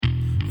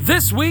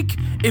This week,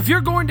 if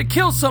you're going to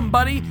kill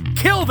somebody,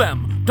 kill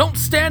them. Don't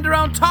stand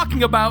around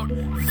talking about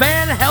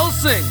Van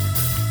Helsing.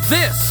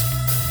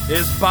 This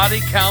is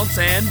Body Counts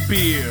and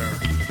Beer.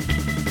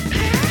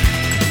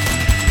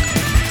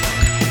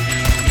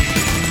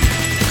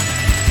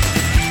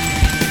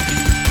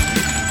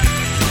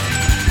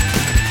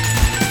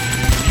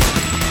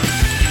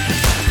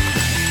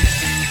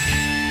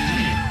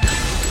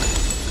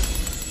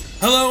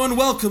 Hello and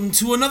welcome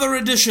to another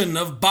edition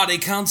of Body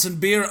Counts and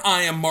Beer.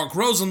 I am Mark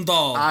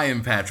Rosendahl. I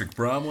am Patrick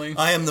Bromley.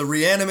 I am the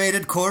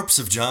reanimated corpse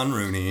of John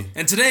Rooney.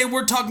 And today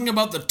we're talking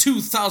about the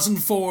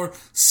 2004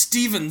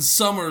 Stephen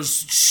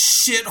Sommers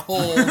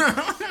shithole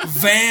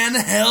Van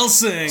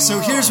Helsing. So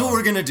here's what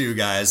we're gonna do,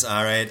 guys.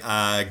 All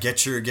right,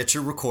 get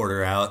your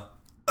recorder out.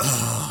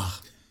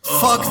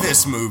 Fuck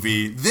this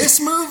movie. This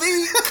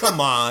movie?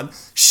 Come on.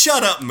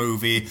 Shut up,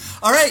 movie.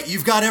 All right,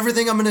 you've got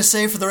everything I'm going to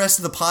say for the rest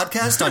of the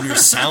podcast on your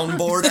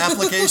soundboard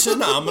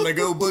application. I'm going to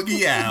go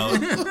boogie out.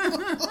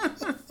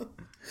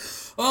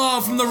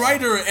 From the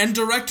writer and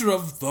director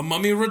of The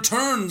Mummy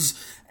Returns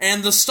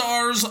and the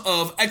stars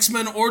of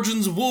X-Men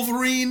Origins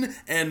Wolverine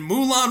and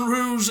Moulin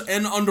Rouge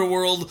and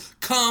Underworld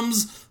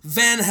comes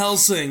Van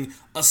Helsing,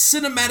 a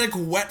cinematic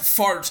wet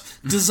fart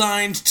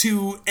designed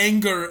to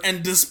anger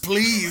and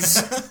displease.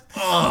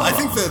 I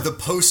think the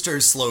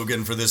poster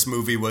slogan for this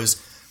movie was,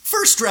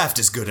 "First draft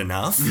is good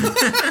enough."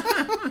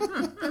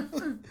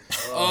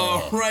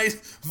 Right.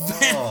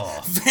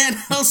 Van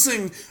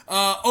Helsing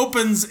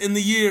opens in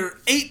the year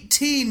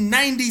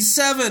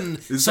 1897.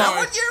 Is that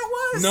what year it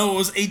was? No, it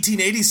was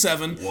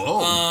 1887.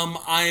 Whoa.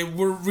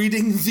 We're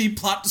reading the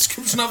plot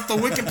description off the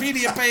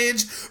Wikipedia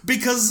page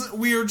because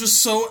we are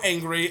just so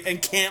angry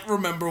and can't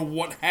remember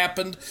what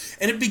happened.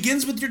 And it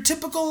begins with your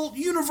typical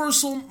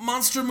Universal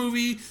monster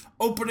movie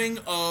opening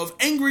of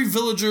angry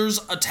villagers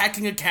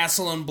attacking a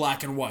castle in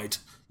black and white,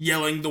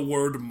 yelling the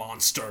word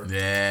monster.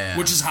 Yeah.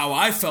 Which is how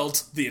I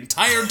felt the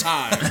entire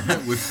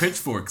time. With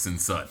pitchforks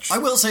and such. I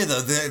will say,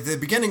 though, the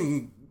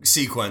beginning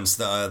sequence,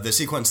 the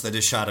sequence that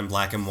is shot in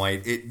black and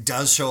white, it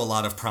does show a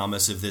lot of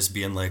promise of this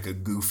being like a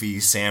goofy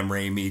Sam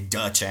Raimi,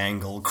 Dutch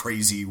angle,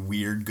 crazy,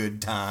 weird,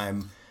 good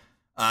time.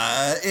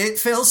 It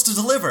fails to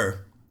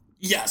deliver.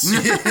 Yes.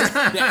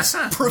 Yes.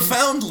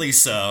 Profoundly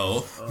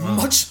so.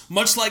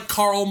 Much like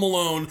Karl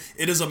Malone,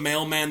 it is a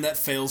mailman that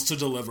fails to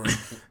deliver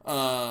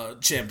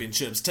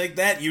championships. Take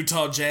that,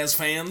 Utah Jazz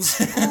fans.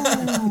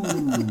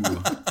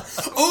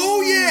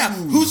 Oh yeah!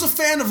 Who's a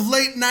fan of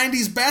late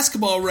 90s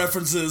basketball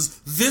references?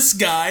 This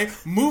guy.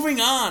 Moving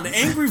on.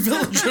 Angry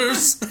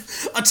villagers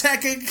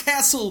attacking a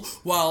castle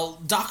while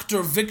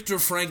Dr. Victor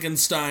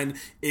Frankenstein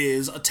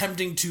is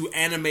attempting to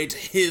animate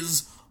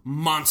his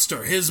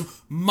monster, his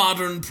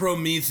modern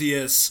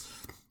Prometheus.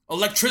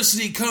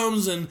 Electricity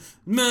comes and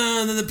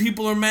then the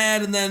people are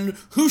mad, and then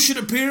who should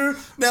appear?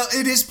 Now,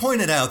 it is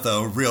pointed out,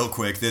 though, real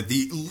quick, that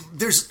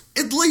there's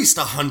at least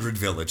 100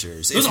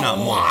 villagers, if not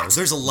more.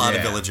 There's a lot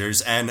of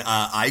villagers, and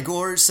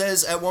Igor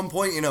says at one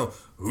point,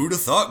 who'd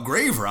have thought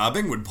grave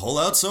robbing would pull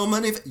out so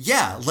many?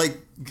 Yes,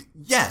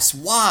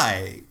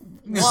 why?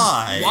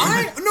 Why?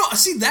 Why? No,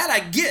 see, that I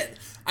get.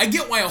 I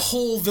get why a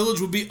whole village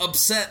would be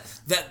upset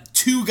that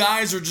two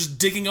guys are just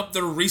digging up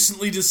their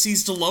recently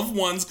deceased loved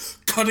ones,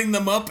 cutting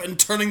them up, and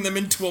turning them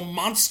into a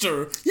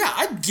monster. Yeah,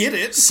 I get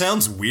it.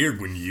 Sounds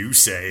weird when you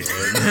say it.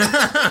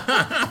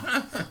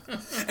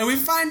 And we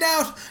find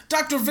out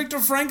Dr. Victor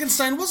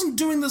Frankenstein wasn't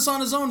doing this on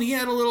his own. He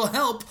had a little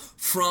help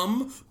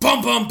from,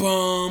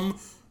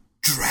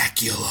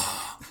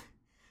 Dracula.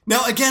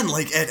 Now, again,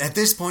 at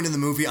this point in the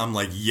movie, I'm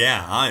like,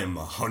 yeah, I'm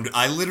 100.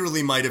 I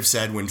literally might have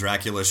said when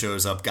Dracula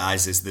shows up,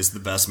 guys, is this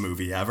the best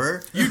movie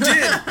ever? You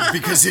did.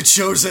 Because it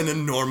shows an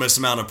enormous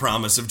amount of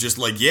promise of just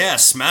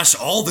smash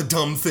all the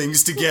dumb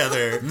things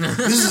together.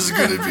 This is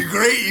going to be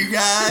great, you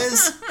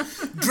guys.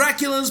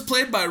 Dracula is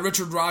played by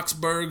Richard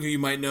Roxburgh, who you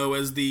might know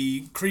as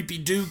the creepy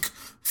Duke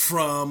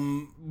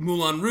from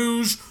Moulin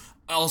Rouge.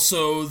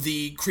 Also,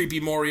 the creepy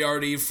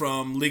Moriarty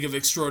from League of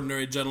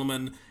Extraordinary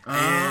Gentlemen,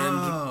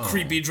 and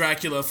creepy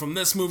Dracula from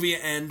this movie,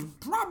 and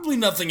probably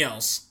nothing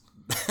else.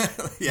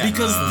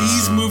 Because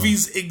these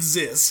movies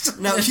exist.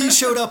 Now, he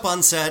showed up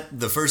on set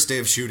the first day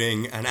of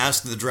shooting and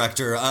asked the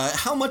director,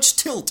 how much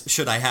tilt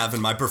should I have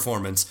in my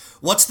performance?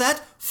 What's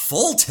that?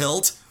 Full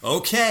tilt?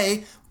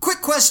 Okay.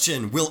 Quick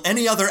question, will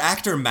any other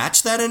actor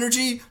match that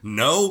energy?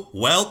 No?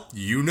 Well,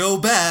 you know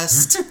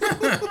best.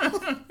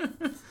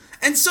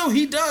 And so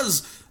he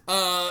does.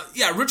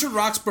 Richard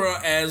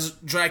Roxburgh as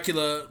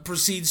Dracula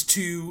proceeds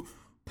to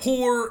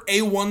pour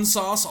A1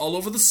 sauce all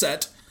over the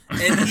set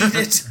and eat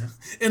it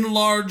in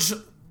large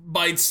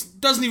bites.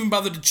 Doesn't even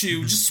bother to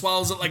chew, just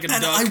swallows it like a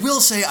duck. I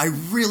will say, I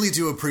really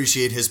do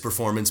appreciate his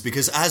performance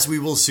because, as we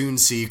will soon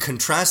see,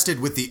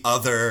 contrasted with the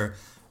other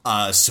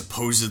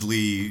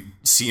supposedly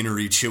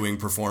scenery-chewing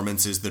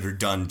performances that are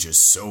done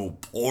just so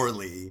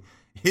poorly,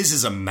 his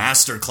is a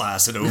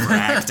masterclass at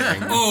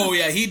overacting. Oh,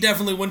 yeah, he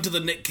definitely went to the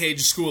Nick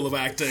Cage school of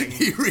acting.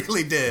 He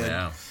really did.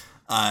 Yeah.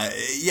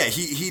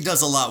 He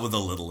does a lot with a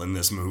little in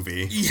this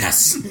movie.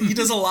 Yes, he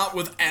does a lot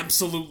with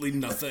absolutely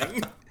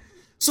nothing.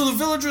 So the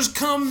villagers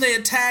come, they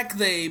attack,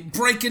 they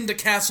break into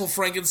Castle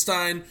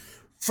Frankenstein.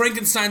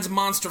 Frankenstein's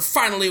monster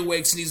finally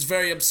awakes and he's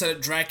very upset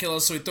at Dracula,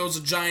 so he throws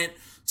a giant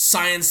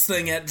science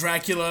thing at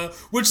Dracula,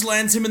 which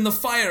lands him in the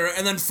fire,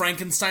 and then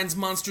Frankenstein's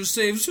monster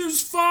saves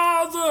his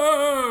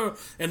father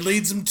and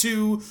leads him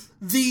to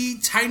the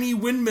tiny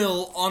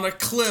windmill on a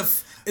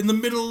cliff in the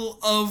middle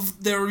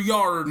of their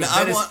yard.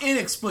 That is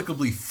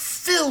inexplicably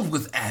filled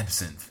with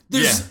absinthe.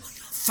 There's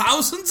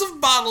thousands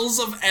of bottles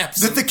of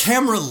absinthe. That the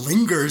camera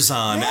lingers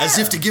on as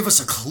if to give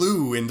us a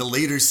clue into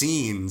later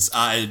scenes.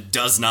 It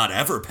does not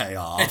ever pay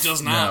off. It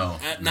does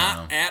not. No,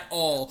 Not at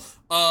all.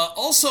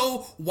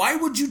 Also, why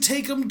would you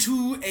take them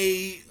to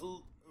a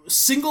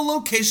single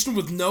location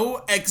with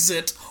no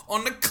exit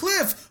on a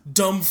cliff,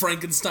 dumb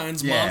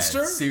Frankenstein's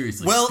monster?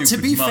 Seriously. Well, to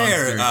stupid be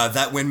monster. fair,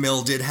 that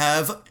windmill did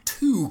have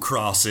 2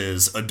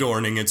 crosses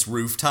adorning its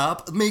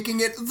rooftop, making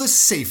it the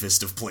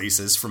safest of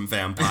places from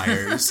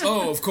vampires.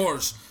 Oh, of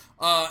course.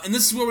 And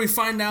this is where we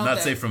find out Not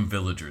that... safe from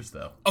villagers,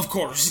 though. Of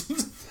course.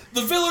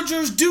 The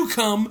villagers do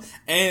come,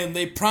 and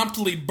they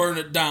promptly burn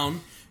it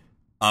down.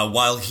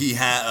 While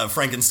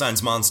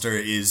Frankenstein's monster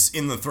is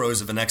in the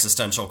throes of an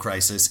existential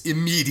crisis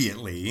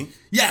immediately.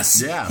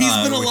 Yes, Yeah. he's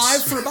been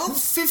alive for about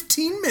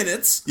 15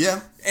 minutes.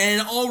 Yeah.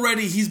 And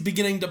already he's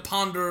beginning to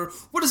ponder,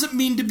 what does it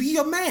mean to be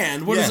a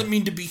man? What does Yeah. it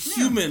mean to be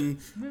human?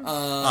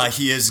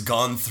 He has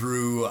gone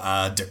through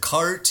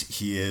Descartes.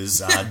 He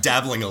is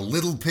dabbling a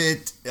little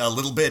bit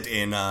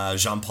in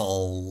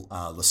Jean-Paul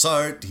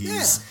Sartre.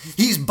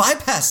 He's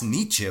bypassed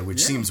Nietzsche,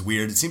 which seems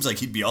weird. It seems like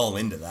he'd be all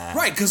into that.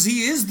 Right, because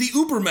he is the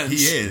Ubermensch.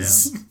 He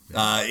is.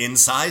 In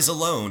size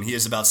alone, he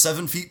is about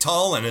 7 feet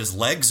tall, and his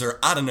legs are,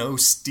 I don't know,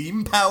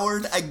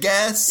 steam-powered, I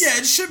guess? Yeah,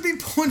 it should be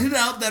pointed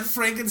out that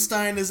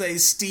Frankenstein is a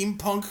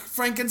steampunk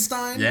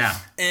Frankenstein. Yeah.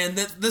 And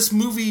that this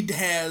movie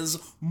has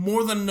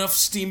more than enough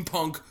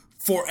steampunk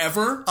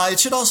forever. It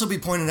should also be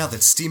pointed out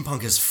that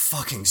steampunk is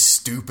fucking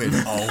stupid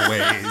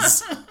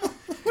always.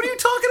 What are you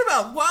talking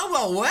about? Wild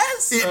Wild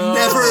West? It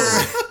never...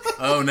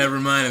 Oh, never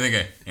mind. I think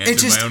I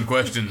answered my own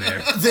question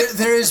there.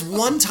 There is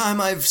one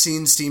time I've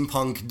seen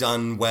steampunk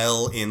done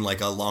well in like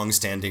a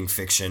long-standing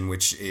fiction,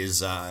 which is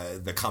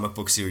the comic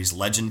book series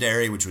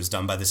Legendary, which was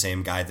done by the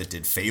same guy that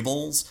did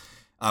Fables,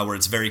 where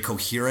it's very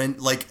coherent.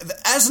 Like,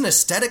 as an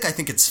aesthetic, I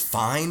think it's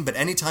fine, but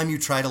anytime you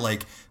try to,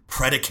 like,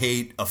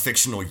 predicate a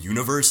fictional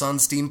universe on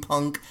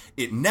steampunk,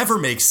 it never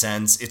makes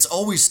sense. It's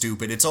always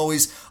stupid. It's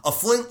always a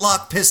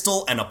flintlock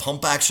pistol and a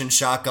pump-action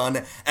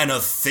shotgun and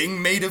a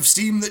thing made of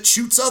steam that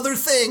shoots other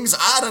things.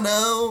 I don't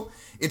know.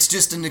 It's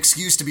just an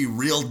excuse to be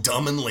real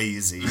dumb and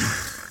lazy.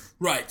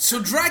 Right, so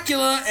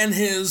Dracula and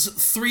his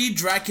 3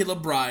 Dracula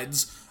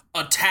brides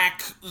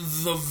attack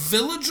the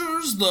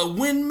villagers, the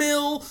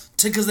windmill,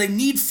 because they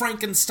need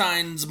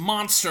Frankenstein's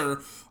monster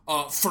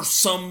for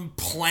some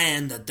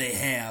plan that they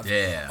have.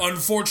 Yeah.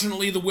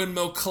 Unfortunately, the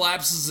windmill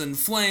collapses in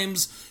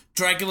flames.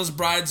 Dracula's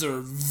brides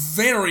are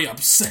very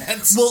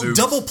upset. Well,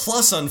 double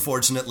plus,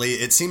 unfortunately,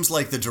 it seems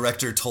like the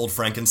director told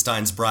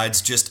Frankenstein's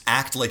brides just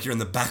act like you're in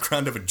the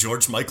background of a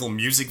George Michael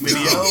music video.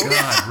 Oh,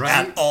 God,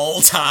 right? At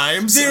all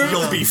times.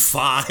 You'll be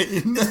fine.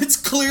 It's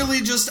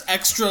clearly just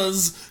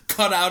extras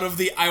cut out of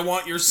the I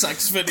Want Your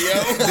Sex video.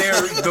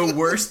 They're the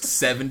worst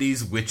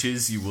 70s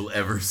witches you will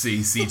ever see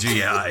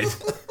CGI'd.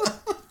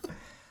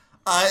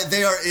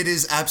 It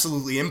is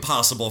absolutely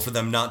impossible for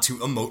them not to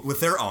emote with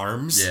their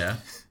arms. Yeah.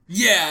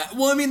 Yeah,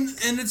 well, I mean,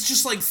 and it's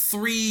just like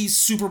 3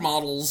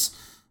 supermodels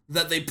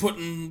that they put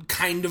in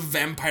kind of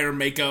vampire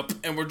makeup,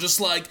 and we're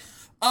just like,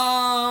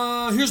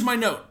 here's my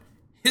note.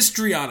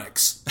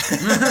 Histrionics.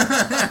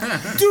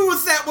 Do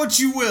with that what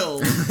you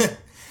will.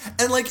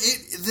 And, like,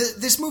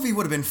 this movie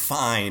would have been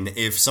fine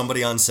if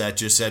somebody on set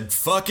just said,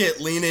 fuck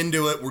it, lean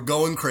into it, we're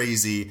going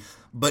crazy.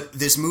 But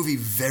this movie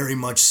very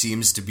much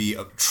seems to be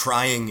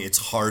trying its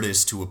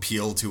hardest to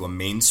appeal to a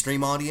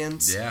mainstream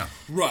audience. Yeah.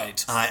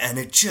 Right. And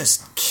it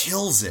just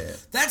kills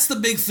it. That's the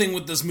big thing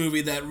with this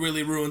movie that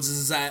really ruins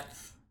is that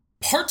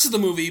parts of the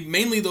movie,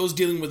 mainly those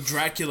dealing with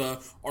Dracula,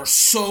 are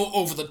so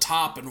over the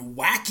top and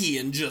wacky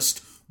and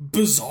just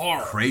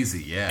bizarre.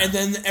 Crazy, yeah. And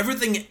then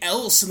everything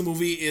else in the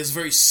movie is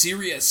very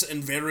serious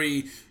and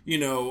very,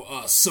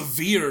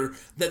 severe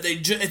that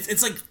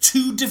it's like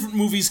 2 different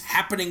movies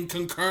happening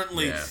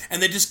concurrently,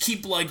 and they just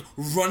keep like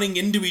running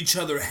into each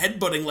other,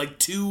 headbutting like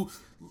 2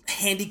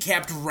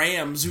 handicapped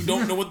rams who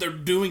don't know what they're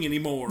doing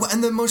anymore. Well,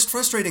 and the most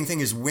frustrating thing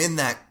is when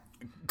that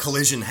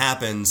collision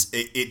happens,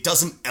 it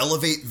doesn't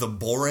elevate the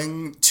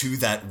boring to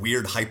that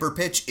weird hyper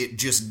pitch. It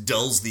just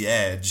dulls the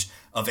edge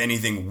of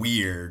anything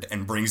weird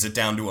and brings it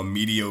down to a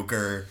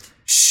mediocre,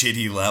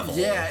 shitty level.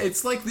 Yeah,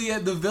 it's like the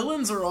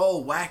villains are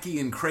all wacky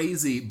and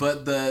crazy,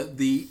 but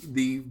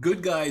the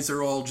good guys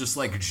are all just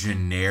like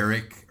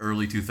generic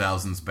early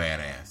 2000s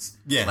badass.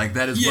 Yeah. Like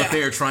that is what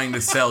they are trying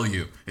to sell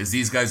you, is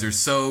these guys are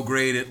so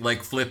great at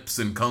like flips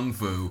and kung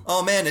fu.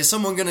 Oh man, is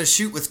someone gonna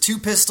shoot with 2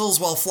 pistols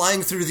while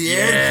flying through the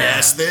air? Yeah.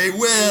 Yes, they will.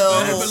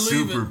 That's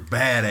super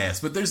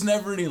badass. But there's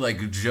never any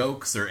like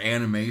jokes or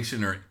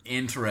animation or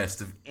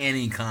interest of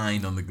any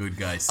kind on the good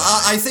guy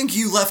side. I think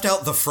you left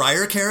out the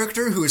friar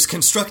character, who is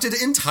constructed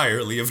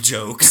entirely of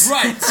jokes.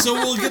 Right, so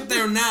we'll get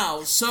there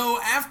now. So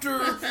after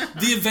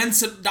the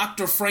events at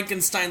Dr.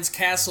 Frankenstein's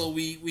castle,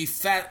 we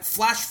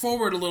flash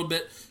forward a little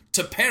bit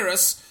to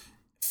Paris,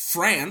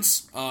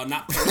 France,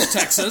 not Paris,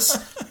 Texas,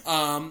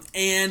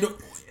 and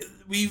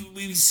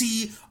we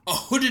see a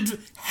hooded,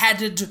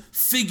 hatted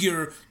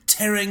figure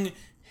tearing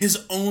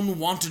his own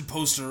wanted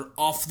poster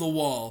off the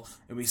wall,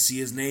 and we see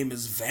his name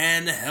is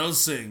Van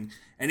Helsing,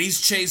 and he's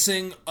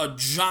chasing a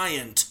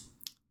giant.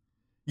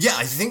 Yeah,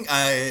 I think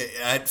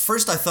at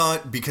first I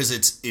thought because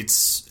it's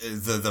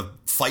the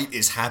fight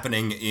is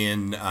happening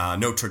in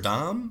Notre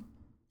Dame.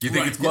 You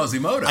think it's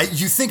Quasimodo?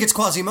 You think it's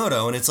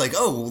Quasimodo, and it's like,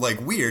 oh,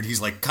 like weird. He's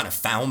like kind of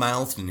foul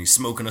mouthed, and he's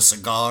smoking a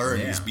cigar,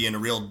 and he's being a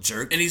real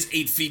jerk, And he's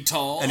 8 feet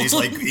tall. and he's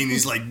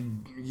like,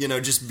 you know,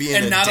 just being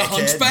And a not a dickhead.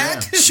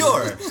 hunchback? Yeah,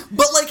 sure,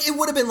 but like it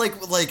would have been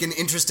like an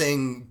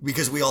interesting,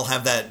 because we all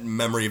have that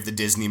memory of the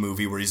Disney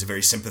movie where he's a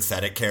very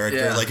sympathetic character.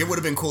 Yeah. Like it would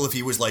have been cool if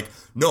he was like,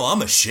 no,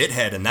 I'm a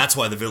shithead, and that's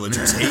why the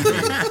villagers hate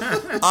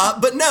me.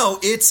 But no,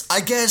 it's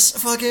I guess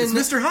fucking It's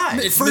Mr.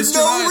 Hyde. It's for Mr.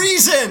 no Hyde.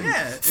 reason.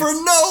 Yeah, for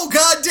no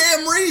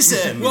goddamn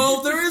reason.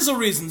 Well, there is a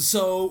reason.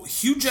 So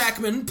Hugh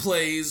Jackman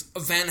plays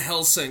Van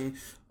Helsing.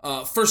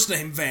 First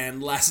name Van,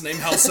 last name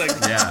Helsing.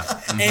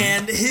 Yeah.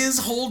 And his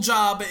whole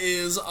job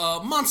is a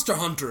monster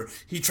hunter.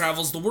 He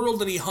travels the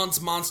world and he hunts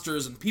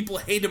monsters, and people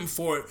hate him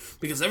for it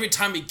because every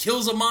time he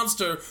kills a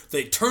monster,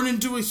 they turn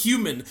into a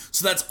human.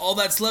 So that's all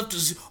that's left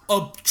is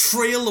a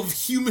trail of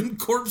human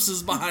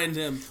corpses behind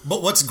him.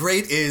 But what's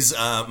great is,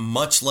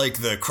 much like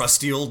the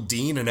crusty old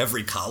dean in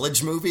every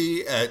college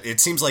movie,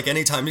 it seems like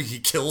anytime he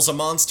kills a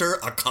monster,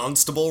 a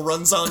constable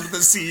runs onto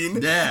the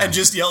scene and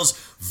just yells,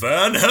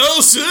 Van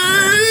Helsing!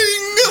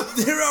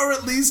 There are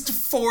at least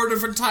 4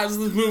 different times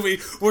in this movie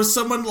where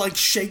someone like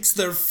shakes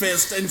their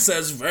fist and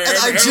says Van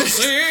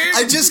Helsing.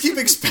 I just keep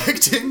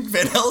expecting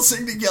Van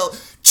Helsing to yell,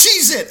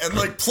 cheese it! And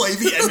like play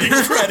the ending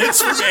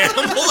credits from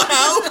Animal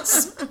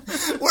House,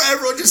 where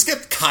everyone just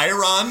gets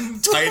Chiron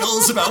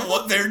titles about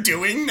what they're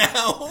doing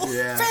now.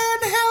 Yeah.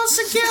 Van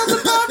Helsing killed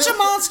a bunch of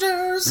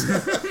monsters,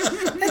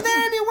 and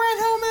then he went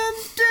home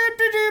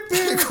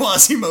and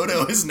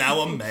Quasimodo is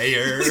now a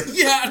mayor.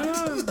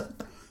 yeah.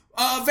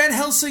 Van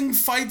Helsing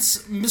fights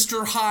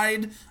Mr.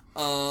 Hyde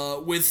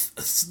with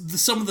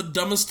some of the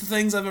dumbest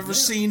things I've ever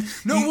seen.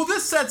 No, well,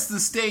 this sets the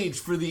stage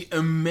for the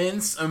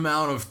immense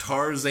amount of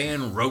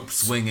Tarzan rope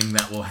swinging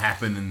that will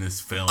happen in this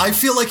film. I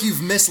feel like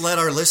you've misled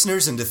our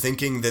listeners into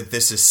thinking that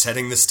this is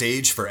setting the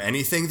stage for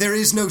anything. There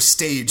is no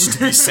stage to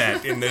be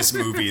set in this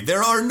movie.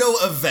 There are no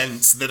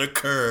events that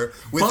occur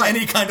with But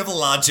any kind of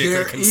logic or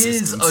there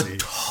consistency. is a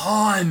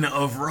ton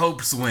of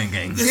rope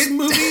swinging. This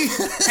movie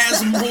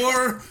has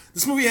more.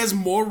 This movie has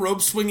more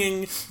rope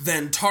swinging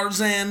than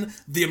Tarzan,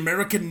 the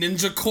American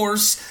Ninja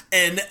Course,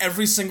 and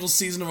every single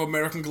season of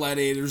American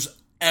Gladiators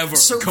ever.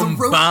 So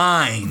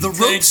Combined. The rope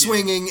Thank you.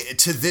 swinging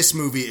to this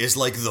movie is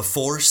like the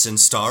Force in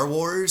Star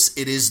Wars.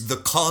 It is the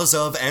cause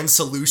of and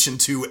solution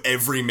to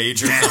every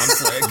major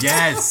conflict.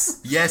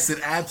 Yes, it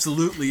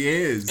absolutely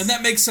is. And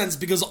that makes sense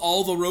because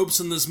all the ropes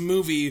in this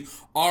movie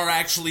are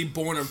actually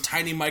born of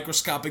tiny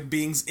microscopic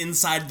beings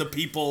inside the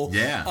people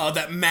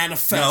that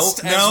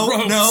manifest as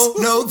ropes.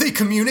 No, they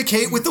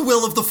communicate with the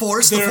will of the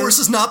Force. The Force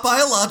is not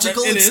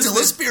biological, it's still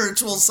a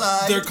spiritual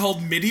side. They're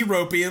called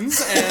Midi-Ropians,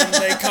 and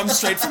they come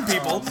straight from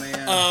people.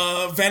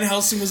 Van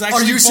Helsing was Are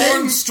actually you born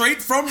saying- straight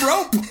from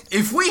rope.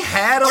 If we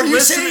had a Are you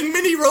listener, saying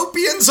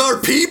Mini-Ropians are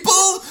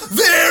people?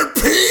 They're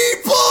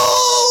people!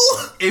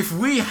 if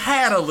we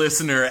had a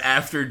listener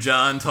after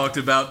John talked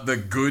about the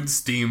good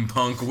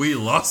steampunk, we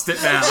lost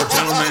it now,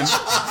 gentlemen.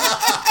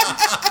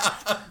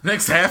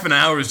 Next half an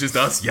hour is just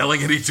us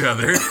yelling at each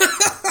other.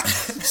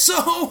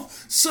 So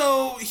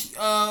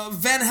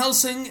Van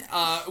Helsing,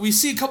 we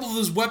see a couple of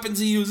his weapons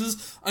he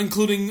uses,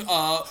 including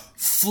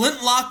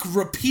flintlock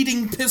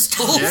repeating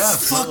pistols. Yeah,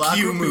 Fuck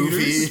you,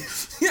 movie.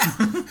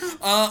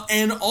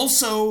 And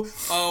also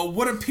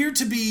what appear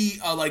to be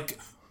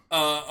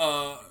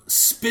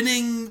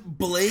spinning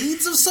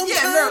blades of some Yeah,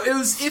 kind. no, it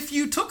was if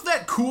you took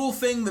that cool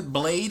thing that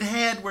Blade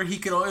had where he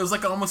could, it was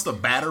like almost a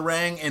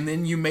batarang, and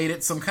then you made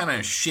it some kind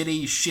of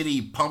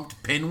shitty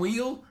pumped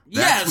pinwheel.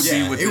 Yes. That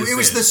would be what this It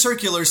was is. the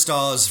circular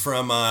stars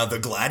from the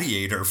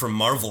Gladiator from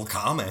Marvel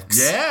Comics.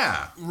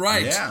 Yeah.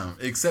 Right. Yeah,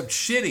 except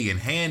shitty and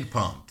hand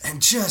pumped.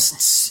 And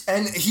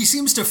he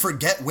seems to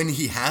forget when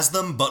he has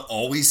them, but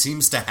always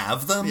seems to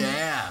have them.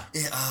 Yeah.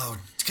 Oh,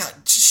 God,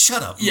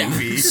 shut up, Yeah.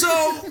 movie.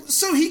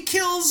 So he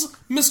kills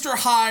Mr.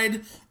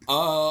 Hyde,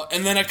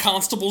 and then a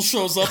constable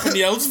shows up and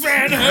yells,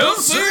 Van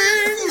Helsing!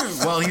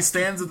 Well, he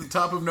stands at the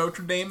top of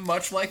Notre Dame,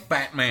 much like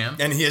Batman.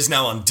 And he is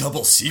now on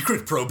double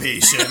secret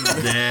probation.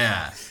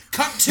 Yeah.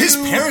 Cut to... His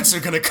parents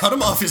are going to cut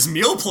him off his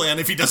meal plan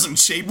if he doesn't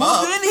shape Well,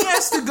 up. then he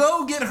has to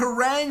go get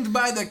harangued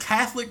by the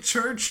Catholic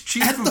Church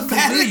chief At of the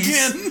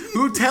police, Vatican.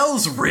 who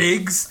tells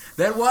Riggs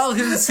that while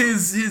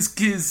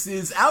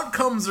his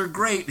outcomes are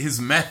great,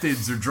 his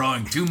methods are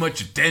drawing too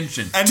much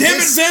attention. And Damn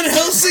it, Van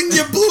Helsing,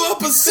 you blew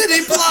up a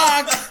city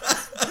block!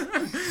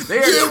 They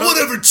are Yeah,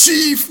 whatever,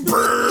 chief.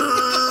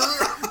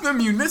 Brrr. The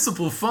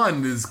municipal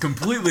fund is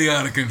completely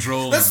out of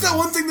control. That's the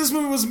one thing this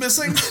movie was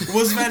missing,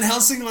 was Van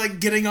Helsing, like,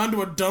 getting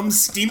onto a dumb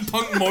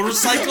steampunk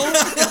motorcycle and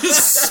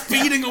just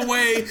speeding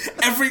away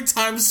every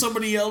time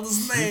somebody yelled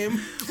his name.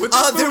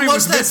 There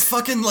was that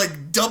fucking,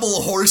 like,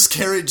 double horse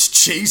carriage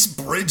chase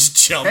bridge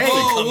jump. Hey,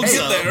 we'll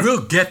get there.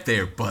 We'll get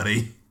there,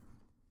 buddy.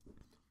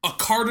 A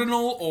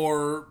cardinal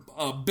or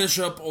a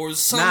bishop or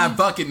some... Nah,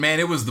 fuck it, man.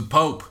 It was the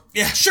Pope.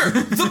 Yeah, sure.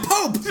 The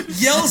Pope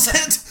yells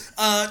at...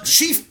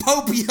 Chief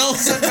Pope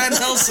yells at Van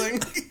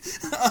Helsing.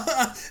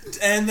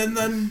 And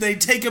then they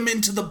take him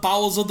into the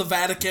bowels of the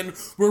Vatican,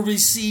 where we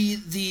see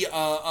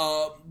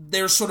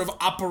their sort of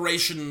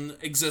operation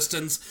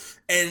existence.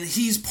 And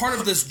he's part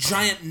of this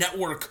giant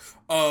network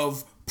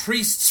of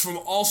priests from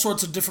all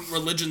sorts of different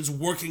religions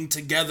working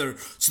together.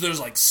 So there's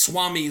like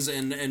swamis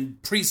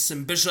and priests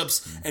and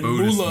bishops and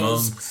Buddhist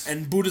mullahs monks.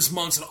 and Buddhist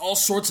monks and all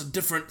sorts of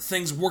different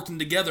things working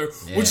together,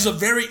 which is a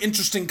very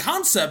interesting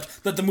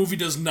concept that the movie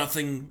does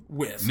nothing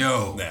with.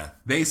 No. Yeah.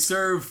 They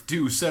serve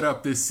to set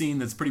up this scene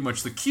that's pretty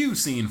much the Q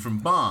scene from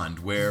Bond,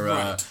 where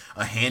a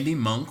handy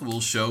monk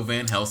will show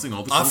Van Helsing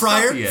all the cool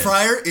stuff he has.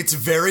 Friar, it's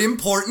very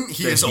important.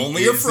 He is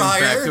only a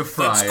friar. In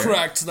fact, a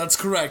friar. That's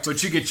correct.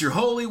 But you get your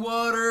holy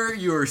water,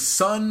 your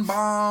sun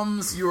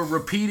bombs, your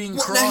repeating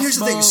crossbows. Now here's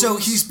the thing. So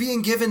he's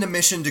being given a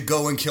mission to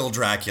go and kill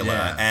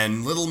Dracula,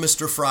 and little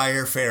Mr.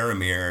 Friar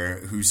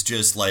Faramir, who's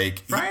just like...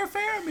 Friar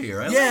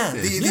Faramir, I Yeah,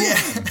 like this.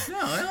 the No,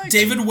 I like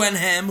David it.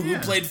 Wenham, who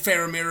played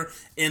Faramir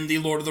in the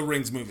Lord of the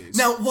Rings movies.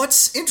 Now,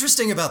 what's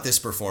interesting about this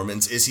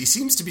performance is he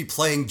seems to be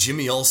playing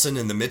Jimmy Olsen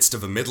in the midst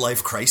of a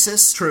midlife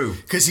crisis. True.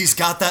 Because he's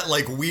got that,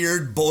 like,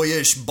 weird,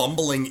 boyish,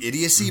 bumbling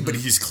idiocy, but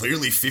he's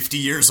clearly 50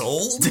 years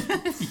old.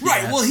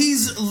 Right, well,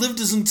 he's lived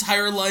his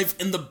entire life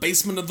in the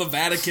basement of the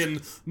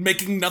Vatican,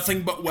 making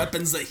nothing but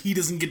weapons that he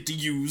doesn't get to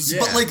use.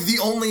 But, like, the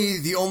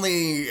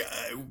only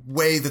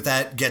way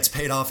that gets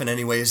paid off in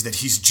any way is that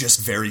he's just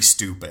very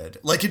stupid.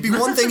 Like, it'd be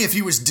one thing if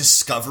he was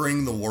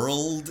discovering the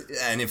world,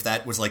 and if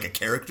that was, like, a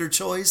character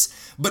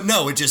choice, but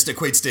no, it just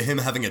equates to him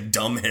having a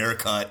dumb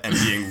haircut and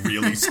being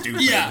really stupid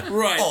Yeah,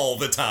 right. all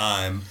the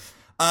time.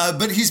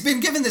 But he's been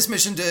given this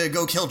mission to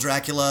go kill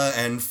Dracula,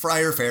 and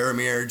Friar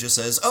Faramir just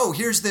says, oh,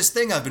 here's this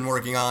thing I've been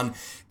working on.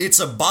 It's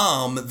a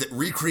bomb that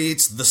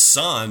recreates the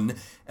sun.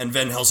 And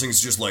Van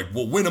Helsing's just like,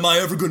 well, when am I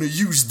ever going to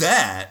use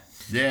that?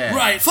 Yeah.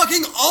 Right.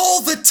 Fucking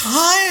all the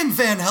time,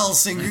 Van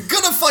Helsing. You're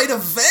going to fight a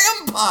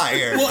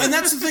vampire. Well, and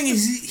that's the thing,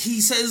 he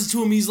says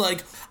to him, he's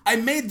like, I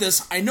made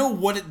this, I know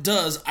what it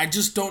does, I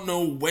just don't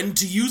know when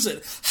to use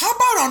it. How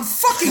about on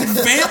fucking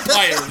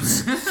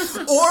vampires?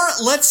 Or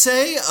let's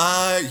say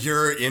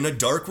you're in a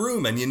dark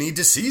room and you need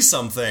to see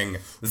something.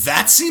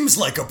 That seems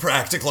like a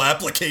practical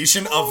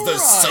application of the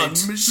sun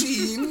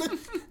machine.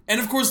 And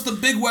of course, the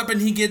big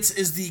weapon he gets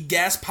is the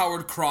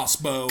gas-powered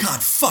crossbow.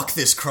 God, fuck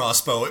this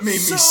crossbow. It made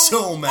me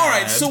so mad.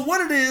 Alright, so what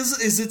it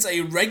is it's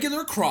a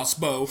regular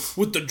crossbow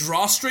with the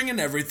drawstring and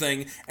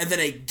everything, and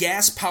then a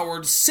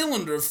gas-powered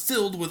cylinder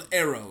filled with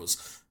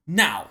arrows.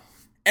 Now,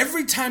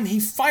 every time he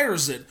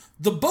fires it,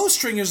 the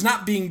bowstring is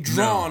not being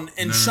drawn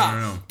and shot.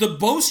 No. The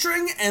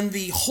bowstring and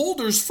the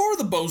holders for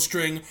the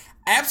bowstring,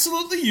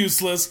 absolutely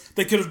useless.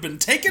 They could have been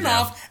taken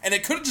off, and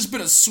it could have just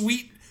been a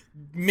sweet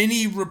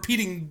mini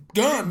repeating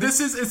gun. It's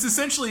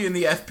essentially in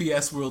the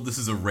FPS world, this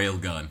is a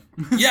railgun.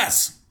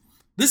 Yes.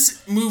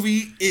 This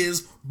movie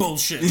is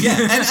bullshit. Yeah,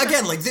 and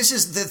again, like, this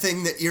is the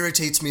thing that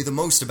irritates me the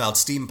most about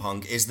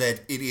steampunk, is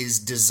that it is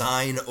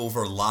design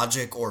over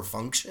logic or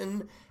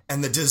function,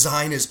 and the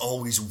design is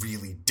always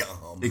really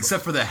dumb.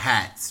 Except for the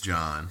hats,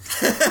 John.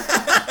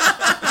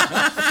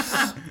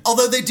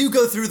 Although they do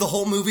go through the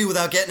whole movie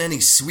without getting any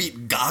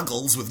sweet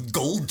goggles with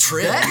gold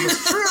trim. That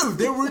is true.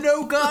 There were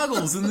no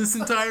goggles in this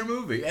entire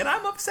movie. And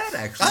I'm upset,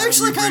 actually. I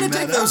actually kind of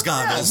dig dig those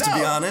goggles, to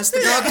be honest.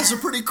 The goggles are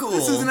pretty cool.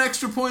 This is an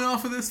extra point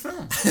off of this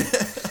film.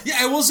 Yeah,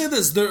 I will say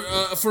this.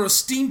 For a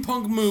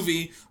steampunk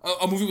movie,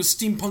 a movie with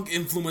steampunk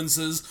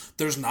influences,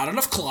 there's not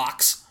enough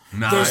clocks.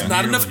 There's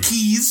not enough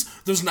keys.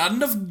 There's not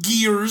enough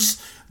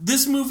gears.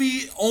 This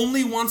movie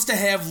only wants to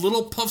have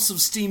little puffs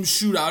of steam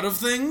shoot out of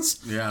things,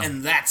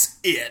 and that's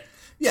it.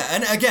 Yeah,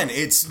 and again,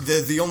 it's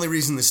the only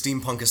reason the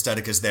steampunk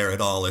aesthetic is there at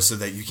all is so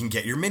that you can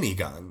get your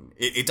minigun.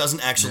 It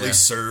doesn't actually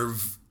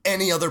serve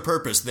any other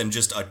purpose than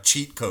just a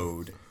cheat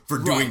code for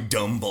doing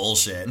dumb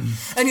bullshit.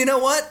 And you know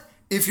what?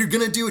 If you're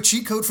gonna do a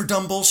cheat code for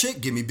dumb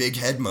bullshit, give me big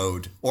head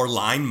mode or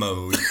line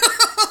mode.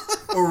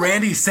 Or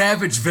Randy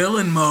Savage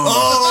villain mode.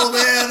 Oh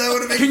man, that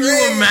would have been Can great.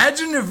 you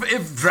imagine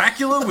if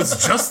Dracula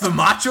was just the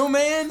Macho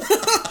Man?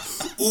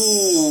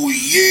 Oh,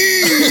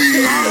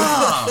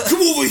 yeah!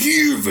 Come over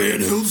here,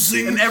 Van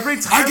Helsing. And every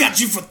time... I got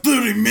you for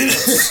 30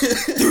 minutes.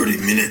 30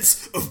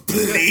 minutes of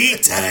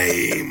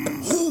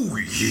playtime. Oh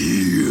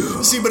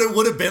yeah. See, but it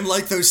would have been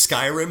like those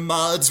Skyrim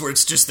mods where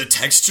it's just the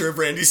texture of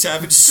Randy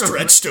Savage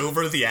stretched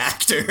over the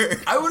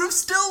actor. I would have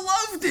still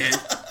loved it.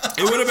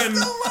 It would have been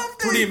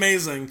pretty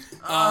amazing.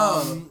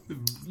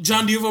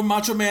 John, do you have a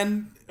Macho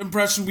Man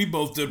impression? We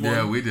both did one.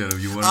 Yeah, we did.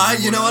 You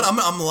know what?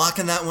 I'm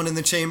locking that one in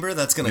the chamber.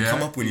 That's going to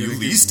come up when you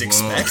least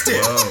expect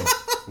it.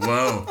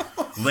 Whoa.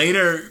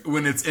 Later,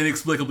 when it's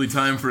inexplicably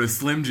time for a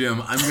Slim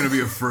Jim, I'm going to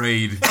be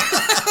afraid.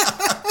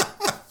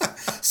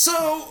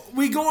 So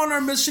we go on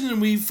our mission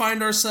and we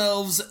find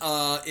ourselves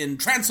in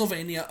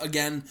Transylvania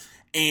again.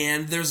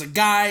 And there's a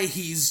guy,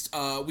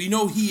 we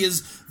know he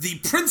is the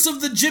Prince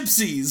of the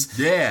Gypsies.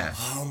 Yeah.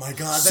 Oh my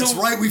god, that's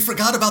right, we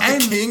forgot about the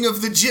King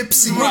of the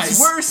Gypsies. What's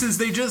worse is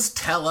they just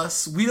tell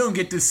us. We don't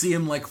get to see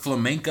him like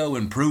flamenco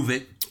and prove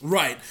it.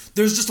 Right.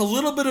 There's just a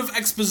little bit of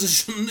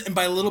exposition, and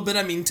by a little bit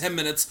I mean 10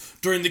 minutes,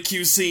 during the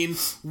Q scene,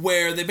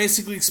 where they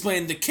basically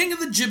explain the King of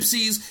the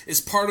Gypsies is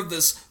part of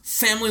this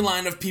family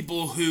line of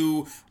people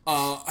who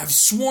have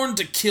sworn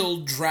to kill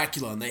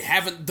Dracula, and they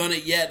haven't done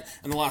it yet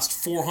in the last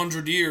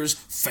 400 years.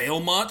 Fail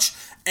much.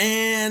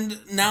 And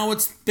now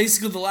it's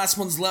basically the last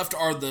ones left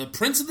are the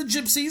Prince of the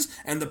Gypsies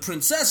and the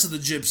Princess of the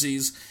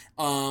Gypsies.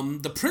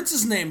 The prince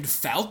is named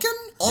Falcon?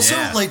 Also,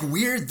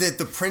 weird that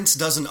the prince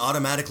doesn't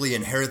automatically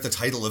inherit the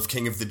title of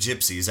King of the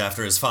Gypsies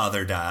after his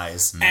father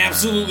dies.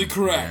 Absolutely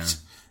correct.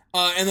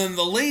 And then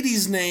the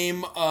lady's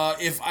name,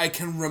 if I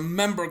can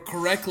remember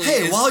correctly,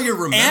 is while you're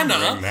remembering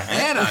Anna. that.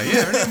 Anna,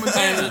 yeah, her name was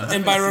Anna.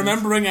 And by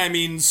remembering, I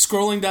mean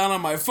scrolling down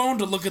on my phone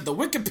to look at the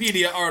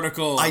Wikipedia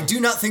article. I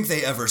do not think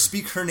they ever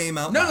speak her name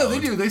out loud. No, they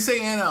do. They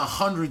say Anna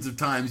hundreds of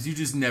times. You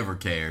just never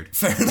cared.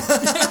 Fair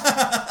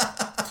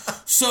enough.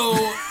 So,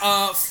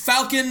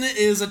 Falcon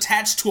is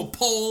attached to a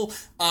pole,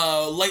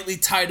 lightly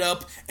tied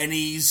up, and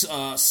he's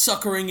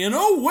suckering in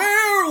a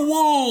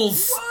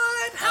werewolf!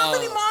 What? How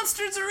many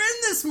monsters are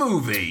in this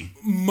movie?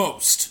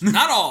 Most.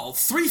 Not all.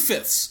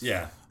 3/5.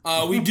 Yeah.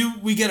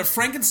 We get a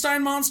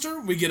Frankenstein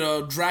monster, we get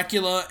a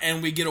Dracula,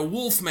 and we get a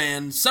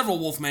Wolfman, several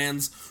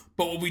Wolfmans,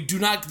 but what we do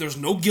not, there's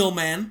no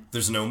Gillman,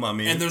 There's no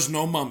mummy. and there's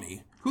no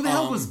mummy. Who the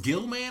hell was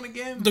Gillman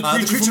again? The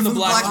creature from the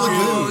Black Lagoon.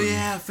 Oh,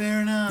 yeah,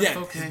 fair enough. Yeah,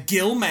 Okay.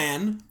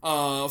 Gillman,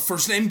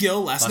 first name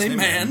Gill, last name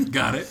Man.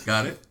 Got it.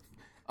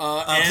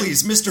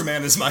 Please, Mr.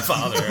 Man is my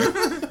father.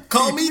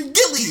 Call me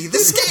Gilly, the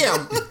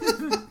scamp.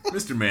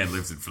 Mr. Man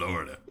lives in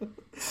Florida.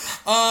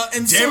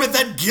 And Damn it,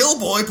 that Gill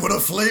boy put a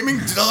flaming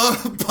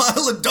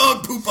pile of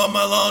dog poop on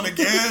my lawn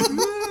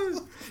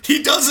again.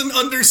 He doesn't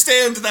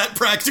understand that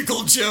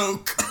practical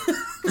joke.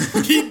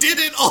 He did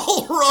it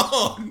all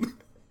wrong.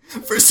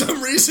 For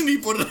some reason, he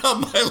put it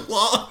on my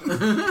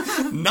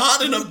lawn.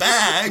 Not in a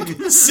bag.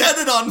 Set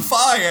it on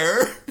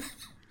fire.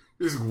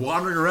 Just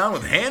wandering around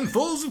with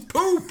handfuls of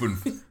poop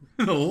and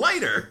a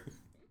lighter.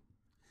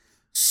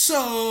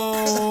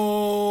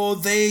 So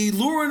they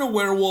lure in a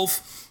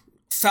werewolf.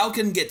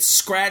 Falcon gets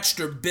scratched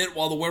or bit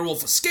while the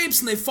werewolf escapes,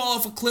 and they fall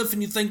off a cliff,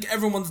 and you think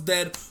everyone's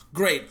dead.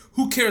 Great.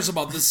 Who cares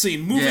about this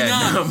scene? Moving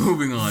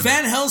on.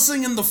 Van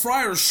Helsing and the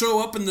Friars show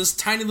up in this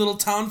tiny little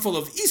town full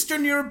of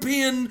Eastern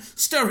European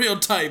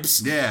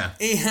stereotypes. Yeah.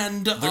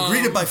 And they're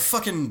greeted by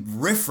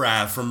fucking Riff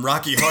Raff from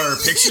Rocky Horror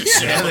Picture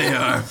Show. Yeah, they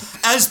are.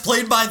 As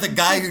played by the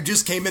guy who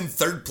just came in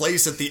third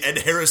place at the Ed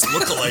Harris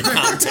lookalike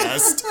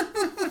contest.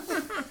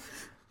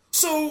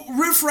 So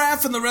Riff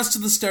Raff and the rest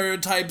of the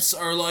stereotypes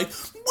are like,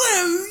 "Why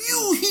are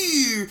you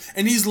here?"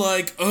 And he's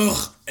like,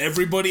 "Ugh,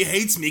 everybody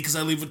hates me because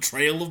I leave a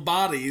trail of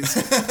bodies."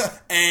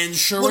 And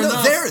sure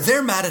enough,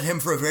 they're mad at him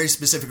for a very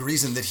specific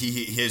reason, that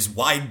his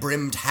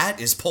wide-brimmed hat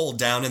is pulled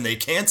down and they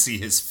can't see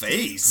his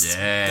face.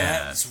 Yeah.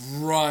 That's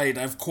right,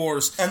 of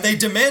course. And they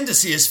demand to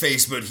see his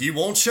face, but he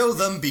won't show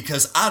them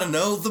because, I don't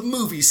know, the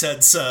movie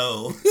said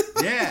so.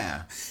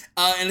 Yeah.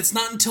 And it's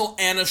not until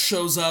Anna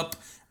shows up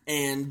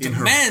and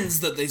demands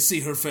that they see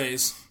her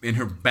face. In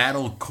her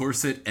battle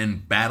corset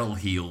and battle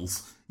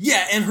heels.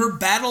 Yeah, and her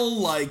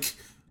battle,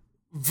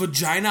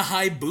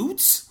 vagina-high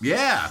boots?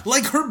 Yeah.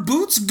 Like, her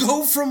boots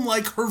go from,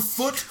 her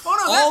foot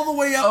all the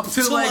way up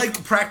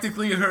to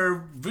practically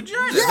her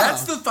vagina. Yeah.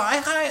 That's the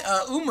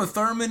thigh-high. Uma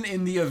Thurman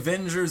in the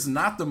Avengers,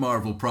 not the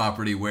Marvel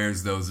property,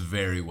 wears those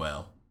very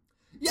well.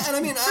 Yeah, and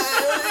I mean,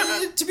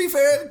 to be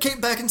fair,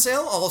 Kate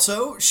Beckinsale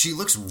also, she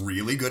looks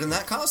really good in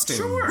that costume.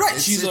 Sure. Right,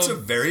 It's a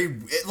very,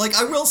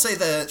 I will say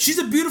that... She's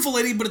a beautiful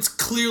lady, but it's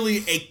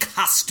clearly a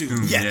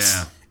costume. Yes.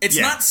 Yeah. It's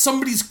not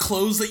somebody's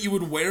clothes that you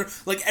would wear.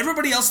 Like,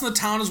 everybody else in the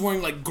town is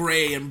wearing,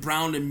 gray and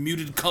brown and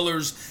muted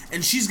colors,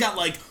 and she's got,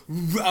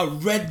 a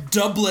red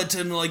doublet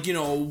and,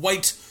 a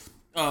white,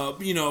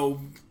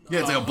 Yeah,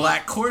 it's a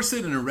black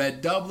corset and a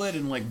red doublet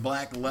and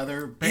black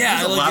leather pants. Yeah,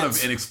 There's a lot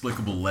of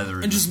inexplicable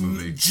leather in this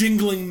movie. And just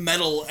jingling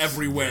metal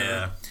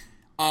everywhere.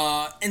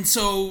 Yeah. And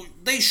so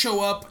they show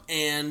up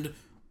and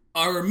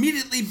are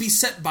immediately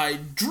beset by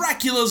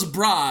Dracula's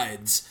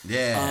brides.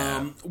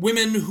 Yeah.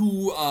 Women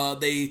who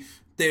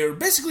they're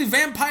basically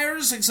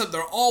vampires, except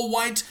they're all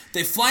white.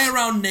 They fly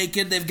around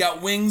naked. They've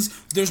got wings.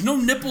 There's no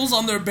nipples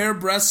on their bare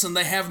breasts, and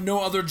they have no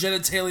other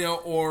genitalia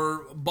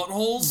or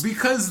buttholes.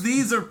 Because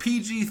these are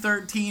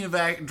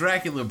PG-13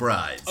 Dracula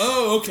brides.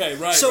 Oh, okay,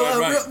 right. So,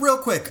 right. real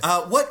quick,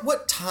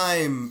 what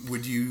time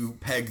would you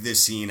peg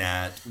this scene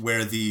at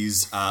where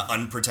these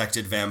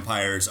unprotected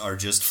vampires are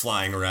just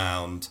flying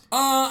around?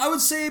 I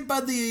would say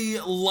by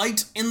the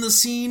light in the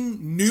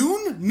scene,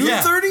 noon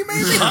 30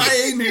 maybe.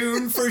 High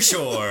noon for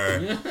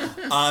sure.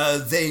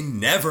 They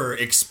never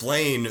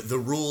explain the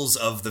rules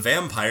of the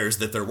vampires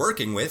that they're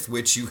working with,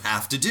 which you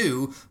have to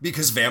do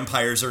because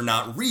vampires are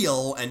not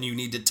real and you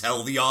need to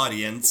tell the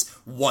audience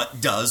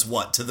what does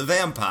what to the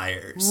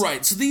vampires.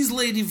 Right, so these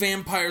lady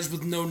vampires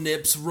with no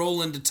nips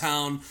roll into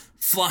town,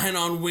 flying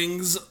on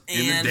wings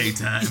and... In the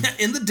daytime.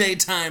 In the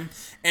daytime.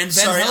 And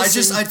Van Sorry,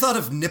 Helsing... I thought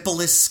of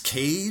Nicholas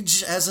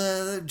Cage as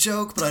a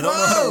joke, but I don't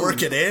know how to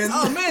work it in.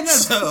 Oh man,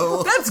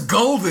 that's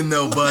golden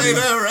though, buddy. I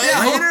know,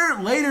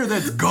 right? Later,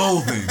 that's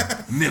golden.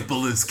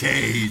 Nicholas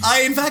Cage.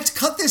 I, in fact,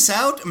 cut this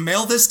out,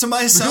 mail this to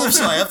myself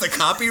so I have the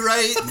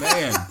copyright.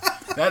 Man,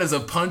 that is a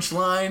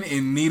punchline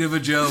in need of a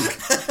joke.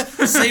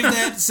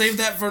 Save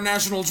that for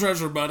National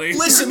Treasure, buddy.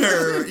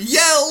 Listener,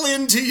 yell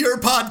into your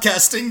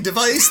podcasting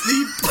device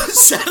the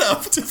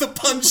setup to the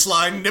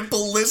punchline,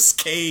 Nicholas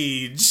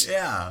Cage.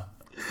 Yeah.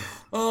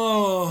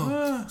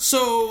 Oh.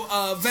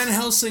 So, Van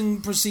Helsing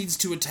proceeds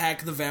to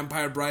attack the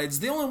vampire brides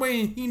the only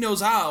way he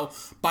knows how,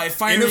 by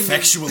firing...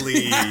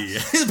 Ineffectually.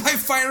 By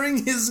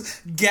firing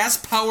his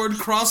gas-powered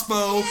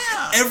crossbow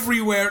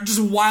everywhere, just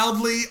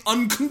wildly,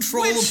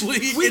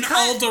 uncontrollably, in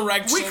all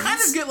directions. We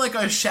kind of get like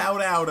a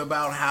shout-out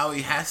about how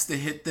he has to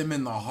hit them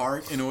in the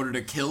heart in order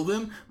to kill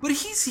them, but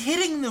he's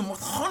hitting them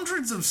with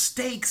hundreds of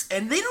stakes,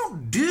 and they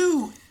don't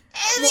do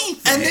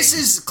anything. And this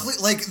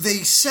is like they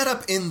set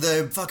up in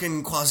the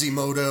fucking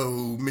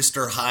Quasimodo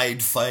Mr.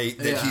 Hyde fight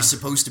that he's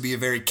supposed to be a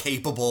very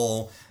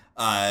capable,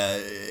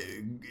 fighter.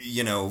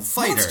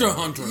 Monster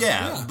hunter.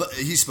 Yeah, but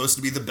he's supposed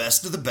to be the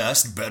best of the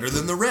best, better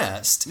than the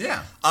rest.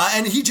 Yeah.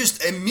 And he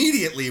just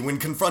immediately, when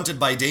confronted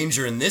by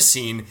danger in this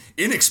scene,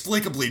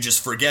 inexplicably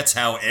just forgets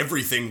how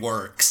everything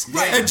works.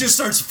 Right. And just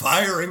starts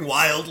firing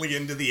wildly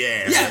into the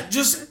air. Yeah,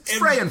 just...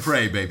 Spray and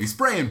pray, baby.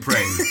 Spray and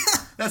pray.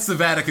 That's the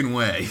Vatican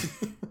way.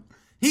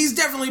 He's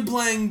definitely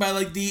playing by,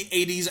 like, the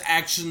 80s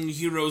action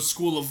hero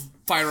school of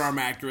firearm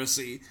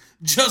accuracy.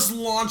 Just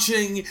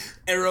launching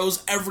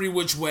arrows every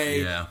which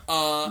way. Yeah.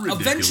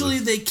 Eventually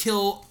they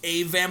kill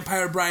a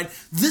vampire bride.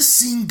 This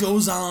scene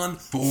goes on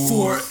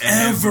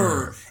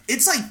forever.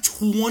 It's like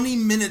 20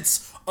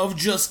 minutes of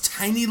just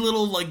tiny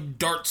little, like,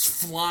 darts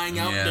flying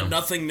out into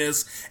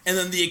nothingness, and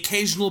then the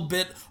occasional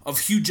bit of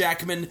Hugh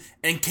Jackman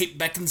and Kate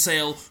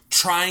Beckinsale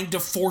trying to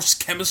force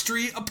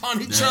chemistry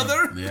upon each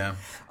other. Yeah.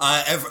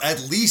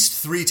 At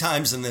least 3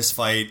 times in this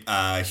fight,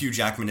 Hugh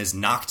Jackman is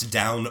knocked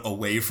down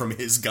away from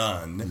his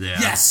gun. Yeah.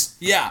 Yes,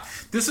 yeah.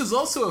 This is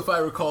also, if I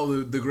recall,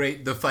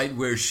 the fight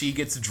where she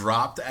gets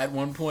dropped at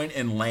one point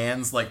and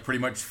lands like pretty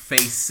much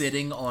face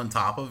sitting on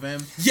top of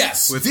him.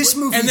 Yes. This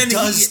movie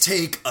does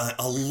take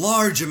a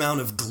large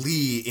amount of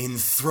glee in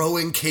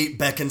throwing Kate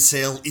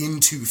Beckinsale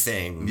into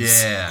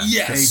things. Yeah.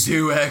 Yes. They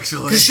do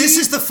actually. This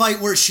is the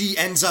fight where she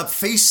ends up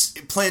face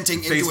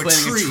planting into a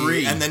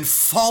tree and then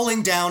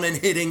falling down and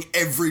hitting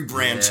every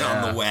branch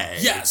on the way.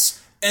 Yes.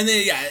 And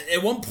then,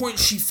 at one point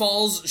she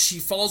falls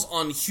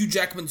on Hugh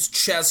Jackman's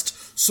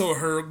chest, so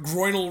her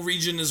groinal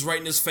region is right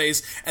in his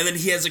face, and then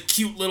he has a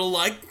cute little,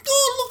 like,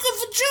 oh, look, a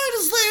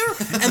vagina's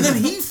there! And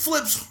then he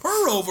flips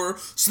her over,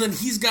 so then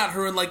he's got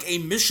her in, like, a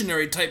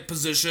missionary type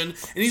position,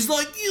 and he's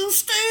like, you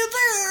stay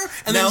there!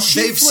 And now, then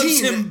she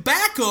flips him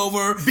back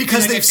over.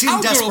 Because in, like, they've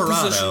seen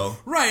Desperado. Position.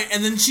 Right,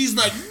 and then she's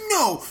like,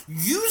 no,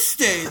 you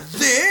stay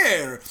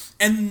there!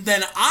 And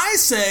then I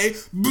say,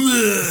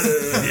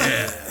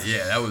 bleh.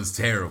 Yeah, that was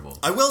terrible.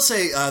 I will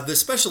say the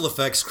special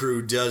effects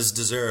crew does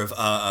deserve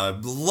a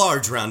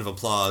large round of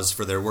applause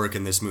for their work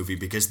in this movie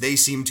because they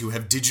seem to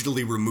have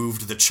digitally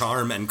removed the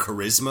charm and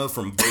charisma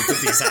from both of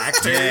these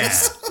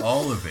actors. Yeah,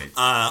 all of it.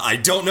 I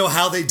don't know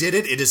how they did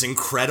it. It is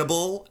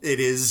incredible.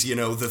 It is,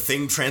 the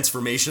Thing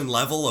transformation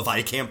level of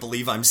I can't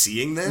believe I'm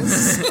seeing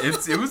this.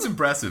 It was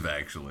impressive,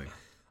 actually.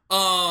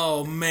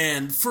 Oh,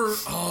 man.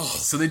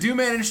 So they do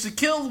manage to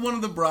kill one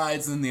of the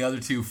brides, and the other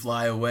 2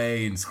 fly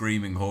away in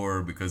screaming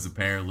horror because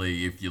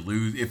apparently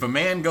if a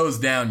man goes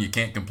down, you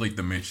can't complete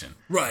the mission.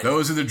 Right.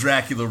 Those are the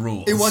Dracula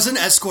rules. It was an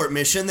escort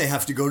mission. They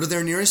have to go to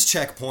their nearest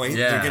checkpoint.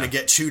 Yeah. They're going to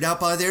get chewed out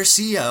by their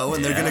CO,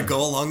 and they're going to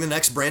go along the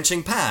next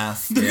branching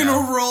path. They're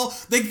going to roll.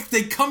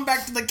 They come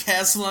back to the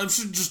castle, and I'm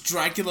sure just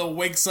Dracula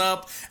wakes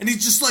up, and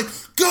he's just like,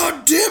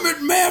 God damn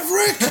it,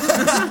 Maverick!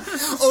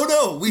 Oh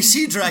no, we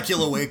see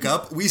Dracula wake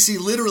up. We see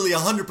literally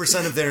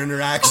 100% of their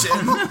interaction.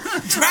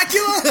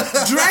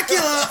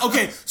 Dracula.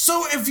 Okay,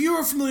 so if you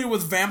are familiar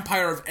with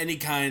vampire of any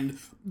kind,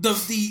 the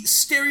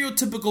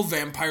stereotypical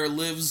vampire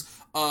lives,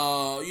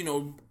 all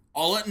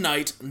at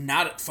night,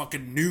 not at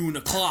fucking noon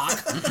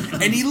o'clock,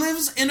 and he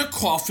lives in a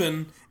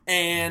coffin,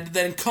 and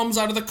then comes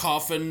out of the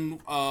coffin,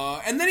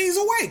 and then he's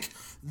awake.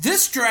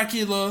 This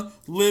Dracula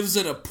lives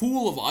in a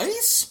pool of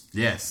ice?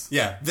 Yes.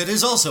 Yeah, that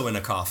is also in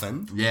a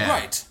coffin. Yeah.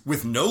 Right.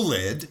 With no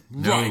lid.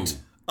 No. Right.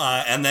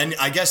 And then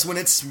I guess when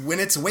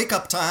it's wake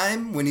up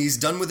time, when he's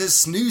done with his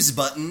snooze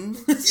button,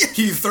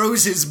 he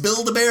throws his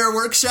Build-A-Bear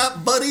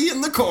Workshop buddy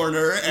in the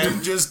corner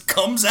and just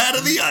comes out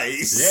of the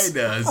ice. Yeah, he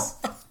does.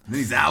 And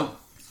he's out.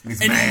 He's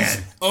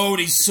mad. And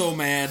he's so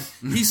mad.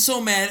 He's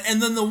so mad.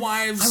 And then the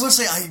wives... I will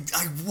say,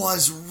 I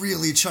was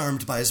really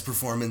charmed by his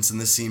performance in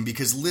this scene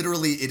because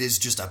literally it is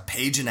just a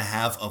page and a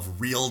half of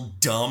real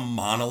dumb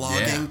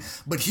monologuing. Yeah.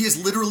 But he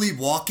is literally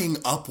walking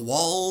up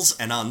walls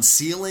and on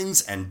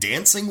ceilings and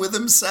dancing with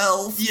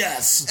himself.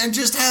 Yes. And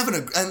just having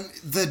and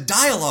the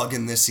dialogue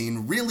in this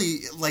scene really,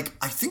 like,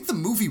 I think the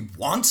movie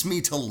wants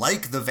me to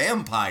like the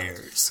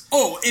vampires.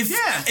 Oh,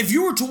 if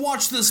you were to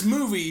watch this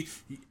movie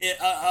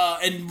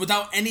and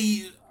without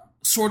any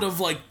sort of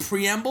like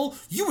preamble,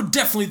 you would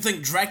definitely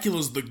think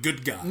Dracula's the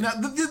good guy. Now,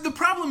 the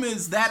problem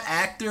is that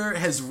actor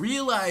has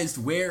realized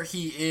where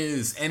he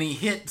is, and he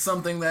hit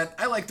something that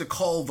I like to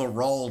call the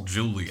Raul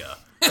Julia.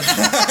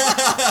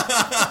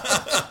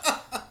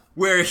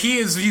 Where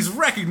he's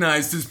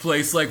recognized his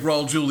place like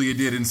Raul Julia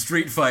did in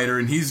Street Fighter,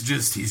 and he's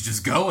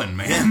just going,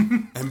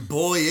 man. And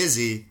boy is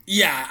he.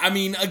 Yeah, I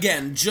mean,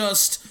 again,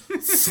 just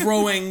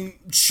throwing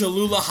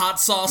Cholula hot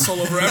sauce all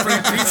over every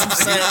piece of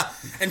set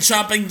and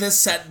chopping this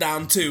set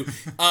down too.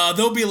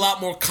 There'll be a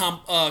lot more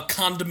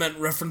condiment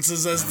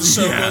references as the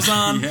show goes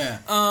on. Yeah.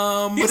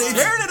 He's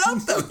tearing it up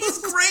though. He's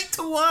great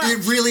to watch.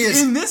 It really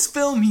is. In this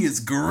film, he is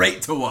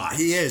great to watch.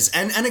 He is.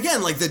 And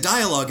again, like the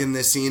dialogue in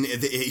this scene,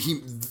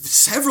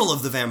 several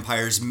of the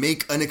vampires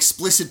make an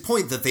explicit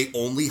point that they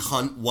only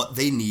hunt what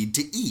they need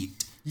to eat.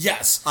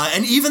 Yes.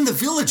 And even the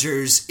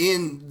villagers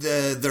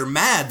they're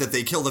mad that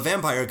they kill the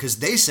vampire because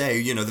they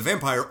say, the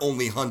vampire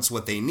only hunts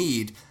what they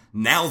need.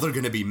 Now they're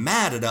going to be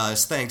mad at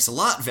us. Thanks a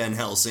lot, Van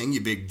Helsing,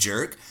 you big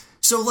jerk.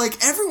 So, like,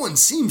 everyone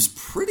seems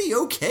pretty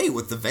okay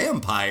with the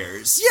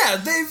vampires. Yeah,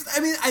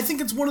 I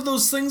think it's one of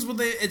those things where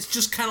it's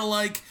just kind of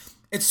like,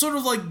 it's sort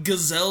of like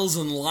gazelles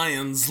and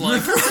lions.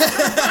 Like,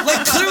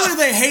 like clearly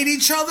they hate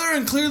each other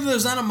and clearly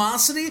there's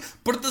animosity,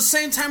 but at the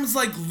same time it's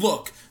like,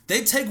 look,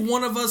 they take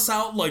one of us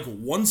out like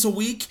once a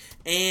week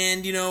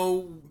and,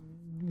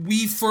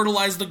 we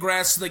fertilize the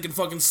grass so they can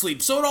fucking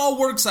sleep. So it all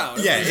works out.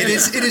 Yeah, it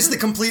is the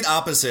complete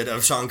opposite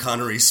of Sean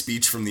Connery's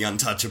speech from The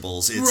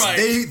Untouchables. It's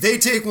right. They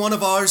take one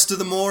of ours to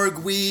the morgue,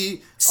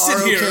 we Sit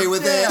are here. okay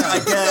with it, I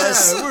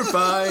guess. Yeah, we're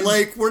fine.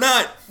 Like, we're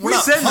not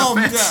send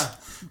pumped.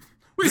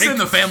 We send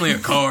the family a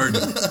card.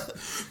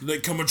 They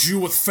come at you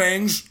with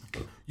fangs,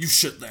 you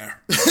sit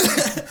there.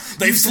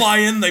 They fly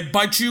in, they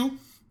bite you,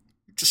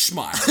 just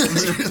smile.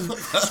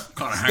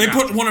 They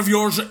put one of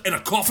yours in a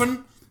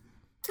coffin.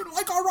 You're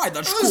like, all right,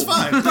 that's cool. It's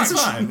fine. That's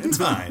fine. It's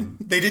fine.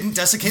 They didn't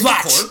desiccate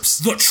That's the corpse.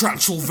 the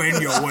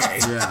Transylvania way.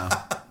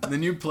 Yeah. And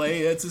then you play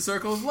It's a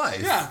Circle of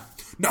Life. Yeah.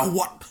 Now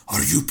what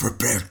are you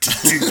prepared to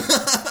do?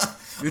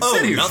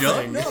 It's you, nothing.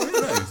 Sean. No,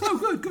 nice.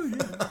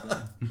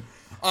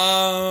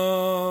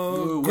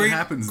 Oh, good. Great,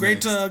 happens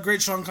great, next?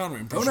 Great Sean Connery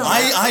impression. Oh, no.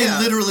 I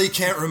literally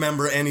can't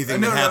remember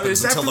anything No, that no,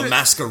 happens it's until after the the-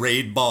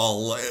 masquerade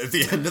ball at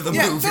the end of the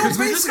movie. Because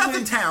we just got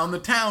the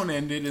town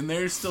ended, and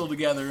they're still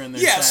together, and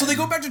they're Yeah, sad. so they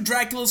go back to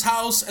Dracula's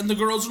house, and the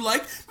girls are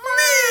like, me!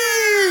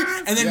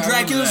 And then Yeah, I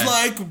Dracula's remember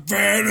like,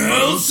 Van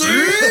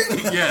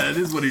Helsing! Yeah, that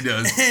is what he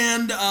does.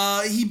 And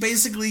he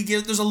basically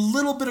there's a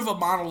little bit of a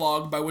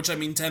monologue, by which I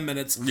mean 10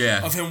 minutes,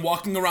 Yeah. of him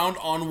walking around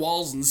on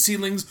walls and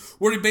ceilings,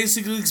 where he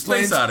basically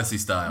explains... Space Odyssey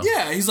style.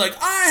 Yeah, he's like,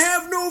 I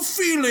have no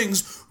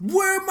feelings.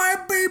 Where my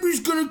baby's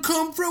gonna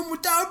come from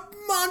without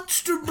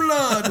monster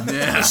blood?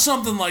 Yeah. Or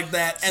something like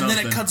that. And then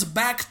it Something. cuts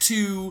back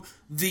to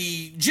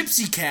the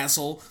gypsy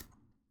castle,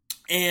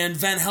 and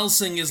Van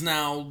Helsing is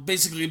now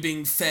basically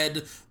being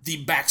fed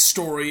the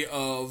backstory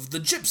of the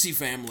gypsy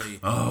family.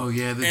 Oh,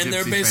 yeah, the And Gypsy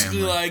they're basically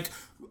family. like,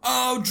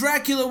 oh,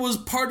 Dracula was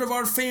part of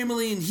our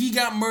family and he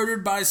got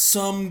murdered by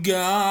some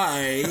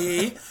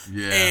guy.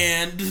 Yeah.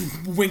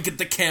 And wink at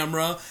the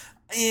camera.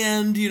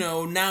 And,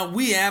 now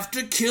we have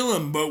to kill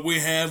him, but we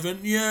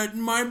haven't yet.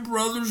 My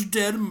brother's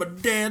dead and my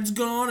dad's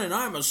gone and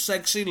I'm a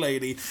sexy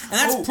lady. And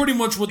that's pretty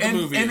much what the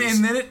movie is.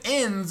 And then it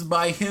ends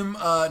by him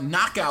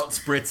knockout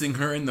spritzing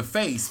her in the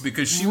face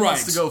because she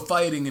wants Right. to go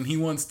fighting and he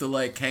wants to,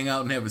 like, hang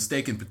out and have a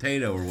steak and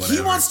potato or whatever.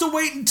 He wants to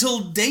wait until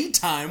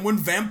daytime when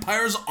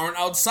vampires aren't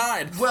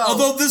outside. Well,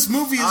 although this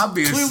movie has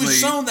obviously- clearly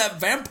shown that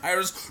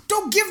vampires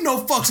don't give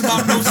no fucks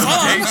about no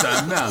sun.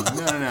 Daytime.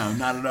 No,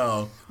 not at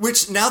all.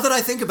 Which, now that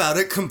I think about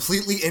it,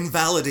 completely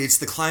invalidates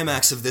the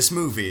climax of this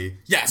movie.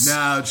 Yes.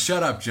 No,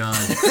 shut up, John.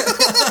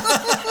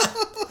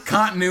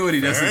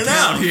 Continuity doesn't Fair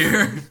count enough.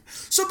 here.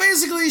 So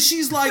basically,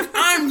 she's like,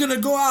 I'm gonna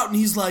go out, and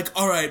he's like,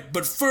 alright,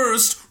 but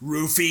first,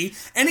 roofie.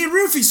 And he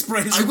roofie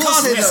sprays her I will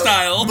say, Cosby though,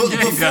 style.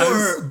 Yeah, he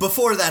does.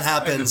 before that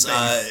happens,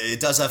 Right in the it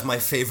does have my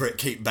favorite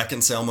Kate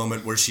Beckinsale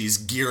moment where she's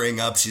gearing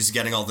up, she's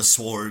getting all the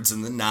swords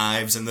and the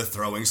knives and the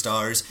throwing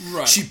stars.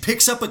 Right. She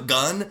picks up a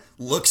gun,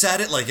 looks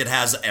at it like it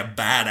has a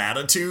bad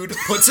attitude,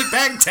 puts it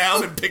back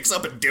down, and picks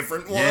up a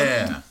different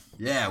one.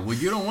 Yeah, well,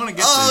 you don't want to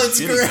get Oh,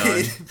 this it's shitty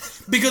great.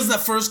 gun. Because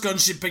that first gun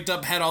she picked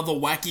up had all the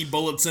wacky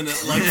bullets in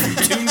it, like from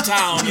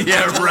Toontown.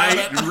 Yeah,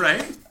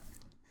 right.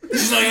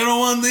 She's like, I don't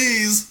want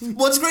these.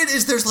 What's great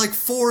is there's like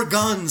 4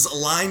 guns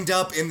lined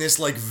up in this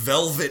like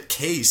velvet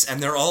case,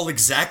 and they're all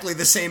exactly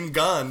the same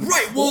gun.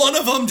 Right, well- one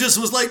of them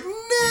just was like,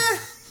 nah.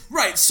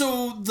 Right,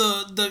 so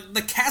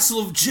the castle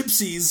of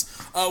gypsies,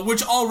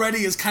 which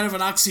already is kind of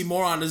an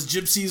oxymoron, as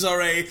gypsies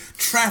are a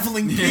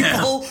traveling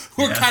people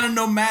who are kind of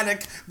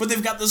nomadic, but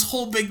they've got this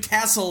whole big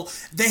castle.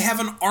 They have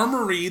an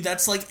armory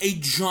that's like a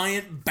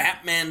giant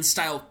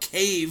Batman-style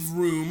cave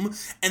room,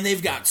 and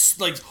they've got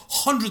like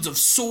hundreds of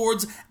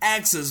swords,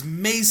 axes,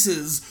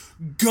 maces,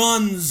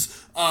 guns,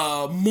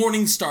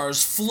 morning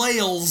stars,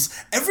 flails,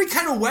 every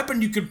kind of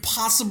weapon you could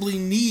possibly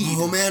need.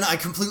 Oh man, I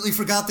completely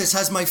forgot this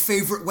has my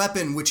favorite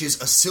weapon, which is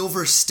a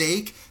silver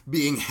stake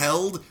being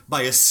held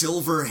by a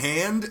silver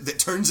hand that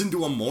turns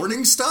into a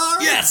morning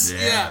star? Yes!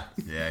 Yeah.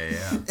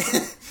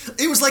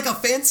 It was like a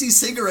fancy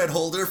cigarette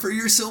holder for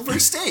your silver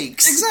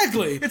stakes.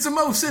 Exactly. It's a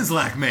Mo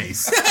Sizlak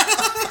mace.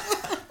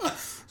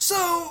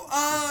 So,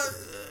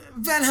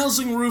 Van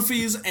Helsing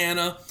roofies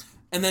Anna,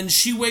 and then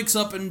she wakes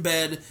up in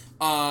bed,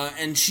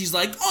 and she's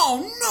like,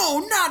 oh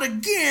no, not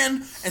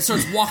again, and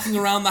starts walking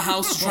around the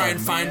house to try and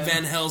find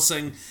Van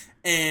Helsing.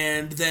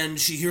 And then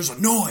she hears a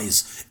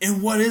noise,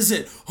 and what is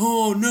it?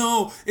 Oh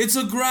no, it's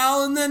a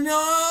growl, and then it's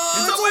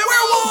a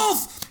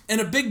werewolf!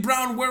 And a big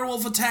brown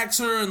werewolf attacks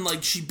her, and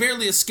like she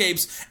barely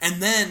escapes,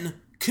 and then,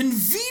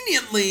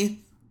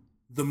 conveniently,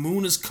 the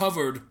moon is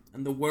covered,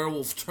 and the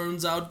werewolf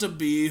turns out to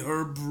be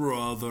her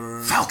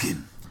brother.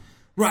 Falcon.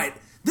 Right.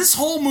 This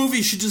whole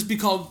movie should just be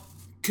called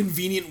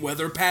Convenient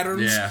Weather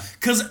Patterns. Yeah.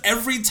 Because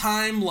every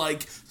time,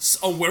 like,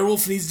 a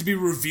werewolf needs to be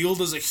revealed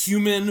as a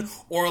human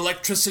or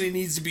electricity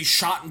needs to be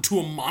shot into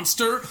a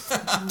monster,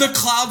 the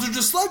clouds are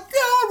just like, yeah,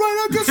 all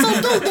right, I guess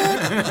I'll do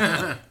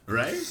that.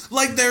 Right?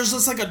 Like, there's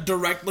just like a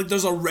direct, like,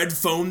 there's a red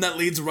phone that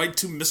leads right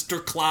to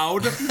Mr.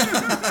 Cloud. It's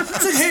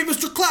like, hey,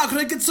 Mr. Cloud, can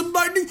I get some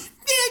lightning?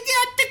 Yeah,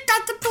 I think I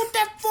can do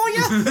that for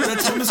you.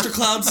 That's what Mr.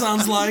 Cloud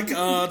sounds like.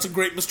 It's a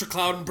great Mr.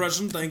 Cloud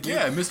impression, thank you.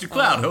 Yeah, Mr.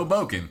 Cloud,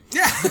 Hoboken.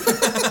 Yeah.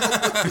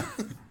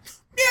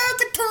 Yeah, I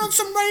can turn on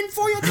some rain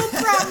for you. No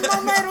problem,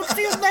 my man. I'll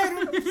see you later.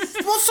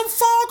 Want some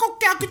fog?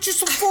 Okay, I'll get you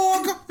some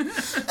fog.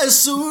 That's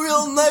some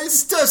real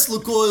nice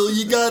Tesla coil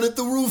you got at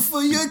the roof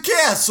of your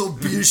castle.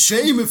 Be a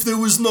shame if there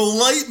was no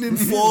lightning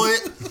for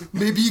it.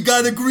 Maybe you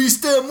gotta grease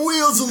them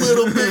wheels a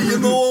little bit, you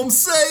know what I'm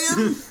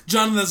saying?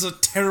 John, that's a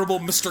terrible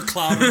Mr.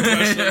 Cloud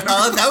impression.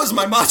 That was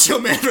my Macho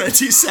Man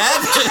Reggie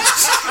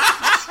Savage.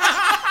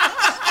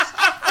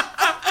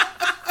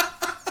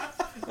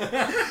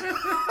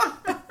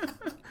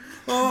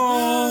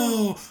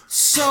 Oh,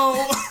 so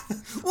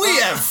we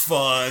have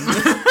fun.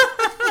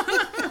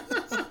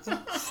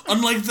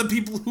 Unlike the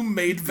people who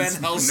made Van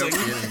Helsing,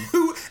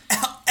 who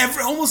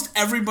almost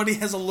everybody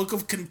has a look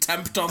of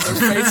contempt on their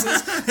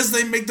faces as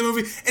they make the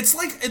movie. It's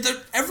like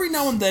every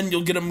now and then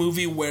you'll get a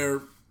movie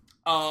where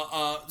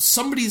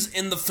somebody's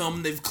in the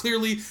film.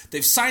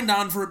 They've signed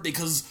on for it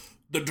because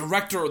the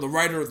director or the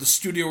writer or the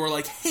studio were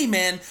like, hey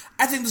man,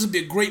 I think this would be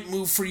a great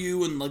move for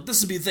you, and like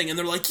this would be a thing. And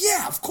they're like,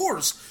 yeah, of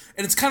course.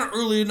 And it's kind of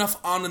early enough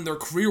on in their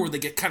career where they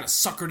get kind of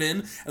suckered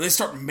in, and they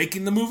start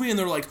making the movie, and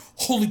they're like,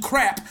 holy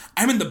crap,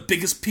 I'm in the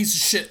biggest piece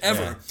of shit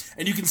ever. Yeah.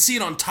 And you can see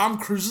it on Tom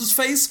Cruise's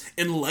face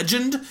in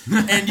Legend,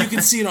 and you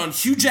can see it on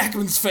Hugh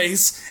Jackman's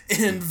face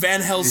in Van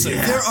Helsing.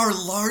 Yeah. There are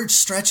large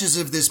stretches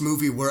of this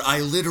movie where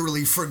I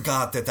literally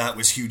forgot that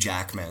was Hugh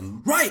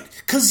Jackman. Right,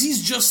 because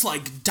he's just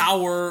like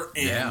dour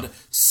and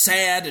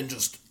sad and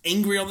just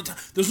angry all the time.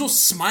 There's no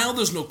smile,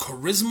 there's no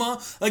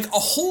charisma. Like, a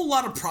whole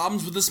lot of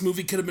problems with this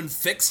movie could have been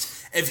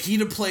fixed if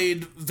he'd have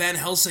played Van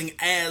Helsing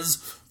as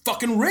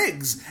fucking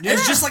Riggs. Yeah.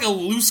 As just like a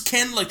loose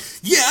cannon, like,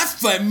 yeah, I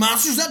fight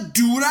monsters, I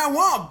do what I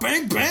want,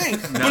 bang, bang.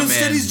 But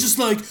instead he's just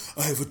like,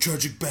 I have a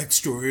tragic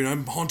backstory and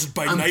I'm haunted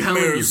by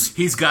nightmares.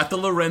 He's got the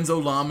Lorenzo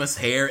Lamas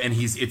hair and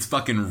it's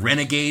fucking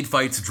Renegade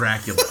fights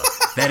Dracula.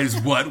 That is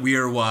what we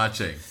are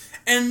watching.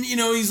 And, you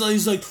know, he's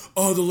like,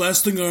 oh, the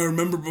last thing I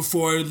remember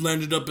before I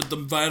landed up at the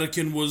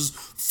Vatican was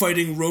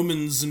fighting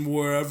Romans and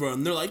wherever.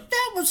 And they're like,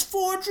 that was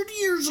 400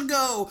 years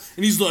ago.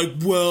 And he's like,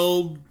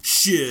 well,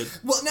 shit.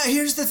 Well, now,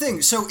 here's the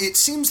thing. So it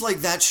seems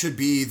like that should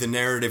be the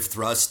narrative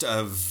thrust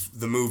of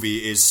the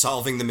movie, is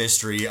solving the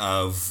mystery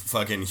of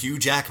fucking Hugh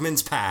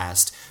Jackman's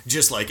past.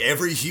 Just like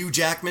every Hugh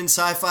Jackman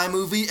sci-fi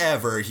movie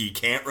ever, he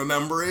can't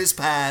remember his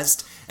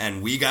past,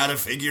 and we gotta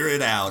figure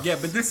it out. Yeah,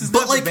 but this is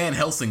not the Van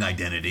Helsing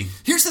identity.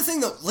 Here's the thing,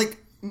 though, like,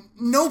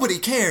 nobody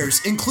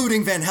cares,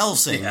 including Van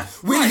Helsing. Yeah.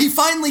 When he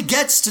finally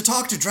gets to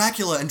talk to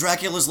Dracula, and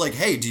Dracula's like,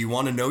 hey, do you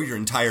want to know your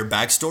entire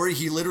backstory?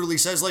 He literally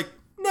says, like,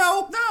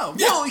 no.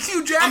 Yeah. Well,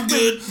 Hugh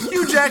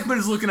Jackman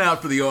is looking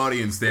out for the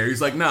audience there.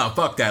 He's like, no,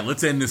 fuck that,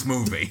 let's end this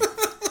movie.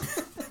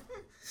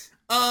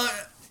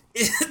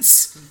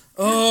 It's...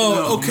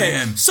 Oh, okay.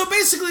 Man. So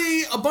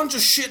basically, a bunch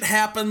of shit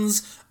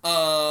happens.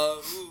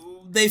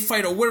 They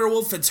fight a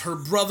werewolf. It's her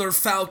brother,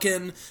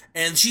 Falcon.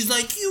 And she's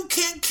like, you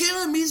can't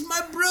kill him. He's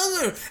my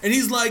brother. And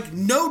he's like,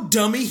 no,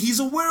 dummy. He's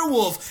a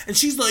werewolf. And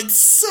she's like,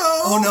 so?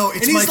 Oh, no.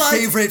 It's my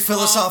favorite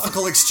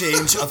philosophical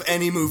exchange of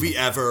any movie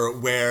ever,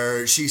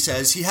 where she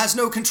says, he has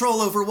no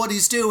control over what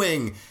he's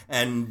doing.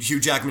 And Hugh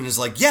Jackman is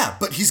like, yeah,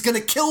 but he's going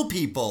to kill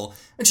people.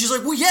 And she's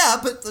like, well, yeah,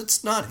 but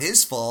that's not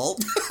his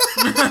fault.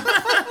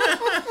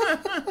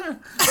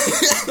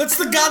 That's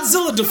the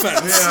Godzilla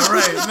defense. Yeah,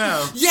 right,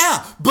 no.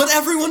 Yeah, but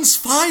everyone's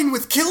fine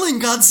with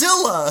killing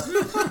Godzilla.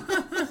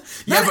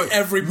 Not but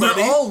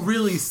everybody. We're all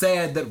really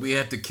sad that we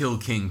have to kill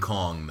King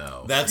Kong,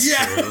 though. That's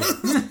true.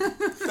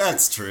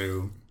 That's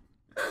true.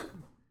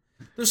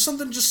 There's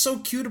something just so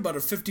cute about a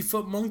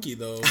 50-foot monkey,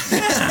 though.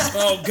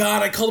 Oh,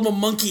 God, I called him a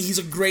monkey. He's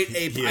a great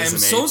ape. I am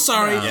so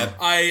sorry. Yep.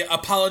 I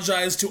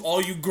apologize to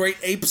all you great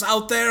apes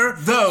out there.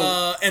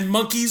 Though- and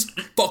monkeys,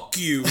 fuck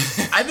you.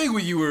 I think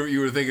what you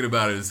were thinking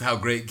about is how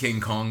great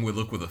King Kong would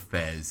look with a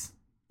fez.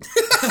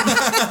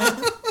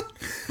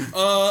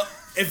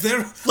 If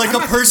they're... Like a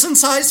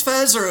person-sized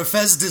fez or a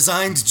fez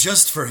designed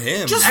just for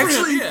him? Just for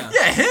Actually, him,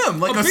 yeah, him.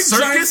 Like a big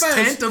circus giant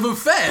fez. tent of a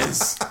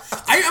fez.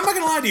 I'm not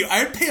gonna lie to you.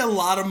 I'd pay a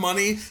lot of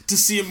money to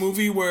see a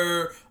movie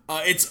where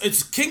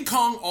it's King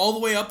Kong all the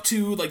way up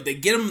to, like, they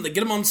get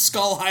him on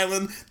Skull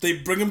Island, they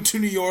bring him to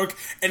New York,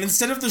 and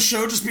instead of the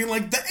show just being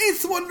like the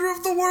 8th wonder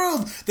of the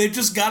world, they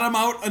just got him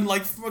out in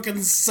like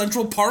fucking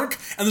Central Park,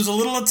 and there's a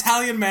little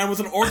Italian man with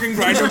an organ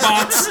grinder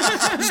box,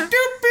 just doop,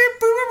 beep,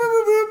 boop, boop,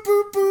 boop, boop,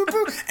 boop, boop,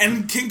 boop.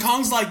 And King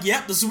Kong's like,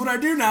 yep, this is what I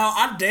do now.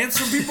 I dance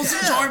for people's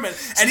enjoyment,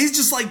 and he's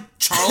just like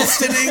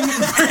Charlestoning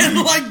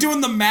and like doing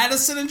the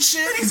Madison and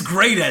shit. He's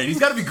great at it. He's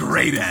got to be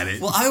great at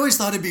it. Well, I always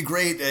thought it'd be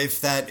great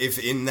if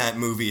in that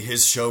movie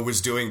his show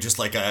was doing just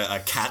like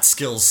a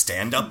Catskills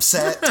stand-up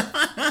set.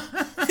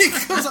 He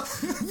comes up,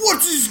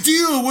 what's his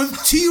deal with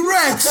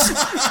T-Rex?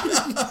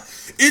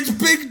 It's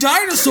big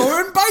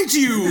dinosaur and bite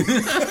you.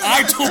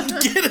 I don't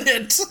get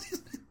it.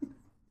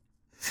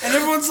 And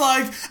everyone's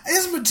like,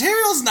 his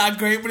material's not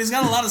great, but he's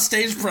got a lot of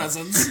stage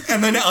presence.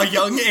 And then a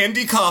young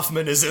Andy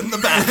Kaufman is in the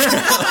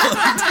background.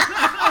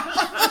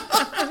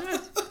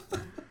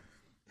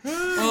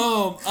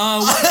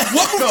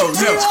 What movie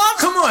do you want?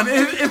 Come on,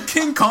 if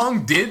King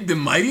Kong did the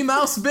Mighty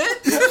Mouse bit,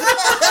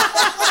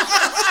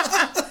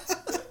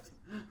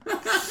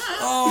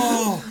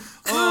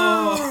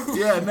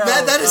 yeah, no.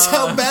 That is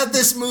how bad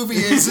this movie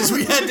is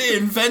we had to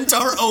invent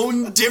our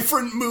own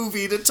different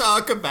movie to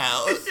talk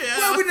about.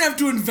 Well, we didn't have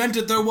to invent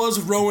it. There was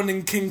Rowan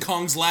and King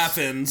Kong's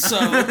Laugh-In, so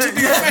to be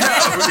fair,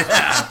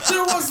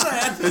 there was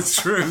that. It's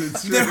true.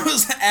 It's true. There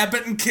was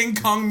Abbott and King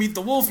Kong Meet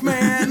the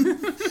Wolfman.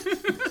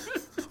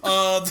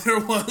 There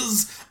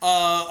was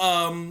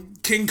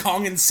King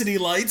Kong and City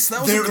Lights.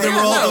 That was There were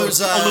all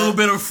those. A little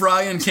bit of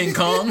Fry and King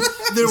Kong. There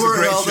It's a were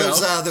great all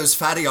show. those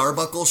Fatty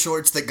Arbuckle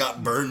shorts that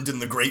got burned in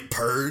the Great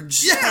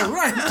Purge. Yeah,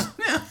 right.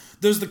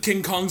 There's the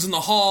King Kongs in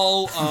the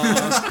Hall.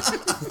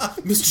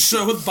 Mr.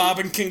 Show with Bob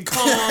and King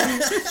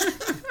Kong.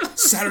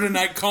 Saturday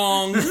Night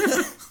Kong.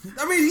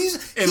 I mean,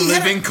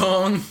 Living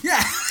Kong.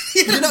 Yeah.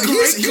 You know,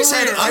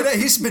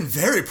 he's been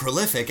very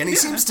prolific, and he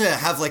seems to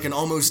have like an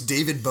almost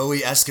David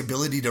Bowie-esque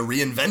ability to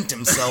reinvent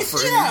himself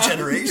for a new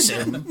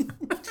generation.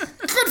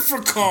 Good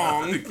for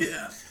Kong.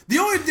 Yeah. The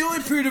only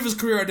period of his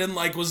career I didn't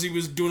like was he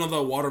was doing all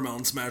the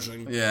watermelon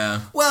smashing. Yeah.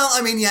 Well,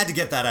 I mean, you had to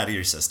get that out of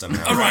your system.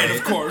 Now, Right,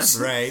 of course.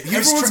 Right.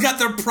 Everyone's got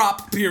their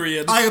prop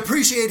period. I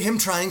appreciate him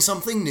trying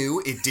something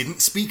new. It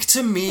didn't speak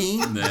to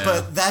me,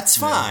 but that's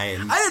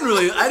fine. I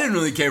didn't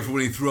really care for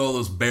when he threw all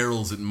those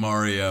barrels at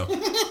Mario.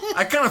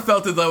 I kind of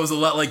felt that was a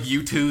lot like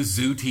U2's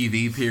Zoo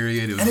TV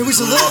period. And it was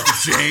a little-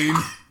 off the chain.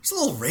 It's a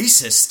little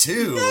racist,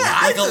 too.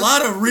 Like, a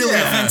lot of really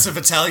offensive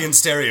Italian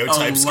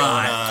stereotypes going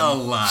on. A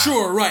lot.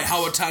 Sure, right,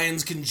 how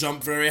Italians can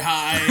jump very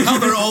high. How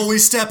they're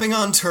always stepping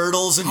on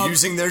turtles and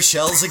using their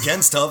shells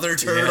against other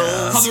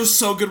turtles. How they're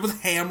so good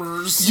with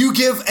hammers. You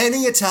give any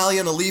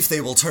Italian a leaf, they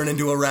will turn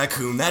into a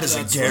raccoon. That is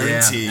That's a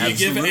guarantee. right. You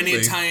give any Absolutely.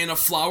 Italian a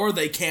flower,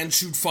 they can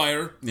shoot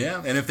fire.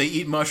 Yeah, and if they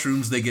eat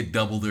mushrooms, they get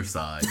double their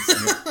size.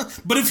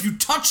 But if you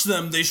touch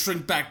them, they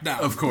shrink back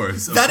down. Of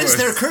course. That is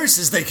their curse,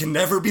 is they can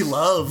never be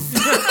loved.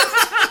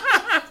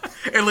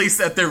 At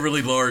least at their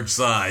really large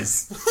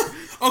size.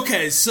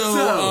 Okay, so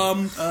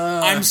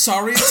I'm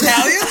sorry,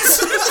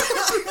 Italians.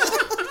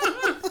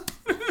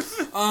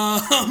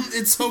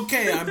 It's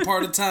okay. I'm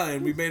part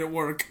Italian. We made it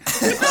work.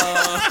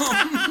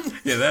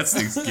 Yeah, that's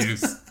the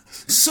excuse.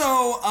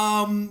 So,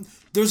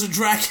 there's a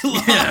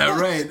Dracula Yeah,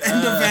 right.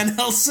 and a Van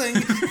Helsing,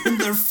 and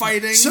they're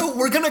fighting. So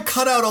we're gonna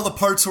cut out all the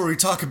parts where we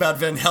talk about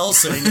Van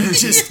Helsing and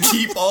just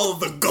keep all of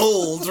the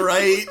gold,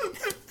 right?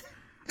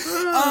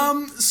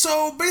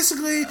 So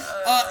basically,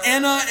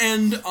 Anna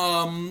and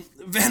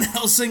Van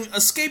Helsing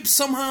escape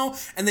somehow,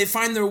 and they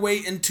find their way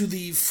into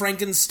the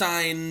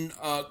Frankenstein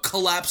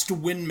collapsed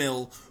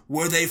windmill,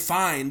 where they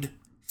find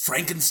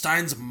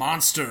Frankenstein's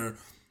monster,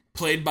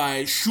 played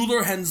by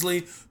Shuler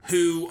Hensley,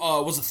 who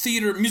was a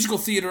musical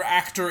theater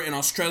actor in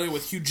Australia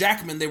with Hugh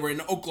Jackman. They were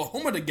in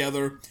Oklahoma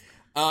together.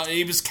 And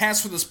he was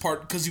cast for this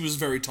part because he was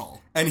very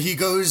tall. And he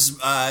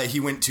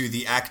went to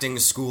the acting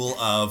school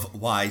of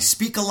why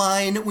speak a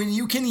line when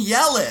you can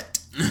yell it.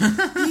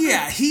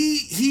 Yeah,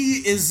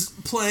 he is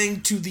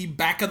playing to the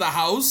back of the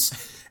house,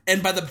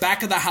 And by the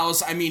back of the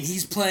house, I mean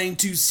he's playing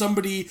to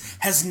somebody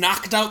has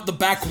knocked out the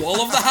back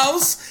wall of the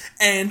house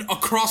and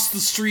across the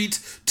street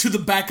to the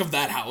back of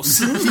that house.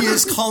 He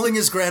is calling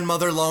his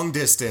grandmother long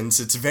distance.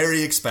 It's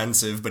very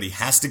expensive, but he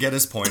has to get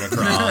his point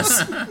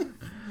across.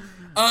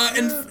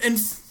 And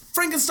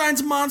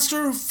Frankenstein's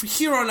monster,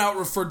 here on out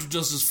referred to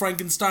just as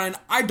Frankenstein,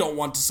 I don't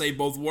want to say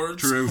both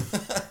words. True.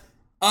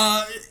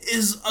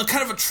 Is a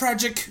kind of a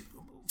tragic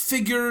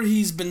figure.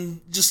 He's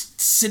been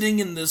just sitting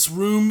in this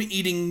room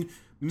eating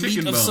meat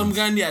Chicken of bones. some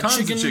kind. Yeah,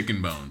 Tons of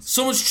chicken bones.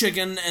 So much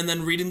chicken, and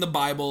then reading the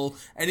Bible,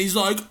 and he's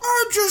like,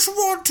 I just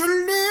want to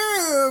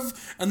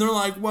live. And they're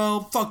like,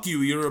 well, fuck you,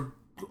 you're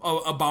a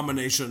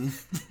abomination.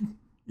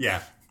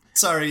 Yeah.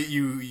 Sorry,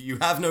 you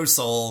have no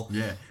soul.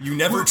 Yeah. You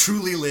never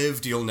truly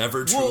lived. You'll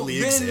never truly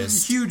then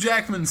exist. Hugh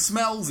Jackman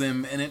smells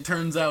him, and it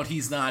turns out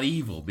he's not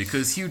evil,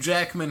 because Hugh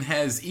Jackman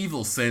has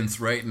evil sense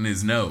right in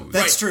his nose.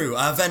 That's true.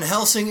 Van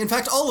Helsing, in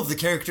fact, all of the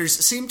characters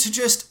seem to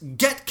just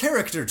get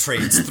character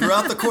traits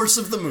throughout the course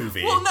of the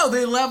movie. Well, no,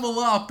 they level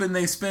up and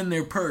they spend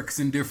their perks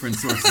in different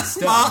sorts of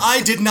stuff.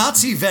 I did not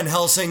see Van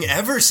Helsing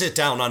ever sit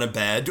down on a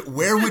bed.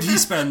 Where would he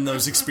spend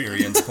those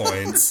experience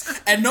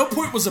points? At no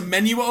point was a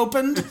menu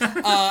opened.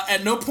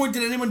 At no point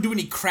did anyone do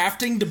any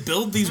crafting to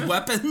build these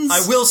weapons.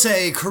 I will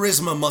say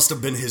charisma must have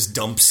been his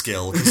dump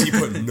skill, because he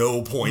put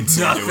no points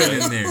into Nothing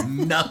it. in there.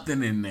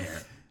 Nothing in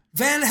there.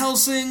 Van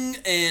Helsing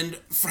and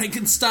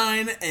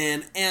Frankenstein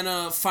and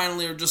Anna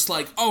finally are just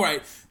like, all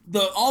right,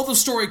 all the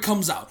story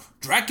comes out.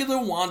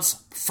 Dracula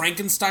wants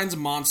Frankenstein's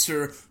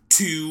monster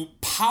to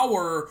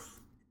power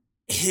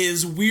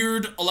his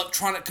weird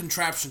electronic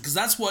contraption, because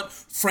that's what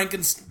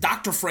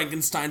Dr.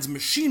 Frankenstein's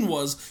machine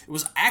was. It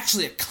was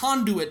actually a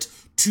conduit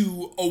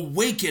to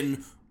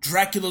awaken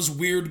Dracula's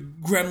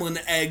weird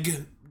gremlin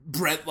egg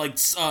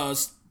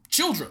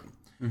children.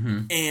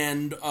 Mm-hmm.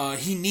 And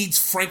he needs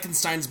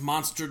Frankenstein's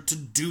monster to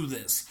do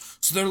this.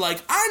 So they're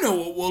like, I know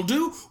what we'll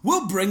do.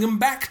 We'll bring him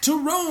back to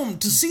Rome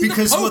to see the Pope.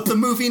 Because what the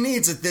movie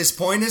needs at this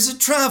point is a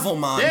travel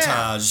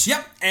montage.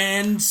 Yep,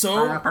 and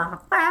so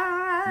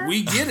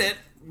we get it.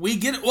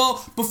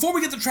 Well, before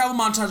we get the travel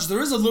montage,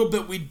 there is a little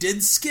bit we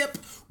did skip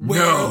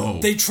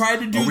where they tried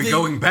to do Are we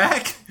going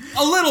back?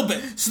 A little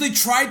bit. So they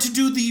tried to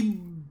do the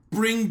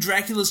bring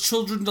Dracula's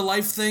children to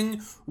life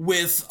thing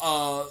with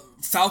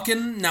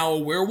Falcon, now a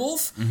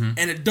werewolf,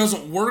 and it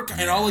doesn't work,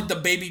 and all like the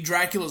baby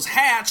Draculas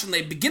hatch, and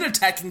they begin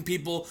attacking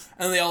people,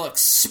 and they all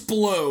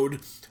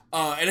explode.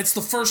 And it's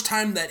the first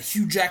time that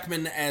Hugh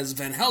Jackman as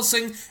Van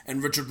Helsing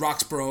and Richard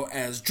Roxburgh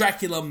as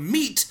Dracula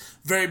meet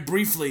very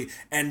briefly,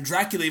 and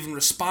Dracula even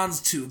responds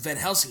to Van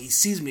Helsing. He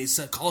sees him, he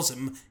calls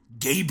him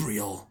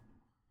Gabriel.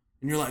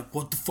 And you're like,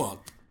 what the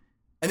fuck?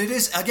 And it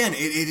is, again, it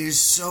is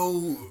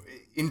so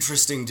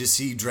interesting to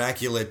see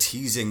Dracula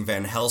teasing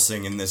Van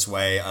Helsing in this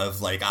way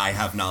of, like, I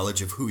have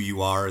knowledge of who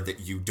you are that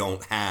you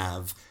don't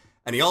have.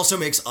 And he also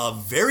makes a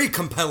very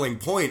compelling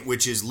point,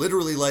 which is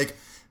literally like,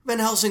 Van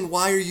Helsing,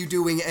 why are you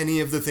doing any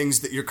of the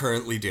things that you're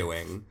currently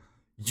doing?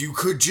 You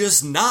could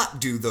just not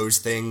do those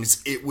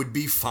things. It would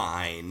be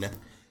fine.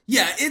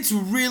 Yeah, it's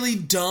really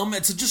dumb.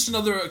 It's just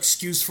another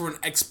excuse for an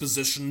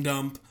exposition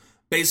dump.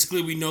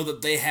 Basically, we know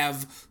that they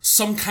have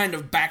some kind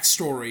of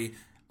backstory,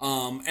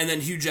 and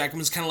then Hugh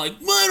Jackman's kind of like,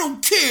 well, I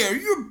don't care,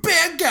 you're a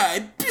bad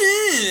guy,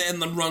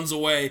 and then runs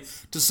away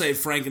to save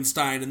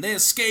Frankenstein, and they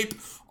escape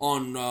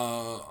on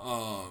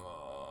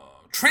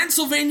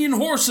Transylvanian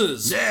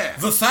horses. Yeah.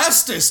 The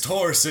fastest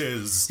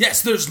horses.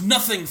 Yes, there's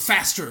nothing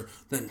faster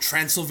than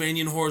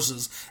Transylvanian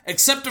horses.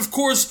 Except, of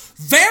course,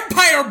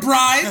 vampire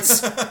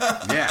brides!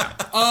 Yeah.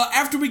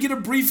 After we get a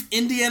brief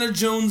Indiana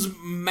Jones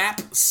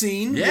map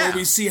scene, where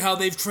we see how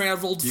they've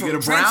traveled You from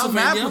get a brown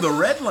map Transylvania. with a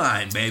red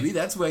line, baby.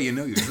 That's where you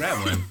know you're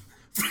traveling.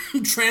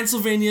 From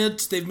Transylvania,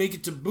 they make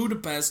it to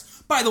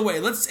Budapest. By the way,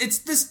 it's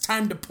this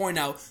time to point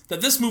out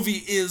that this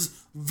movie is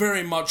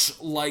very much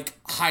like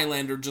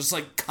Highlander, just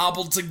like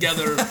cobbled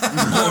together.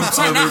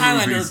 Sorry, not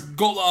Highlander,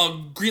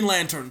 Green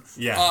Lantern.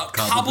 Yeah,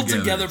 cobbled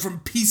together from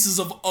pieces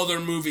of other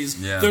movies.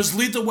 Yeah. There's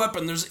Lethal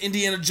Weapon, there's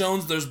Indiana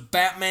Jones, there's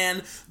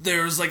Batman,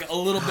 there's like a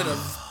little bit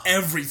of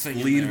everything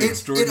in Lead of there.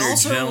 Extraordinary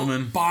also-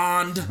 Gentlemen.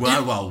 Bond.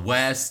 Wild Wild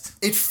West.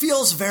 It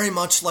feels very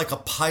much like a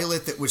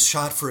pilot that was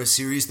shot for a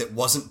series that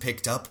wasn't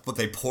picked up, but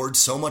they poured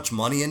so much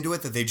money into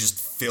it that they just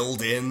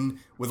filled in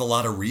with a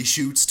lot of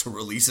reshoots to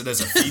release it as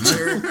a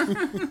feature.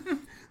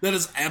 That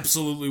is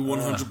absolutely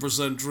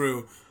 100%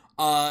 true.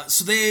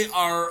 So they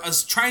are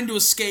trying to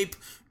escape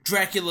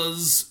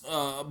Dracula's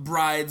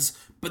brides,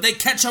 but they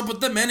catch up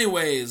with them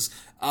anyways.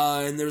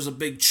 And there's a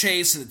big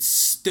chase, and it's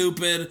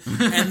stupid.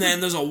 And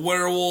then there's a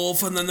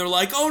werewolf, and then they're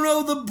like, oh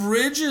no, the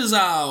bridge is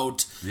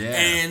out. Yeah.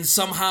 And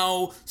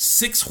somehow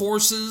 6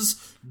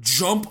 horses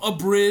jump a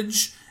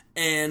bridge,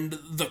 and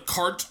the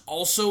cart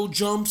also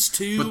jumps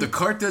too. But the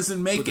cart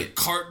doesn't make The it.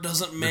 cart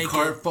doesn't make The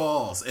cart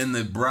falls, and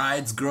the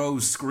brides grow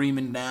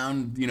screaming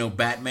down,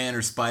 Batman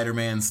or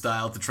Spider-Man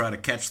style to try to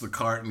catch the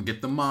cart and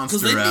get the monster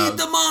because they out. need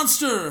the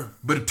monster.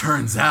 But it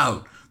turns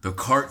out the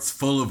cart's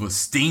full of a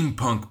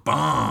steampunk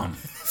bomb.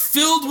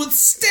 Filled with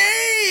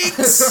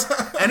steaks!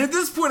 And at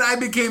this point, I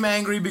became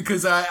angry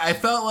because I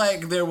felt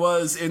like there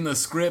was in the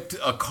script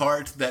a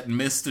cart that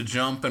missed a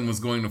jump and was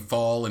going to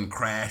fall and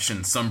crash,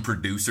 and some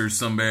producer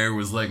somewhere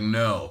was like,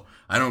 no,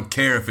 I don't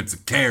care if it's a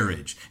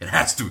carriage. It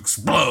has to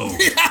explode.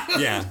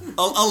 Yeah.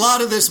 A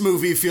lot of this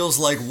movie feels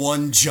like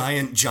one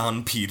giant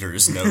John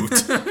Peters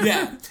note.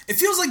 Yeah. It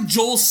feels like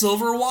Joel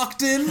Silver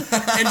walked in and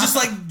just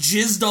like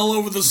jizzed all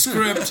over the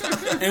script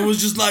and was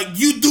just like,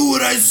 you do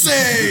what I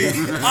say!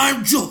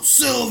 I'm Joel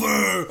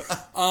Silver!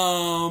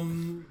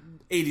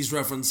 80s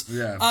reference.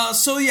 Yeah.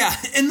 So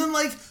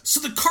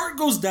the cart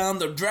goes down,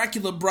 the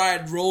Dracula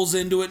bride rolls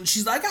into it, and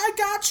she's like, I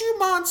got you,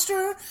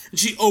 monster! And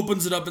she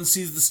opens it up and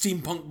sees the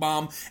steampunk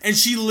bomb, and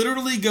she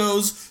literally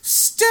goes,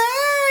 steaks!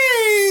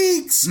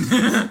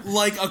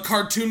 Like a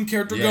cartoon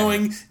character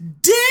going,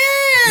 dip!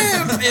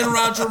 In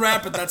Roger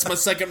Rabbit. That's my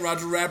second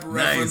Roger Rabbit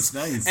reference.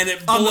 Nice. And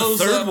it On the blows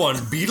third up. one,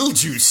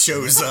 Beetlejuice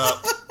shows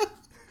up.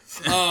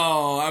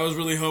 Oh, I was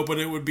really hoping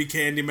it would be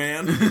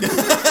Candyman.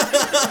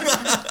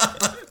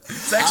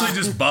 It's actually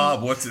just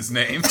Bob. What's his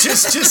name?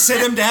 Just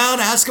sit him down,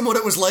 ask him what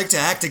it was like to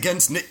act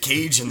against Nick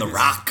Cage in The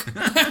Rock.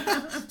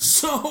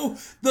 So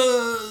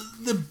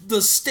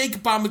the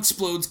steak bomb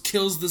explodes,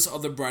 kills this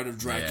other bride of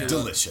Dracula.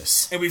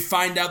 Delicious. And we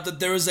find out that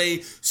there is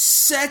a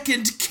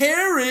second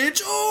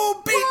carriage.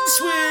 Oh, bait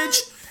and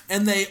switch!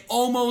 And they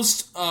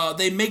almost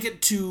they make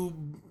it to.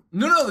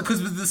 No,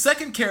 because the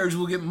second carriage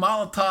will get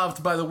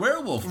Molotoved by the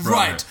werewolf brother.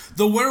 Right.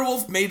 The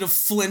werewolf made of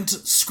flint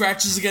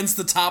scratches against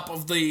the top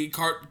of the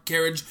cart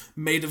carriage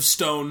made of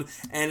stone,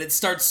 and it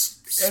starts.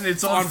 And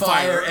it's on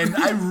fire, and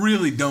I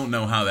really don't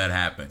know how that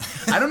happened.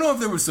 I don't know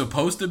if there was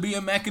supposed to be a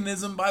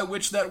mechanism by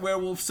which that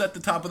werewolf set the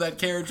top of that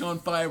carriage on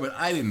fire, but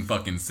I didn't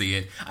fucking see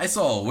it. I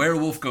saw a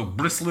werewolf go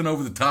bristling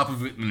over the top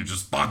of it, and it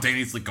just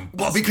spontaneously combusted.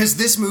 Well, because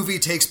this movie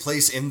takes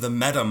place in the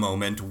meta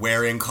moment,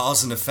 wherein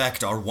cause and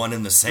effect are one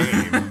and the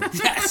same.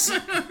 Yes.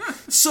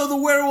 So the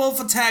werewolf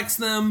attacks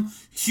them.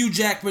 Hugh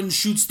Jackman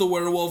shoots the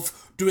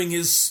werewolf, doing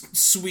his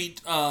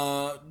sweet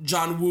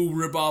John Woo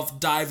ripoff,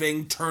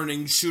 diving,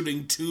 turning,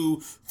 shooting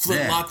two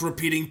flintlock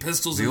repeating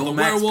pistols The into the old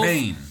Max werewolf.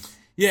 Payne.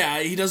 Yeah,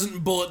 he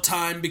doesn't bullet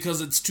time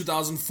because it's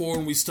 2004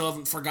 and we still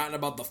haven't forgotten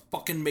about the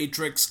fucking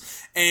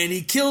Matrix. And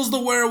he kills the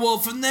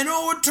werewolf, and then,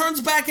 it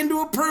turns back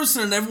into a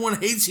person, and everyone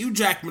hates Hugh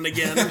Jackman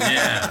again.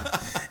 Yeah.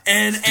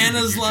 And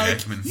Anna's Hugh like,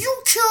 Jackman.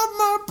 you killed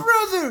my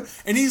brother!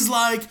 And he's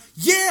like,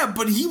 yeah,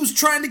 but he was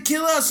trying to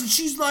kill us. And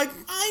she's like,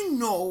 I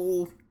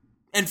know.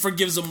 And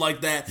forgives him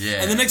like that.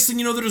 Yeah. And the next thing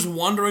you know, they're just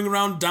wandering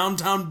around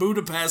downtown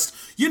Budapest.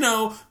 You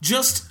know,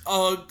 just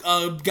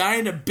a guy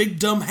in a big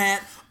dumb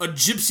hat, a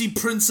gypsy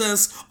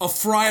princess, a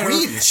friar,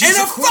 Queen. and She's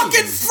a a queen.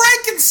 fucking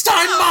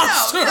Frankenstein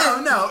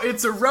monster! No.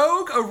 It's a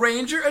rogue, a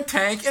ranger, a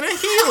tank, and a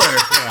healer.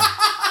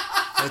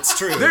 That's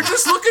true. They're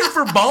just looking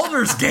for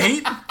Baldur's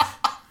Gate.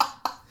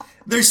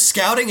 They're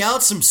scouting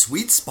out some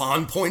sweet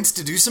spawn points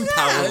to do some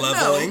power No.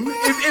 leveling.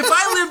 If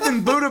I lived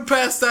in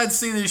Budapest, I'd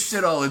see this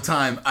shit all the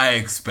time, I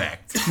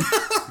expect.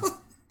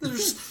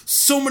 There's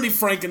so many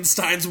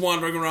Frankensteins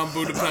wandering around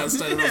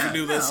Budapest. I don't know if you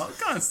knew this. No,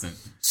 constant.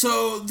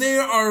 So they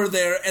are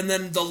there, and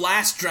then the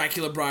last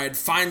Dracula bride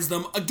finds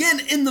them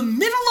again in the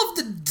middle of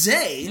the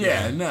day.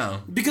 Yeah,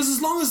 no. Because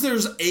as long as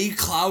there's a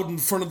cloud in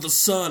front of the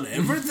sun,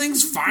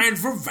 everything's fine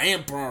for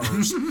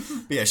vampires.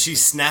 Yeah, she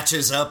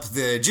snatches up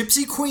the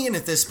Gypsy Queen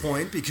at this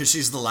point because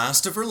she's the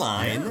last of her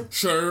line.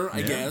 Sure,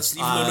 I guess.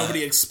 Even though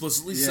nobody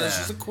explicitly says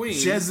she's a queen.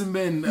 She hasn't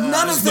been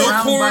None of the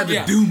crowned by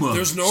the Duma.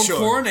 There's no Sure.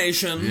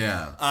 coronation.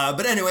 Yeah.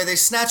 But anyway, they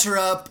snatch her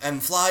up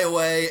and fly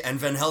away, and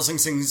Van Helsing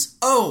sings,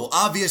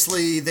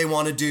 obviously they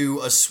want to do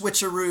a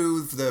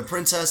switcheroo, the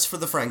princess for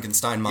the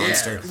Frankenstein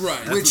monster. right.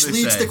 That's Which what they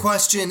leads say. the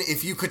question,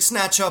 if you could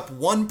snatch up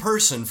one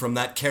person from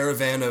that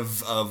caravan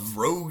of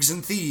rogues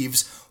and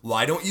thieves,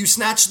 why don't you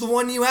snatch the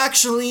one you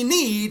actually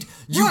need,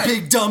 you Right.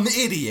 big dumb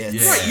idiot?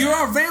 Yeah. Right,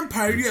 you're a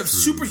vampire, you have true.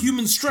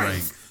 superhuman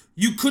strength.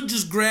 You could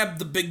just grab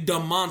the big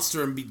dumb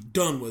monster and be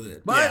done with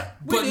it. But,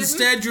 But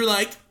instead you're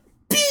like,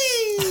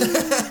 bee!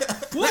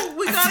 well,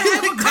 we gotta feel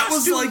have like a that was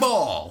costume like-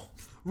 ball.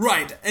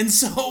 Right, and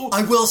so...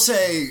 I will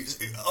say,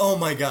 oh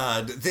my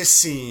god, this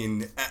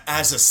scene,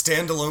 as a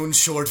standalone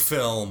short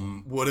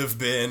film, would have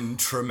been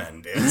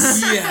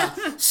tremendous. yeah.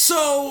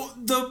 So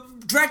the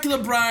Dracula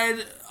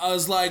bride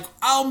is like,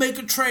 I'll make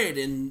a trade.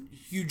 And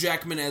Hugh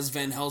Jackman as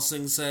Van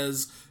Helsing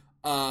says,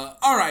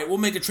 all right, we'll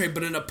make a trade,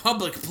 but in a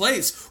public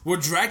place where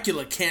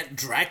Dracula can't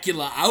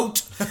Dracula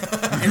out.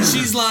 And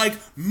she's like,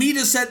 meet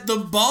us at the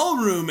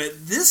ballroom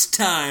at this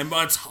time.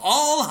 It's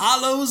All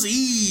Hallows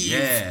Eve.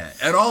 Yeah,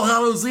 at All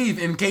Hallows Eve,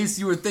 in case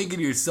you were thinking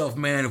to yourself,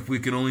 man, if we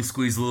could only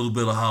squeeze a little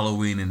bit of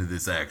Halloween into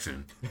this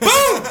action. Boom!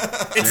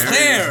 It's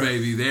there. It is,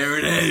 baby, there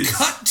it is.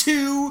 Cut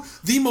to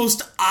the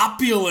most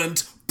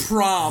opulent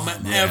prom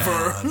ever.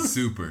 Yeah,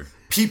 super.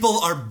 People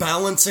are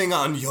balancing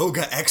on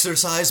yoga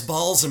exercise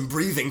balls and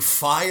breathing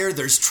fire.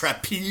 There's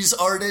trapeze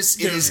artists.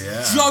 It is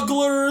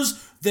Jugglers,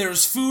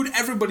 There's food.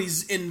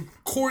 Everybody's in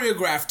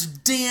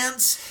choreographed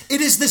dance.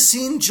 It is the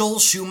scene Joel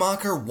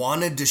Schumacher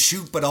wanted to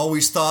shoot but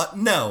always thought,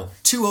 no,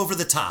 too over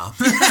the top.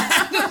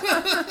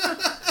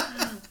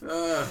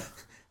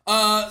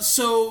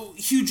 So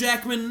Hugh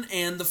Jackman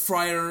and the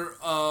Friar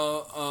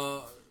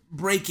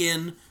break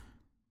in,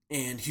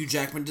 and Hugh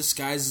Jackman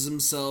disguises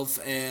himself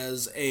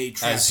as a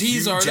trapeze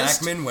Hugh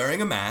artist. Jackman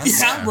wearing a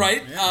mask. Yeah,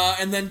 right. Yeah.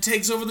 And then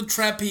takes over the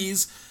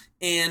trapeze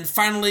and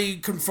finally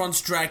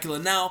confronts Dracula.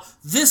 Now,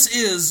 this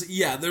is,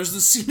 there's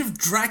the scene of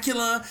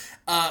Dracula.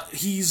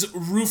 He's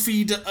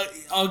roofied.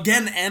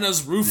 Again,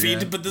 Anna's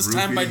roofied, but this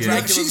time by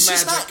Dracula's She's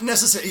magic. not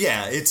necessarily,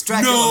 it's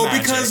Dracula No,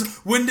 magic. because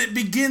when it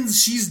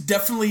begins, she's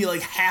definitely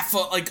like half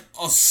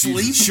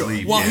asleep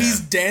asleep, while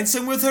he's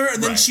dancing with her,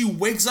 and then she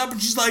wakes up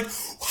and she's like,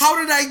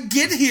 "How did I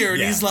get here?"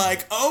 And he's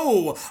like,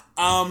 "Oh,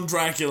 I'm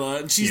Dracula,"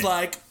 and she's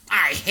like,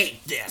 "I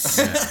hate this."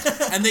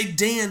 And they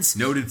dance.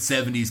 Noted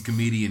 70s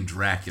comedian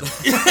Dracula.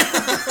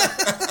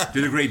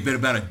 Did a great bit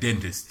about a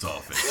dentist's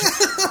office.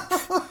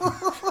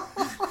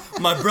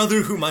 My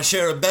brother whom I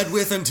share a bed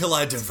with until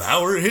I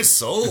devour his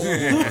soul.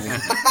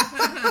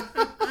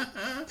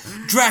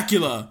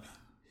 Dracula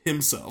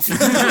himself.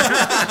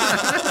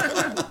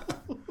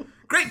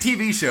 Great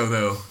TV show,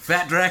 though.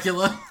 Fat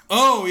Dracula.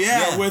 Oh,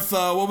 yeah, with,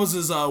 what was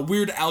his,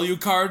 Weird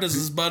Alucard as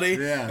his buddy?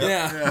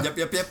 Yeah.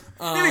 Yep.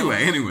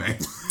 Anyway.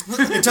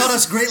 It taught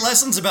us great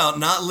lessons about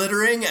not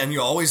littering, and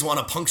you always want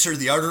to puncture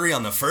the artery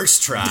on the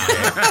first try.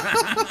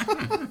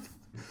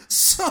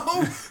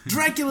 So,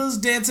 Dracula's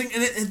dancing,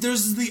 and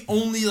there's the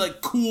only,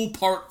 cool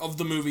part of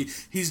the movie.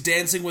 He's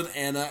dancing with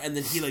Anna, and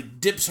then he,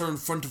 dips her in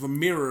front of a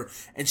mirror,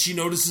 and she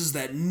notices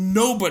that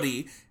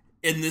nobody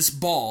in this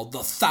ball, the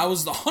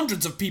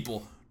hundreds of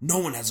people, no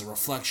one has a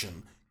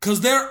reflection.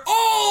 Because they're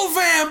all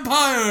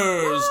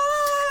vampires!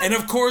 And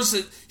of course,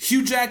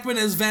 Hugh Jackman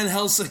as Van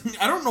Helsing.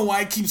 I don't know why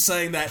I keep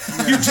saying that.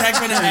 Hugh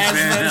Jackman as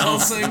Van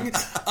Helsing.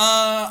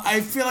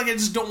 I feel like I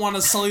just don't want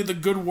to sully the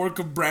good work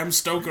of Bram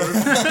Stoker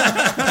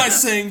by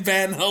saying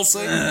Van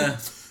Helsing.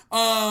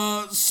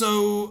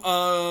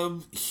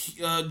 So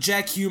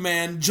Jack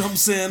Human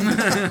jumps in,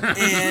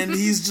 and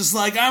he's just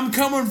like, "I'm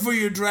coming for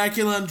you,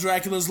 Dracula." And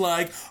Dracula's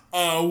like,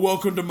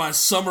 "Welcome to my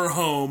summer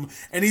home."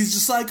 And he's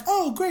just like,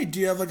 "Oh, great. Do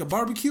you have a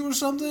barbecue or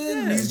something?"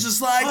 And he's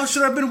just like, "Oh,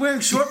 should I have been wearing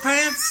short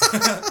pants?"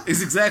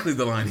 Is exactly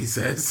the line he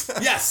says.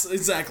 Yes,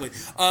 exactly.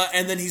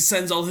 And then he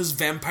sends all his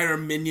vampire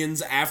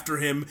minions after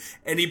him,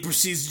 and he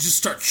proceeds to just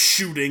start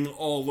shooting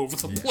all over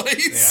the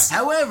place. Yeah.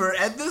 However,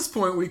 at this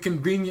point, we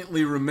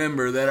conveniently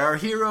remember that our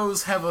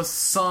heroes have a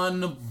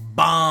sun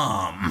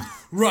bomb.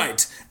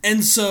 Right.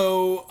 And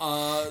so,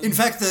 in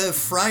fact, the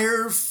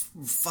Friar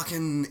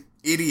fucking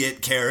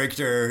idiot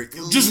character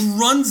just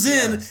runs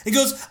in and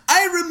goes,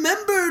 "I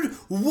remembered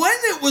when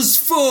it was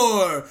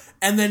for,"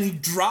 and then he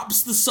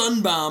drops the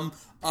sun bomb,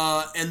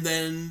 and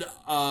then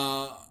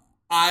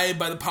I,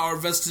 by the power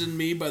vested in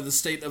me by the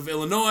state of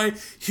Illinois,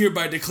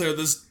 hereby declare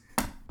this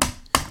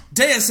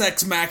Deus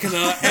Ex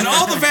Machina, and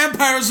all the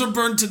vampires are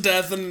burned to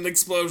death in an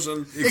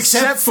explosion.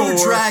 Except for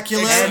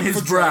Dracula and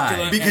his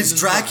bride. Because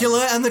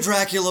Dracula and the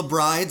Dracula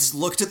brides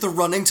looked at the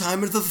running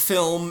time of the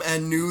film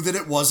and knew that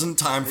it wasn't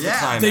time for the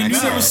climax. They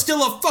knew there was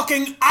still a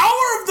fucking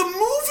hour of the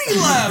movie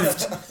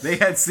left! They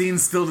had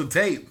scenes still to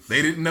tape.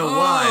 They didn't know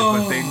why,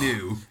 but they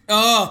knew.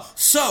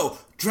 So,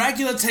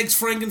 Dracula takes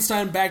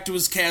Frankenstein back to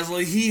his castle.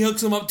 He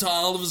hooks him up to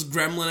all of his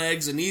gremlin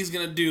eggs, and he's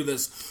gonna do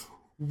this.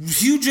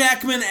 Hugh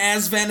Jackman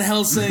as Van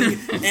Helsing,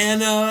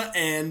 Anna,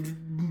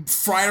 and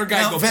Friar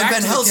Guy go back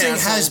to the castle. Van Helsing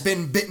has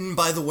been bitten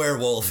by the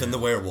werewolf in the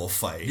werewolf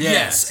fight.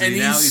 Yes, and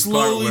he's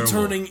slowly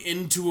turning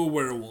into a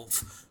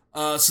werewolf.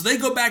 So they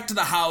go back to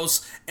the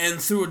house,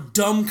 and through a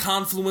dumb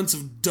confluence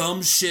of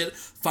dumb shit,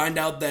 find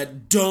out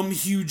that dumb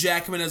Hugh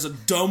Jackman as a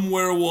dumb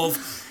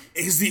werewolf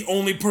is the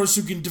only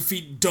person who can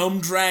defeat dumb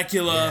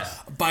Dracula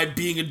by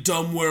being a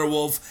dumb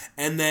werewolf,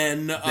 and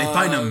then they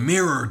find a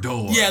mirror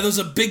door. Yeah, there's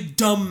a big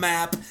dumb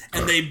map,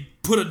 and they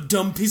put a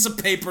dumb piece of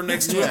paper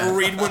next to it and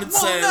read what it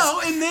says.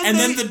 No, and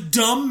then the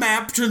dumb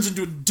map turns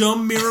into a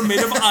dumb mirror made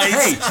of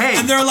ice, hey,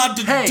 and they're allowed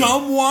to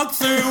dumb walk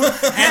through,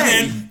 and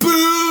then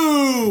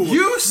boo!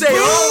 You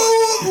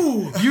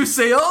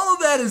say all of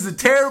that is a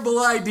terrible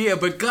idea,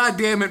 but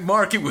goddamn it,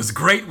 Mark, it was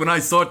great when I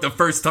saw it the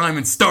first time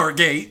in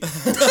Stargate.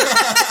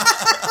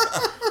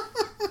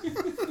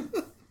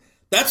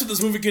 That's what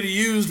this movie could have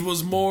used,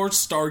 was more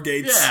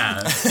Stargates.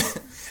 Yeah.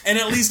 And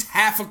at least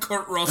half a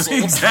Kurt Russell.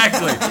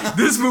 Exactly.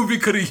 This movie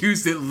could have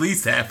used at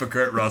least half a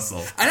Kurt Russell.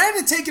 And I'd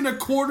have taken a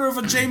quarter of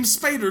a James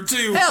Spader,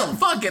 too. Hell,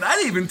 fuck it.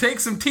 I'd even take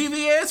some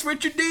TV-ass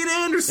Richard Dean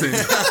Anderson.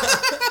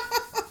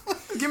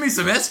 Give me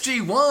some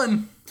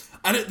SG-1.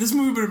 This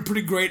movie would have been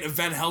pretty great if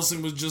Van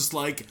Helsing was just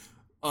like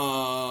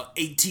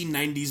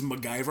 1890s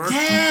MacGyver.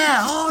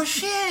 Yeah, oh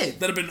shit.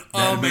 That'd have been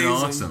amazing. Been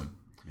awesome.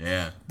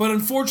 Yeah. But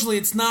unfortunately,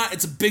 it's not.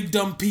 It's a big,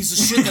 dumb piece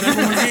of shit that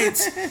everyone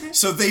hates.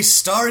 So they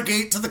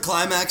stargate to the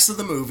climax of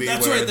the movie.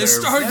 That's where right, they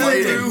they're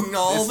stargate fighting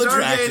all the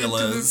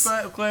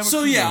Draculas.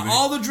 So yeah,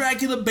 all the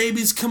Dracula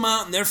babies come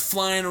out and they're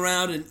flying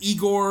around, and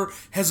Igor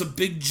has a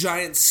big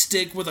giant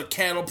stick with a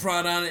cattle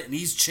prod on it, and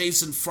he's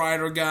chasing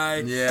Frieder guy.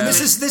 Yeah. And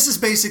this is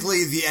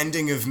basically the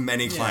ending of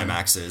many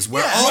climaxes,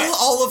 where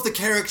all of the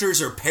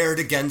characters are paired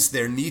against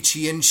their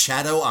Nietzschean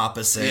shadow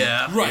opposite.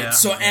 Yeah. Right, yeah,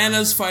 so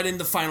Anna's fighting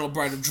the final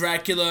bride of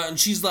Dracula, and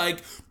she's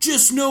like,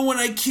 just know when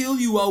I kill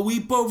you, I'll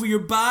weep over your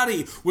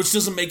body, which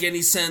doesn't make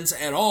any sense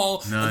at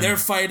all. None. And they're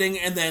fighting,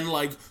 and then,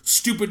 like,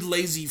 stupid,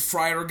 lazy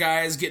Frieder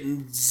guys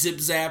getting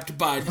zip-zapped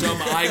by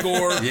dumb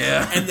Igor.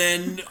 Yeah. And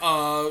then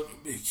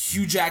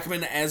Hugh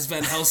Jackman as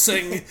Van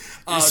Helsing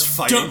Is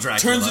fighting Dracula.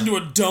 turns into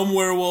a dumb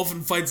werewolf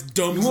and fights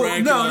dumb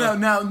Dracula.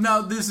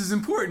 Now, this is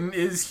important,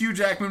 is Hugh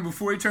Jackman,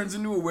 before he turns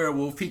into a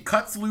werewolf, he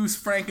cuts loose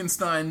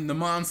Frankenstein, the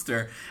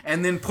monster,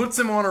 and then puts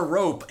him on a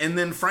rope, and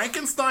then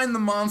Frankenstein, the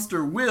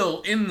monster,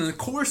 will, in the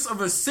course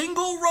of a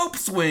single rope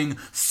swing,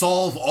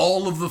 solve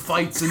all of the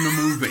fights in the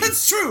movie.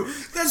 That's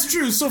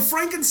true. So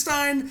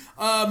Frankenstein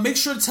makes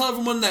sure to tell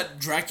everyone that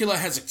Dracula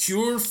has a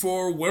cure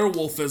for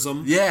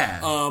werewolfism.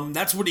 Yeah.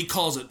 That's what he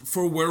calls it,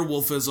 for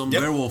werewolfism.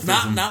 Yep.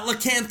 Werewolfism. Not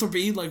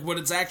lycanthropy, like what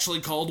it's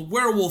actually called,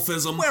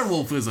 werewolfism.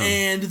 Werewolfism.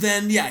 And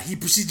then, he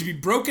proceeds to be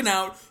broken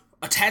out,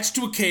 attached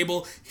to a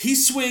cable. He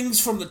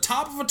swings from the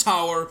top of a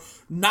tower,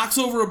 knocks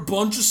over a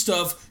bunch of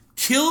stuff,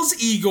 kills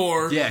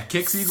Igor. Yeah,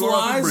 kicks Igor off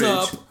a flies bridge.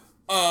 up.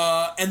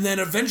 And then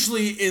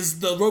eventually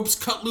the ropes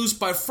cut loose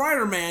by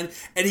Frieder Man,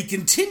 and he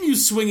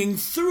continues swinging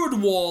through a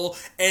wall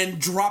and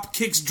drop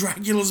kicks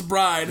Dracula's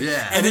bride,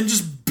 and then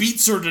just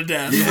beats her to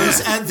death. It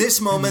was at this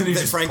moment He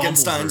that just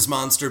Frankenstein's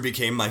monster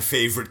became my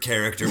favorite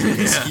character,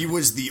 because he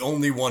was the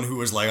only one who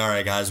was like, all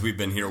right, guys, we've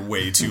been here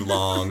way too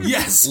long.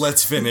 Yes.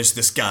 Let's finish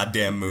this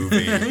goddamn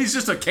movie. He's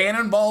just a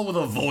cannonball with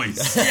a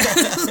voice.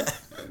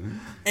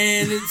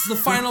 And it's the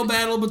final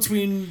battle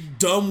between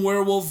dumb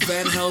werewolf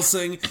Van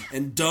Helsing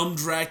and dumb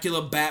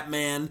Dracula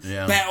Batman.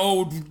 Yeah.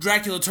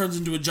 Dracula turns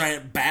into a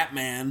giant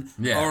Batman.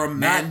 Yeah. Or a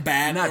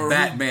man-bat. Not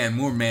Batman,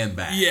 more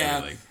man-bat.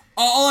 Yeah. Really.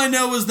 All I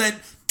know is that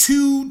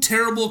two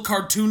terrible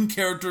cartoon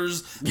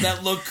characters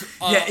that look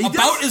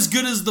about as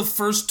good as the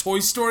first Toy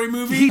Story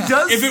movie. He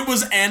does. If it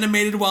was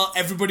animated while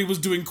everybody was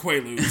doing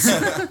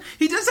Quaaludes.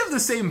 He does have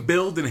the same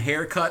build and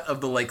haircut of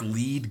the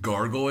lead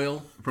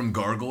gargoyle from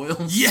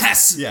Gargoyles.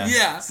 Yes.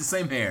 Yeah. It's the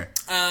same hair.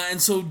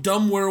 And so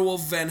dumb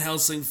werewolf Van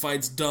Helsing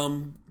fights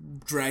dumb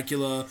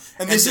Dracula.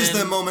 And this is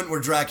the moment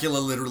where Dracula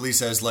literally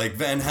says,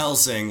 Van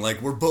Helsing,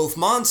 we're both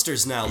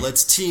monsters now,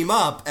 let's team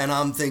up. And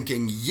I'm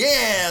thinking,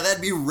 yeah,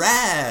 that'd be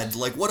rad.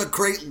 What a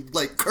great,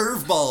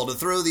 curveball to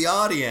throw the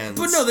audience.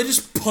 But no, they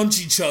just punch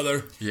each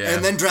other. Yeah.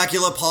 And then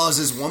Dracula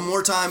pauses one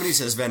more time and he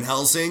says, Van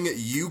Helsing,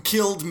 you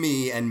killed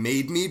me and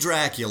made me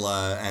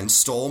Dracula and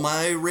stole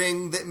my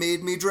ring that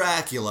made me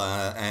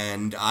Dracula,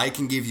 and I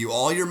can give you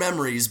all your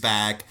memories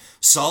back,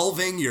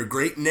 solving your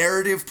great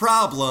narrative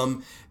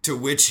problem. To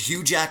which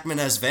Hugh Jackman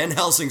as Van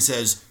Helsing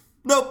says,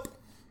 nope.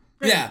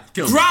 Yeah.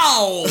 Kills him.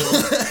 Growl!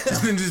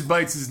 Then just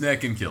bites his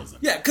neck and kills him.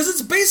 Yeah, because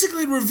it's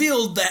basically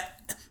revealed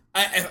that,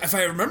 if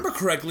I remember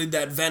correctly,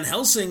 that Van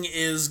Helsing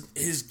is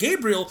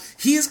Gabriel.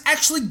 He is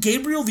actually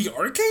Gabriel the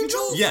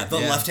Archangel? Yeah, the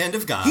left hand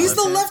of God. He's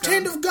the left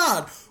hand of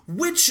God,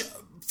 which...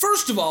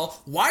 First of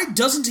all, why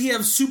doesn't he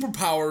have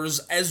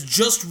superpowers as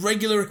just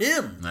regular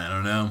him? I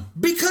don't know.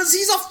 Because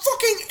he's a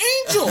fucking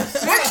angel!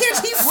 Why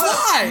can't he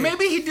fly?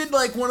 Maybe he did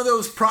one of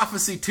those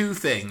Prophecy 2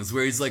 things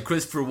where he's like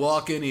Christopher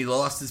Walken, he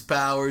lost his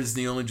powers and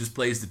he only just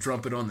plays the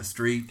trumpet on the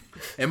street.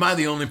 Am I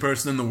the only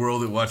person in the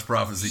world that watched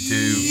Prophecy 2?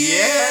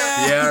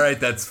 Yeah! Yeah, alright,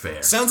 that's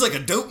fair. Sounds like a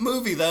dope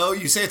movie, though.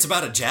 You say it's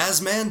about a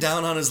jazz man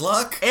down on his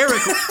luck?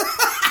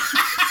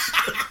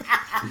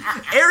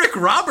 Eric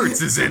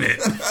Roberts is in it.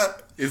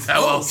 Is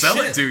how I'll sell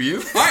it to you.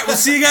 Alright, we'll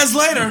see you guys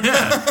later.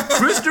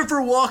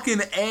 Christopher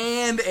Walken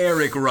and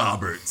Eric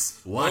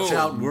Roberts. Watch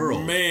out,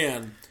 world.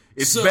 Man.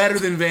 It's better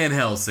than Van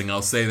Helsing,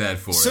 I'll say that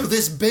for So you.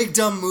 this big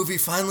dumb movie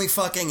finally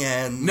fucking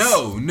ends.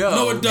 No,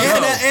 it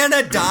doesn't.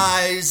 Anna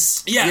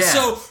dies. Yeah,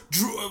 so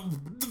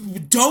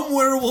dumb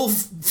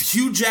werewolf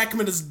Hugh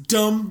Jackman is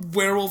dumb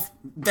werewolf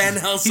Van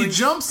Helsing. He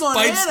jumps on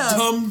fights Anna.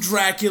 dumb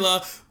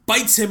Dracula,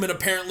 bites him, and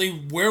apparently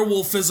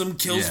werewolfism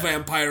kills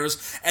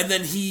vampires. And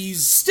then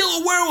he's still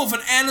a werewolf,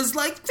 and Anna's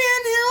like,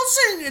 Van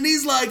Helsing! And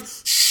he's like,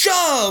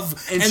 shove!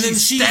 And then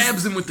she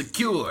stabs him with the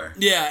cure.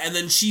 Yeah, and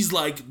then she's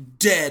like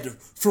dead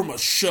from a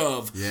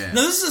shove. Yeah.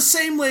 Now this is the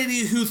same lady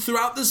who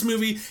throughout this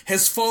movie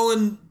has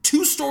fallen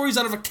 2 stories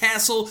out of a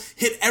castle,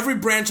 hit every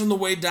branch on the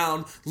way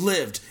down,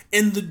 lived.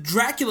 In the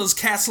Dracula's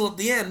castle at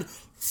the end,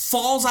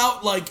 falls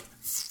out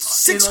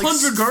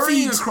 600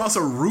 scurrying feet across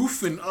a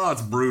roof, and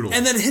it's brutal.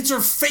 and then hits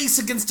her face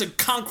against a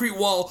concrete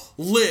wall,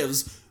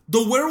 lives.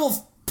 The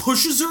werewolf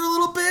pushes her a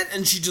little bit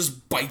and she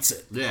just bites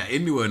it. Yeah,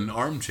 into an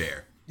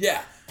armchair.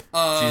 Yeah. She's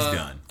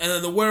done. And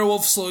then the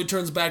werewolf slowly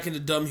turns back into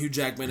dumb Hugh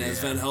Jackman as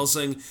Van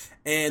Helsing.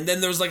 And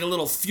then there's a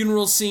little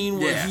funeral scene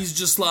where he's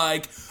just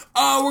like,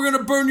 we're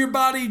gonna burn your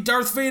body,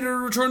 Darth Vader,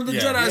 Return of the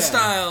Jedi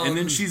style. And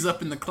then she's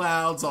up in the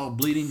clouds, all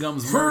bleeding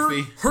gums her,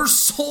 Murphy. her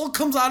soul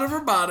comes out of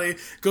her body,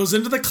 goes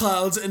into the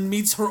clouds, and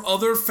meets her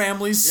other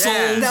family's soul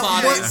Now,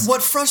 bodies.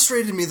 what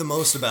frustrated me the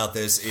most about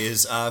this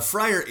is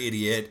Friar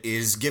Idiot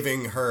is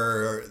giving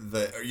her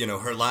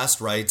her last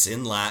rites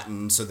in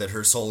Latin so that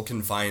her soul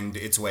can find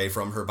its way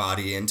from her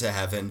body into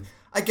heaven.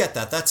 I get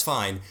that. That's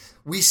fine.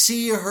 We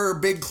see her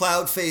big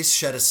cloud face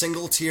shed a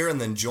single tear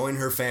and then join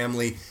her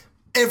family.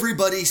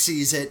 Everybody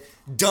sees it.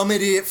 Dumb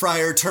idiot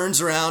Friar turns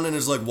around and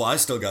is like, well, I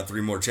still got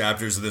 3 more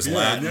chapters of this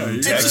Latin.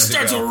 And just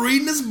starts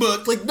reading his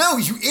book. Like, no,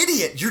 you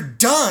idiot. You're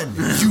done.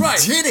 You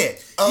did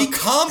it.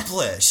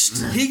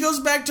 Accomplished. He goes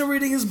back to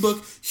reading his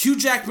book. Hugh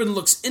Jackman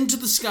looks into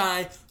the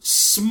sky,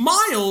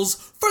 smiles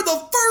for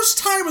the first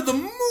time in the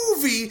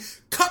movie.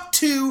 Cut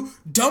to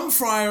dumb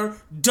Friar,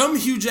 dumb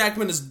Hugh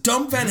Jackman as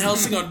dumb Van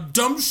Helsing on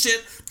dumb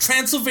shit,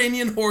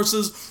 Transylvanian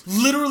horses,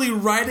 literally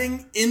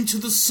riding into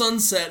the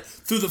sunset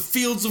through the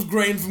fields of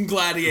grain from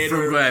Gladiator.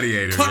 From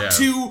Gladiator, Cut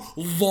to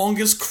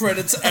longest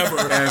credits ever.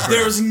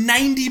 There's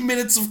 90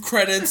 minutes of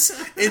credits.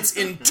 It's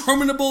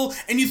interminable,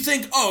 and you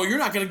think, oh, you're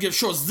not going to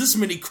show us this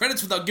many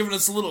credits without giving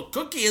us a little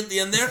cookie at the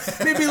end there.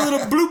 Maybe a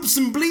little bloops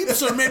and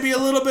bleeps, or maybe a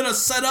little bit of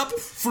setup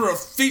for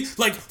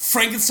like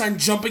Frankenstein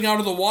jumping out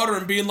of the water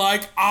and being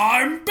like,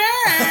 I'm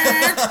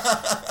back!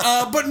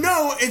 But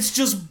no, it's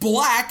just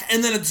black,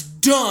 and then it's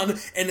done,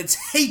 and it's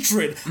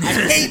hatred. I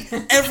hate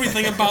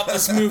everything about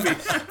this movie.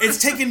 It's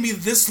taken me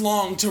this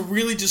long to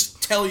really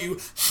just tell you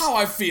how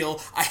I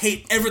feel. I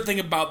hate everything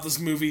about this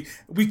movie.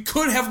 We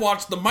could have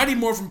watched the Mighty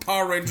Morphin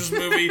Power Rangers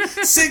movie,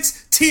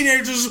 6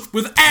 teenagers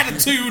with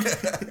attitude,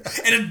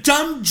 and a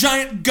dumb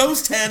giant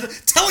ghost head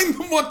telling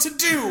them what to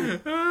do.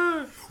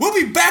 We'll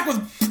be back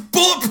with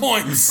bullet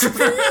points.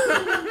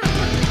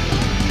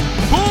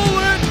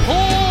 Bullet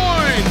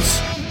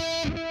points!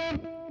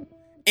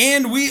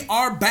 And we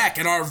are back,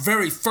 and our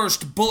very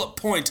first bullet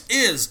point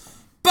is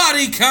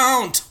body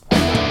count.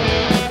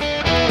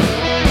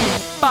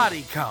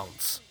 Body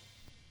counts.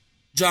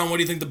 John, what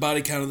do you think the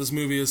body count of this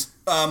movie is?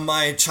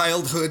 My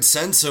childhood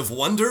sense of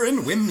wonder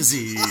and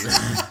whimsy.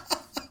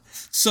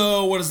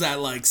 So, what is that,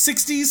 like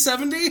 60,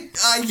 70?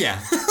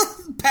 Yeah.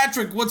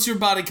 Patrick, what's your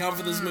body count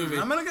for this movie?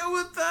 I'm gonna go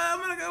with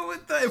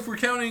if we're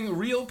counting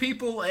real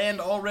people and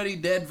already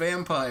dead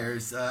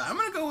vampires, I'm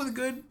gonna go with a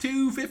good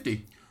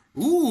 250.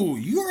 Ooh,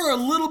 you're a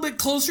little bit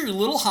closer, you're a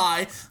little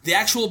high. The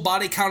actual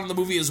body count in the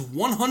movie is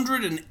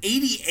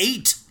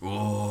 188.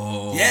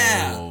 Oh,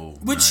 yeah.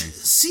 Which nice.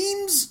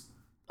 seems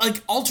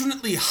like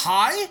alternately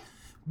high,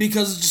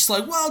 because it's just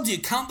like, well, do you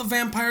count the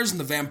vampires and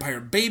the vampire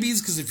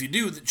babies? Because if you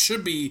do, that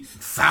should be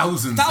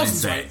thousands,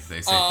 right? They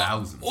say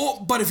thousands.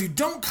 But if you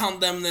don't count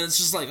them, then it's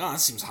just like, oh,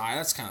 that seems high.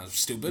 That's kind of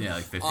stupid. Yeah,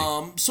 like 50.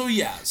 So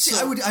yeah. See,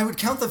 I would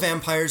count the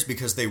vampires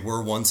because they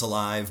were once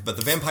alive, but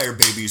the vampire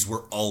babies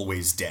were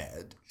always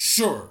dead.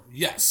 Sure,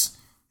 yes.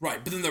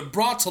 Right, but then they're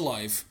brought to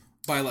life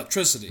by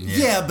electricity.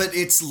 Yeah, but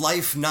it's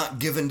life not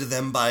given to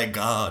them by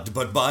God,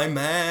 but by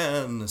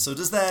man. So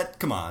does that...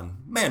 Come on.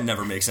 Man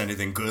never makes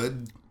anything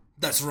good.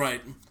 That's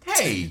right.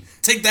 Hey!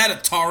 Take that,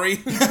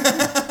 Atari.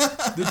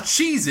 The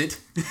Cheez-It.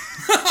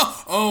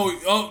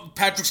 Oh,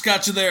 Patrick's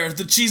got you there.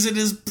 The Cheez-It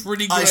is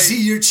pretty great. I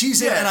see your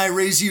Cheez-It, and I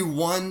raise you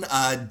one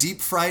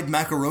deep-fried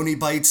macaroni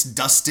bites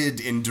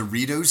dusted in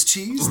Doritos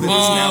cheese that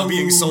is now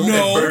being sold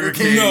at Burger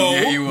King.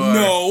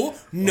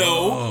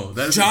 No.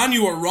 John,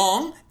 you are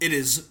wrong. It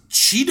is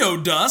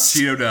Cheeto Dust.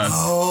 Cheeto Dust.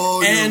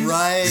 Oh, and you're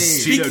right.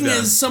 Speaking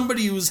as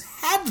somebody who's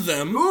had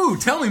them... Ooh,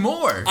 tell me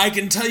more. I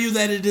can tell you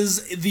that it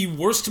is the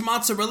worst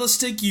mozzarella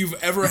stick you've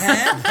ever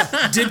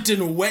had, dipped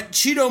in wet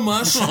Cheeto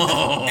mush,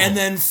 and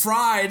then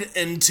fried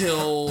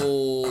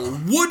until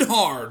wood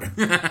hard.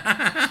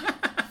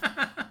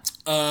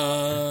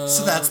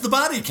 So that's the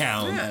body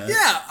count.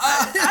 Yeah.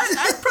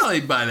 I'd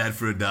probably buy that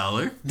for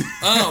 $1.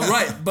 Oh,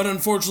 right. But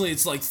unfortunately,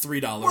 it's like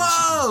 $3.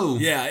 Whoa!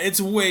 Yeah, it's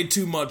way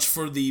too much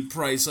for the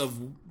price of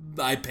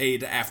I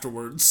paid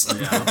afterwards.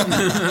 Yeah.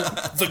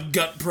 The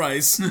gut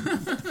price.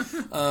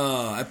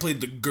 I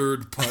paid the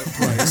GERD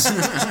price.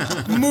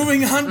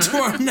 Moving on to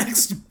our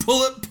next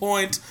bullet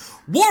point.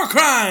 War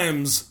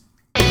crimes!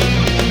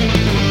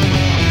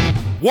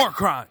 War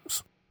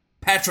crimes.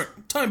 Patrick,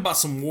 tell me about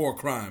some war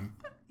crime.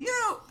 You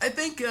know, I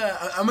think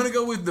I'm going to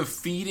go with the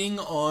feeding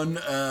on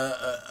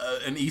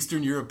an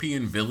Eastern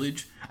European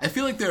village. I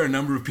feel like there are a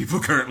number of people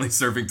currently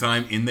serving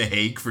time in The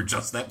Hague for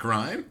just that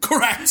crime.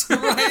 Correct,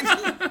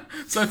 right?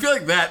 So I feel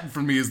like that,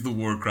 for me, is the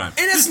war crime.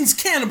 In essence,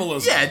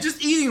 cannibalism. Yeah,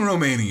 just eating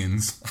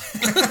Romanians.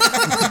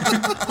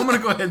 I'm going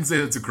to go ahead and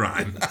say that's a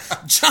crime.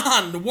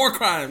 John, the war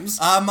crimes.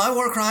 My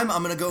war crime,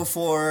 I'm going to go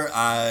for,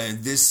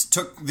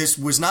 this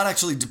was not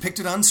actually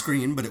depicted on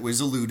screen, but it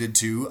was alluded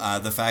to,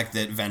 the fact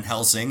that Van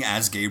Helsing,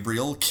 as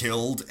Gabriel,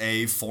 killed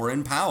a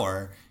foreign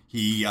power.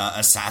 He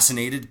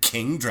assassinated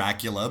King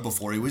Dracula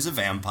before he was a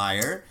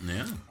vampire.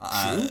 Yeah.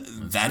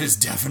 That is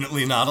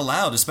definitely not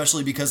allowed,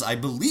 especially because I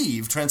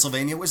believe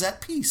Transylvania was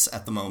at peace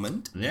at the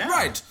moment. Yeah.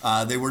 Right.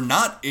 They were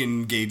not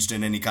engaged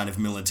in any kind of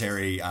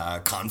military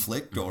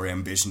conflict or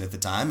ambition at the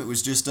time. It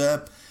was just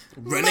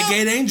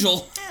Renegade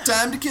Angel.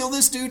 Time to kill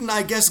this dude, and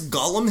I guess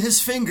Gollum his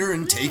finger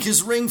and take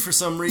his ring for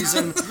some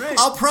reason.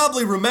 I'll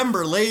probably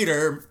remember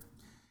later.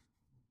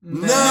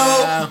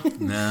 No.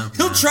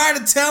 He'll try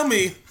to tell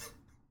me.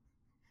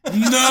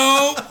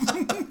 No.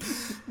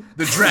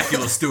 The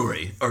Dracula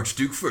story,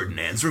 Archduke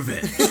Ferdinand's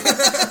revenge.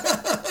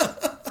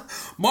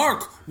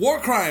 Mark, war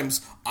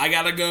crimes. I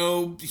gotta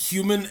go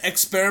human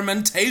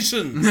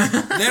experimentation.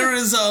 There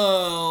is an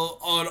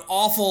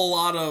awful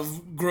lot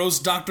of gross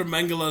Dr.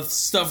 Mengele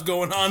stuff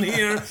going on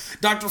here.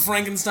 Dr.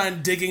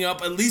 Frankenstein digging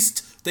up, at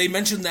least they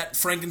mentioned that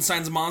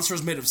Frankenstein's monster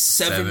is made of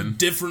seven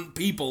different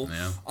people.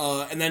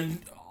 Yeah. And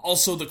then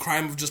also the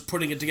crime of just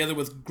putting it together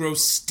with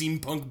gross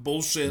steampunk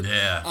bullshit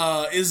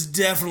is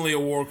definitely a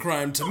war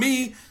crime to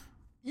me.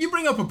 You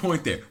bring up a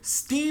point there.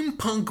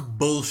 Steampunk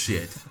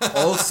bullshit.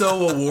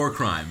 Also a war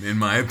crime, in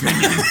my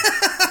opinion.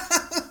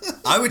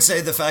 I would say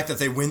the fact that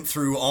they went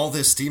through all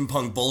this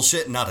steampunk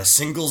bullshit, not a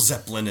single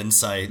Zeppelin in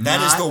sight.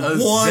 That is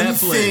the one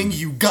thing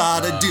you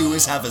gotta do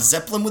is have a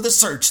Zeppelin with a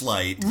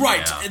searchlight.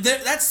 Right. Yeah.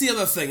 That's the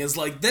other thing, is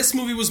like, this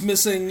movie was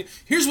missing.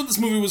 Here's what this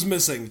movie was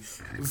missing.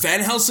 Van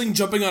Helsing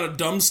jumping on a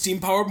dumb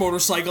steam-powered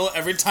motorcycle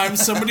every time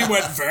somebody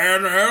went,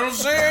 Van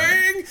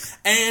Helsing!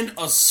 And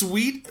a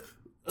sweet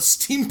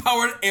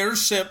steam-powered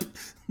airship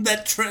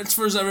that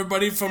transfers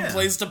everybody from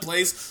place to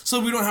place,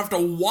 so we don't have to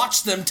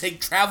watch them take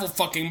travel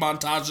fucking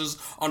montages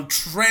on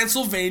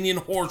Transylvanian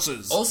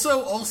horses.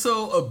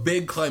 Also a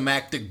big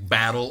climactic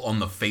battle on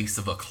the face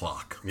of a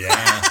clock.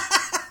 Yeah.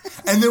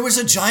 And there was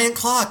a giant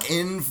clock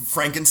in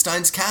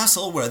Frankenstein's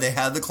castle where they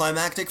had the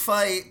climactic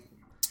fight.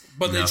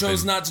 But they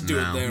chose not to do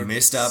it there.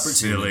 Missed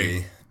opportunity.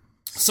 Silly.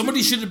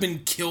 Somebody should have been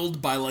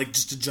killed by, like,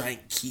 just a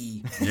giant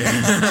key.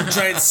 A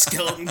giant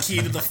skeleton key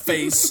to the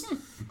face.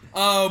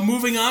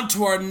 Moving on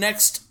to our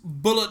next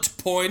bullet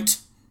point.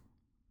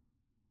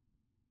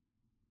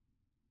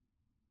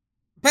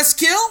 Best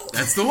kill?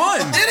 That's the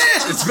one. It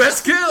is. It's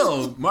best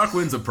kill. Mark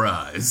wins a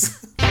prize.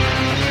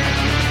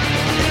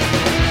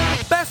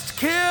 Best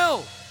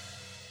kill.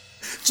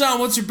 John,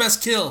 what's your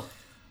best kill?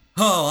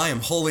 Oh, I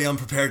am wholly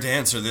unprepared to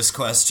answer this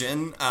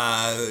question.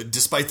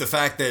 Despite the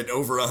fact that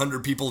over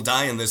 100 people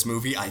die in this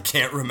movie, I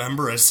can't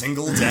remember a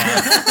single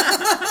death.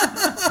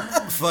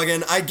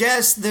 Fucking, I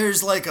guess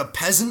there's like a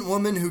peasant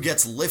woman who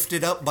gets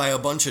lifted up by a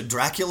bunch of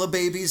Dracula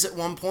babies at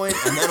one point,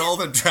 and then all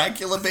the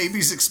Dracula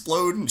babies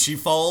explode and she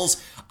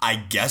falls, I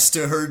guess,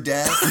 to her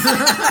death.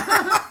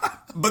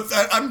 But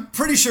I'm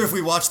pretty sure if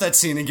we watch that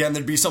scene again,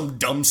 there'd be some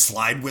dumb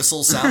slide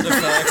whistle sound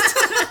effect.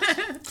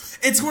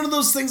 It's one of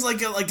those things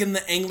like in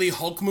the Ang Lee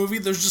Hulk movie,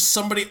 there's just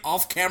somebody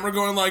off camera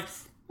going like,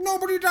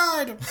 nobody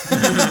died.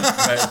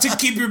 To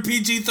keep your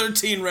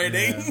PG-13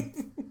 rating.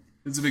 Yeah.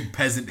 It's a big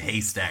peasant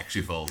haystack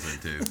she falls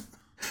into.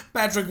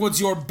 Patrick, what's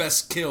your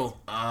best kill?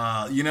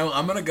 I'm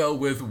gonna go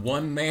with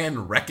one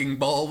man wrecking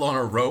ball on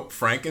a rope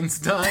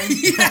Frankenstein.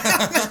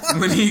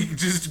 When he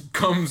just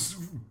comes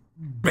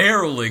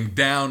barreling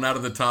down out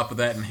of the top of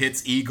that and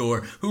hits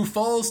Igor, who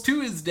falls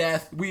to his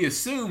death, we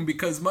assume,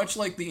 because much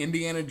like the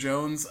Indiana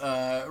Jones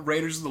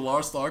Raiders of the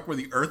Lost Ark, where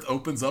the earth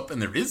opens up and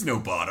there is no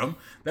bottom,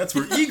 that's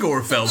where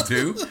Igor fell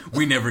to.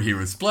 We never hear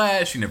a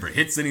splash, he never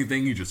hits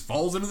anything, he just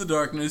falls into the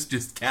darkness,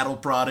 just cattle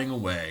prodding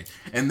away.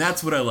 And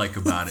that's what I like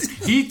about it.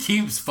 He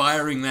keeps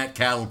firing that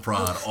cattle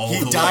prod all the way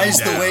down. He dies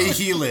the way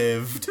he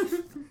lived.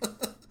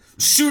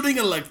 Shooting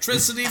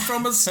electricity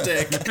from a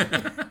stick.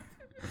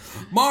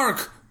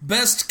 Mark,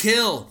 best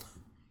kill.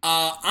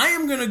 I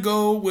am gonna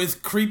go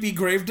with creepy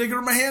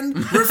gravedigger man,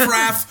 Riff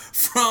Raff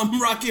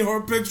from Rocky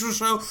Horror Picture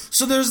Show.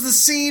 So there's the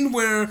scene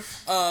where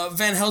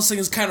Van Helsing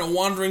is kind of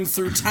wandering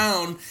through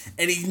town,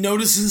 and he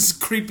notices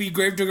creepy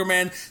gravedigger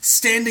man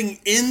standing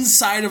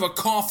inside of a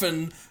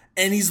coffin,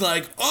 and he's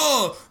like,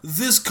 "Oh,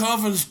 this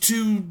coffin's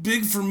too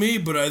big for me,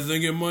 but I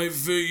think it might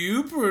fit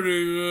you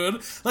pretty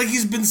good." Like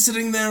he's been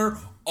sitting there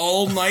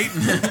all night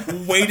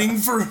waiting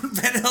for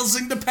Van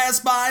Helsing to pass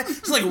by.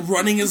 He's like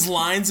running his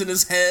lines in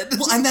his head.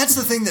 Well, and that's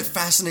the thing that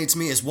fascinates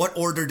me is what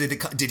order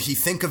did he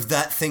think of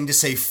that thing to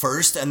say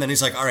first, and then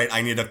he's like, all right,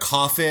 I need a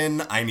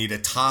coffin, I need a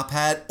top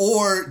hat,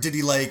 or did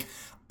he like,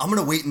 I'm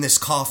gonna wait in this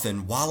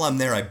coffin, while I'm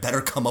there I better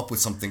come up with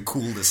something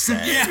cool to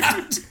say.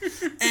 Yeah.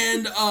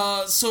 And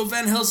so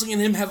Van Helsing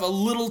and him have a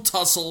little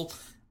tussle,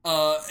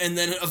 and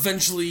then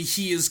eventually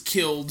he is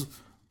killed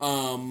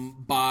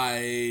by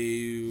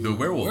the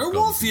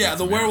werewolf.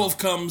 The werewolf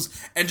comes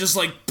and just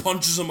like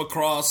punches him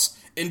across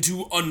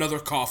into another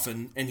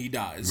coffin, and he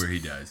dies. Where he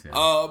dies.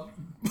 Yeah.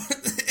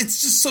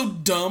 It's just so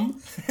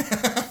dumb,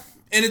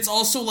 and it's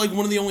also like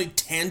one of the only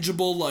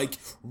tangible, like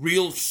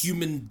real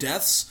human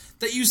deaths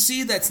that you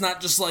see. That's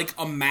not just like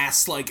a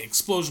mass like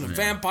explosion of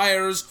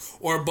vampires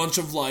or a bunch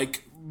of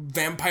like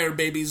vampire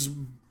babies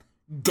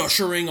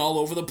gushering all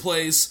over the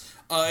place.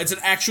 It's an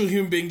actual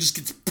human being just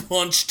gets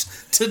punched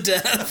to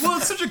death. Well,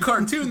 it's such a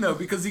cartoon though,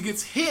 because he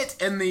gets hit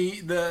and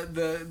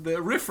the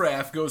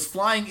riffraff goes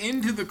flying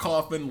into the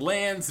coffin,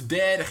 lands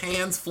dead,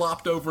 hands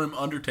flopped over him,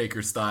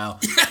 Undertaker style.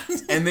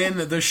 And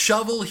then the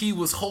shovel he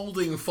was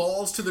holding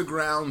falls to the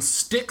ground,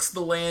 sticks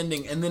the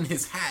landing, and then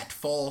his hat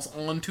falls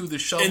onto the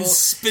shovel And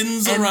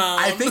spins and around.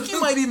 I think you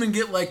might even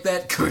get like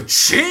that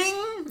ka-ching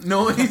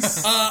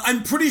noise.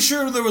 I'm pretty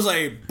sure there was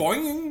a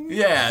boing.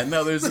 Yeah,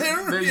 no, there's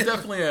Yeah.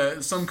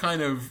 definitely some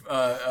kind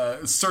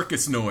of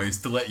circus noise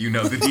to let you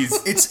know that he's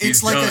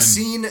It's like done. a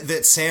scene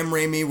that Sam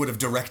Raimi would have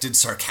directed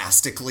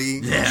sarcastically.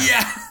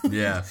 Yeah.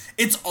 Yeah.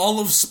 It's all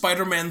of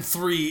Spider-Man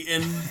 3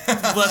 in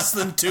less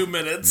than 2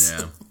 minutes.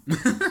 Yeah.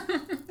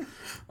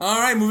 All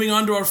right, moving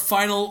on to our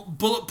final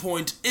bullet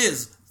point.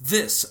 Is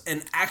this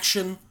an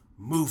action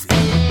movie?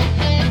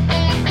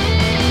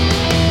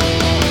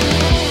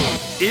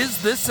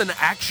 Is this an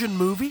action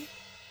movie?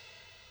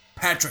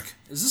 Patrick,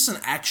 is this an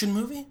action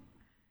movie?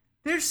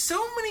 There's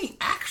so many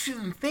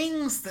action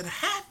things that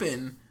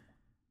happen.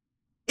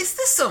 Is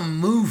this a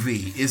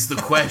movie? Is the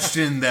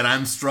question that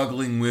I'm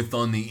struggling with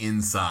on the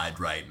inside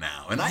right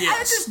now. And I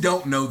Yes. just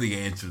don't know the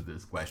answer to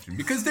this question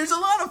because there's a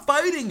lot of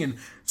fighting and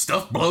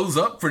stuff blows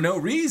up for no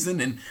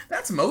reason. And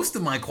that's most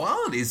of my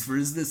qualities for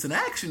is this an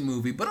action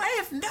movie. But I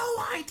have no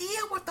idea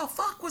what the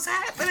fuck was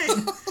happening.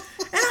 And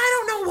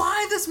I don't know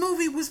why this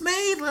movie was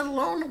made, let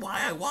alone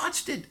why I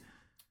watched it.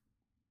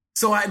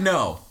 So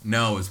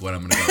no is what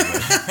I'm going to go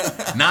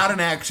with. Not an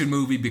action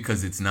movie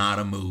because it's not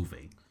a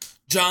movie.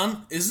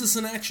 John, is this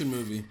an action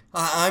movie?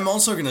 I'm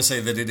also going to say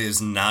that it is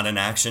not an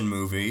action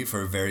movie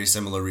for very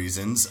similar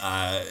reasons.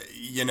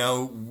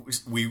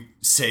 We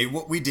say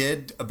what we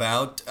did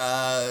about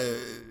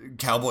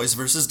Cowboys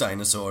versus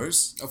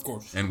Dinosaurs. Of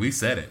course. And we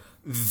said it.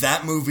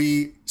 That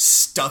movie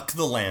stuck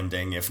the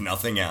landing, if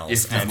nothing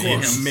else, Of and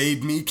course. it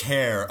made me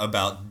care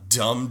about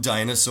dumb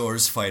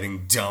dinosaurs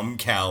fighting dumb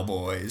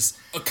cowboys.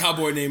 A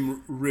cowboy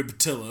named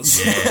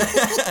Ribtillis.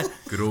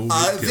 Good old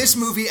This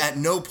movie at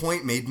no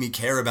point made me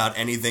care about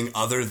anything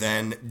other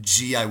than,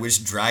 gee, I wish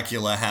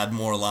Dracula had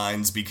more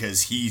lines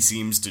because he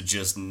seems to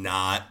just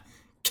not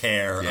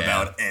care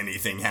about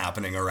anything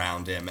happening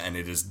around him, and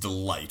it is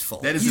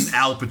delightful. That is an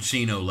Al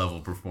Pacino level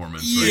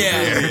performance. Right Yeah,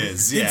 there. It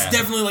is, yeah. It's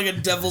definitely like a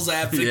devil's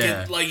advocate.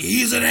 Yeah. Like,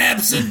 he's an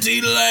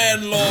absentee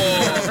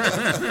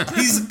landlord.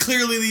 He's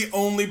clearly the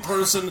only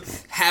person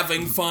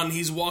having fun.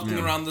 He's walking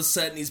around the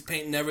set and he's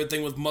painting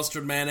everything with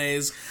mustard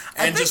mayonnaise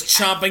and just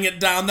chomping it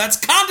down. That's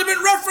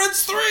Condiment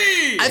Reference 3!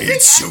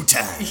 It's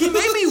showtime. He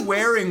may be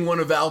wearing one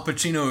of Al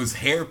Pacino's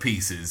hair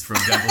pieces from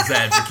Devil's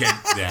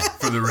Advocate,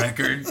 for the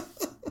record.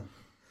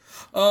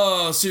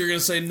 Oh, so you're going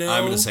to say no?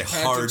 I'm gonna say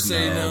Patrick, hard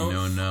say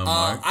no. No,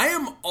 Mark. I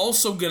am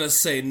also going to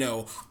say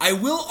no. I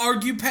will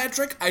argue,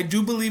 Patrick, I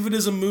do believe it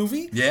is a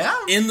movie. Yeah?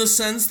 In the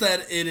sense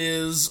that it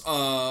is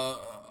a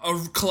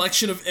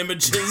collection of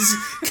images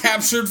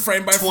captured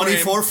frame by frame.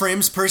 24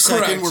 frames per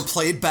second Correct. were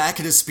played back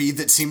at a speed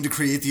that seemed to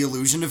create the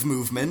illusion of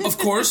movement. Of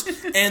course,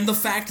 and the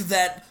fact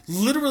that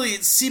literally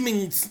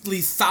seemingly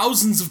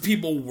thousands of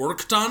people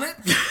worked on it,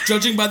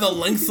 judging by the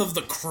length of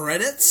the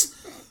credits.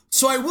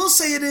 So I will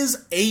say it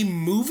is a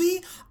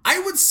movie. I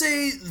would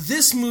say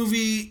this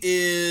movie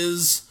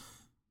is...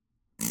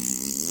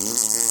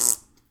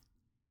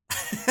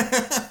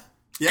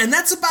 And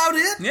that's about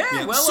it.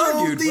 Yeah, well so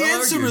argued. the well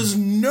answer argued. is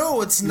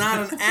no, it's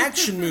not an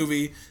action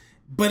movie,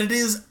 but it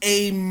is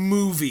a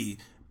movie.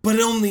 But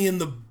only in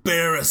the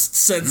barest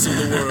sense of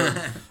the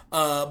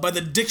word. By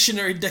the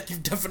dictionary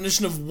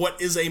definition of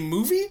what is a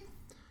movie,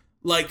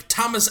 like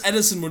Thomas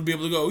Edison would be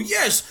able to go,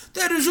 yes,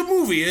 that is a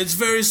movie. It's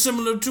very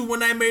similar to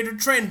when I made a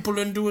train pull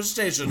into a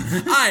station.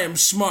 I am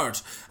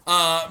smart.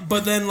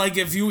 But then, like,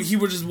 if he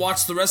would just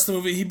watch the rest of the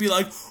movie, he'd be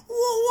like, well,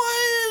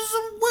 why is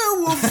a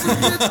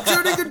werewolf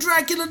turning a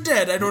Dracula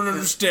dead? I don't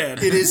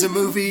understand. It is a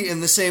movie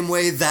in the same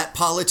way that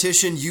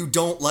politician you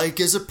don't like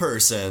is a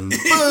person.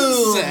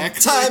 Boom!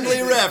 Exactly.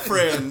 Timely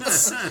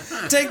reference.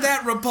 Take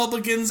that,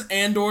 Republicans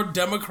and or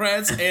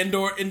Democrats and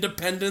or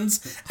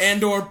Independents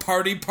and or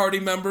party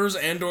members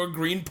and or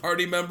Green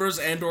Party members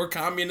and or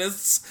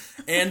Communists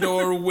and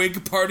or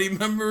Whig Party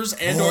members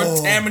and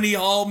or Tammany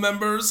Hall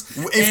members.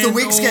 If the and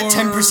Whigs get or-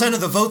 10% of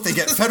the vote, they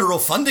get federal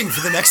funding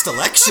for the next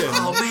election.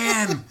 Oh,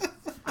 man.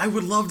 I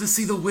would love to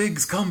see the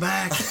Whigs come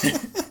back.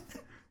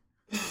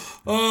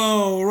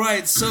 Oh,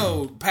 right.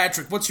 So,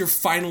 Patrick, what's your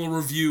final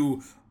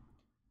review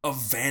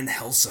of Van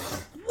Helsing?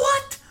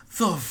 What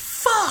the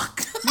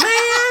fuck,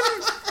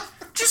 man?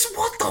 Just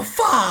what the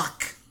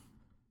fuck?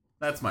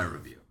 That's my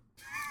review.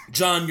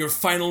 John, your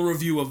final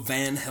review of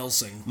Van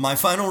Helsing. My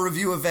final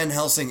review of Van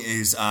Helsing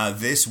is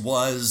this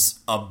was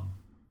a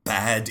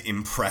bad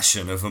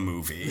impression of a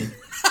movie.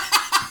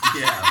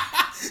 Yeah.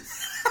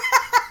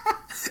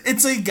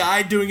 It's a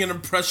guy doing an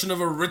impression of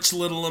a rich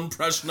little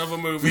impression of a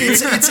movie.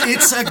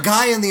 It's a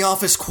guy in the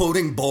office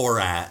quoting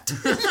Borat.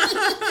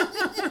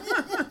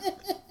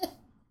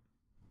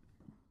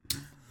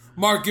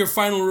 Mark, your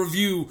final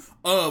review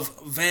of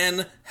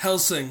Van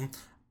Helsing.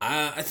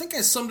 I think I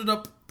summed it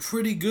up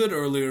pretty good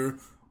earlier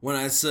when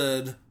I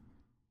said...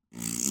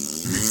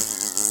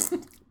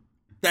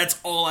 That's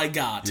all I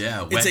got.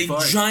 Yeah, it's a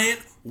fart.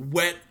 giant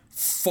wet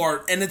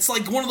fart, and it's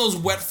like one of those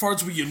wet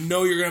farts where you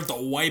know you're gonna have to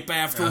wipe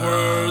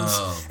afterwards,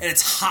 and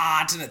it's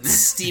hot and it's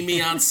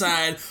steamy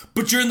outside,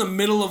 but you're in the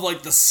middle of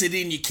like the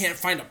city and you can't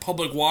find a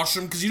public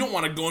washroom because you don't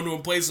want to go into a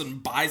place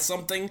and buy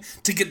something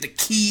to get the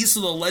key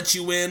so they'll let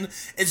you in.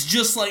 It's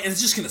just like, and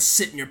it's just gonna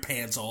sit in your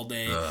pants all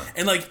day,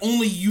 and like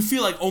you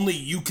feel like only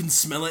you can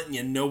smell it and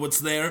you know what's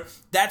there.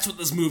 That's what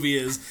this movie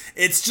is.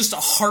 It's just a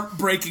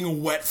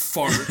heartbreaking wet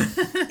fart.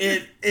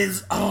 It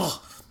is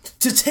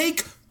to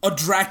take a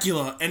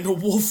Dracula and a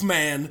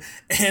Wolfman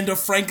and a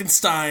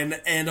Frankenstein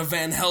and a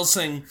Van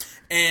Helsing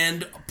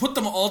and put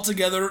them all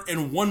together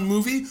in one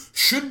movie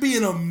should be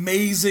an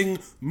amazing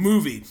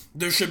movie.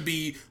 There should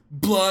be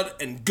blood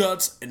and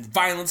guts and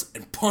violence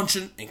and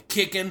punching and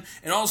kicking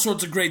and all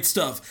sorts of great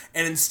stuff.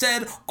 And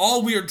instead,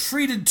 all we are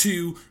treated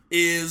to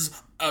is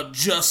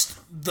just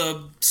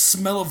the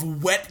smell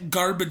of wet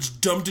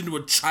garbage dumped into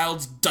a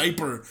child's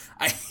diaper.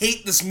 I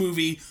hate this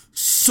movie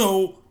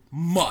so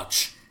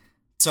much.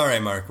 It's all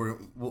right, Mark.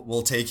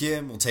 We'll take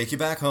you. We'll take you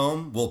back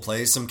home. We'll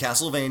play some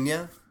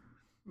Castlevania.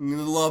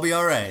 It'll all be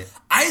all right.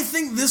 I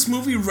think this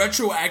movie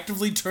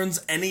retroactively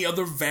turns any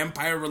other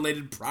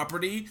vampire-related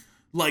property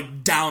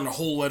like down a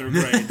whole letter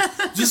grade.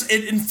 Just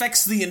it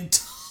infects the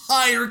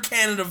entire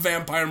canon of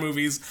vampire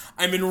movies.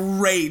 I'm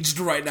enraged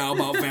right now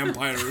about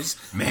vampires.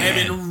 Man,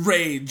 I'm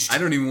enraged. I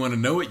don't even want to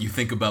know what you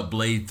think about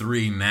Blade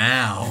 3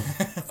 now.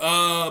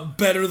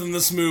 Better than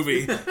this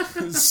movie.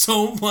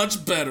 So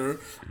much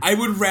better. I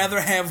would rather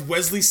have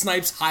Wesley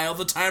Snipes high all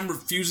the time,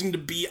 refusing to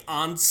be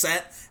on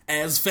set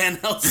as Van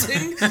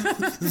Helsing,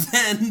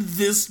 than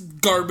this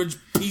garbage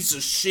piece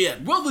of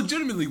shit. Well,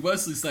 legitimately,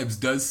 Wesley Snipes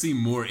does seem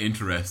more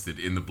interested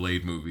in the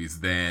Blade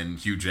movies than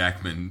Hugh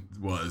Jackman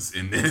was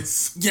in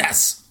this.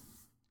 Yes.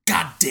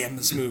 God damn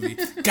this movie.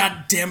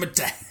 God damn it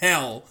to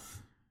hell.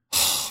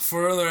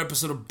 For another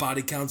episode of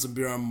Body Counts and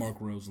Beer, I'm Mark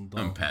Rosenthal.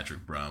 I'm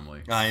Patrick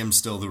Bromley. I am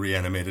still the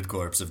reanimated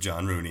corpse of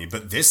John Rooney,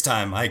 but this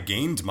time I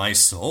gained my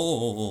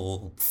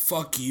soul.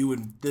 Fuck you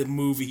and the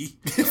movie.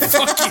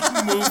 Fuck you,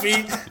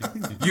 movie.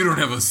 You don't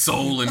have a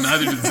soul, and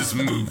neither does this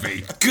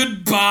movie.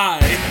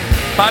 Goodbye.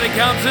 Body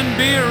Counts and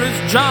Beer is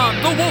John,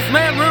 the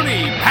Wolfman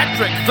Rooney,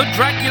 Patrick, the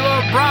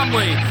Dracula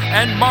Bromley,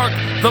 and Mark,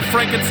 the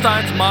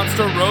Frankenstein's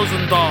Monster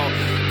Rosenthal.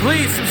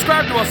 Please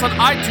subscribe to us on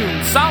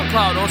iTunes,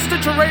 SoundCloud, or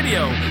Stitcher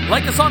Radio.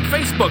 Like us on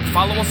Facebook,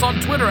 follow us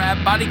on Twitter at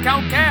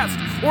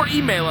BodyCountCast, or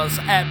email us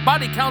at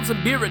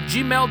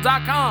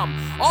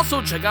bodycountsandbeer@gmail.com.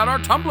 Also, check out our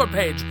Tumblr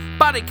page,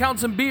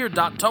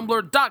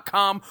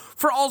 bodycountsandbeer.tumblr.com,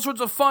 for all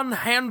sorts of fun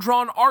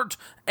hand-drawn art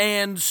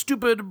and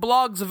stupid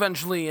blogs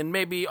eventually, and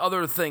maybe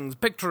other things,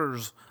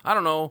 pictures. I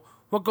don't know.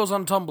 What goes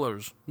on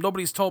Tumblrs?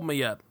 Nobody's told me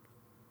yet.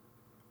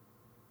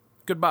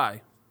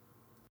 Goodbye.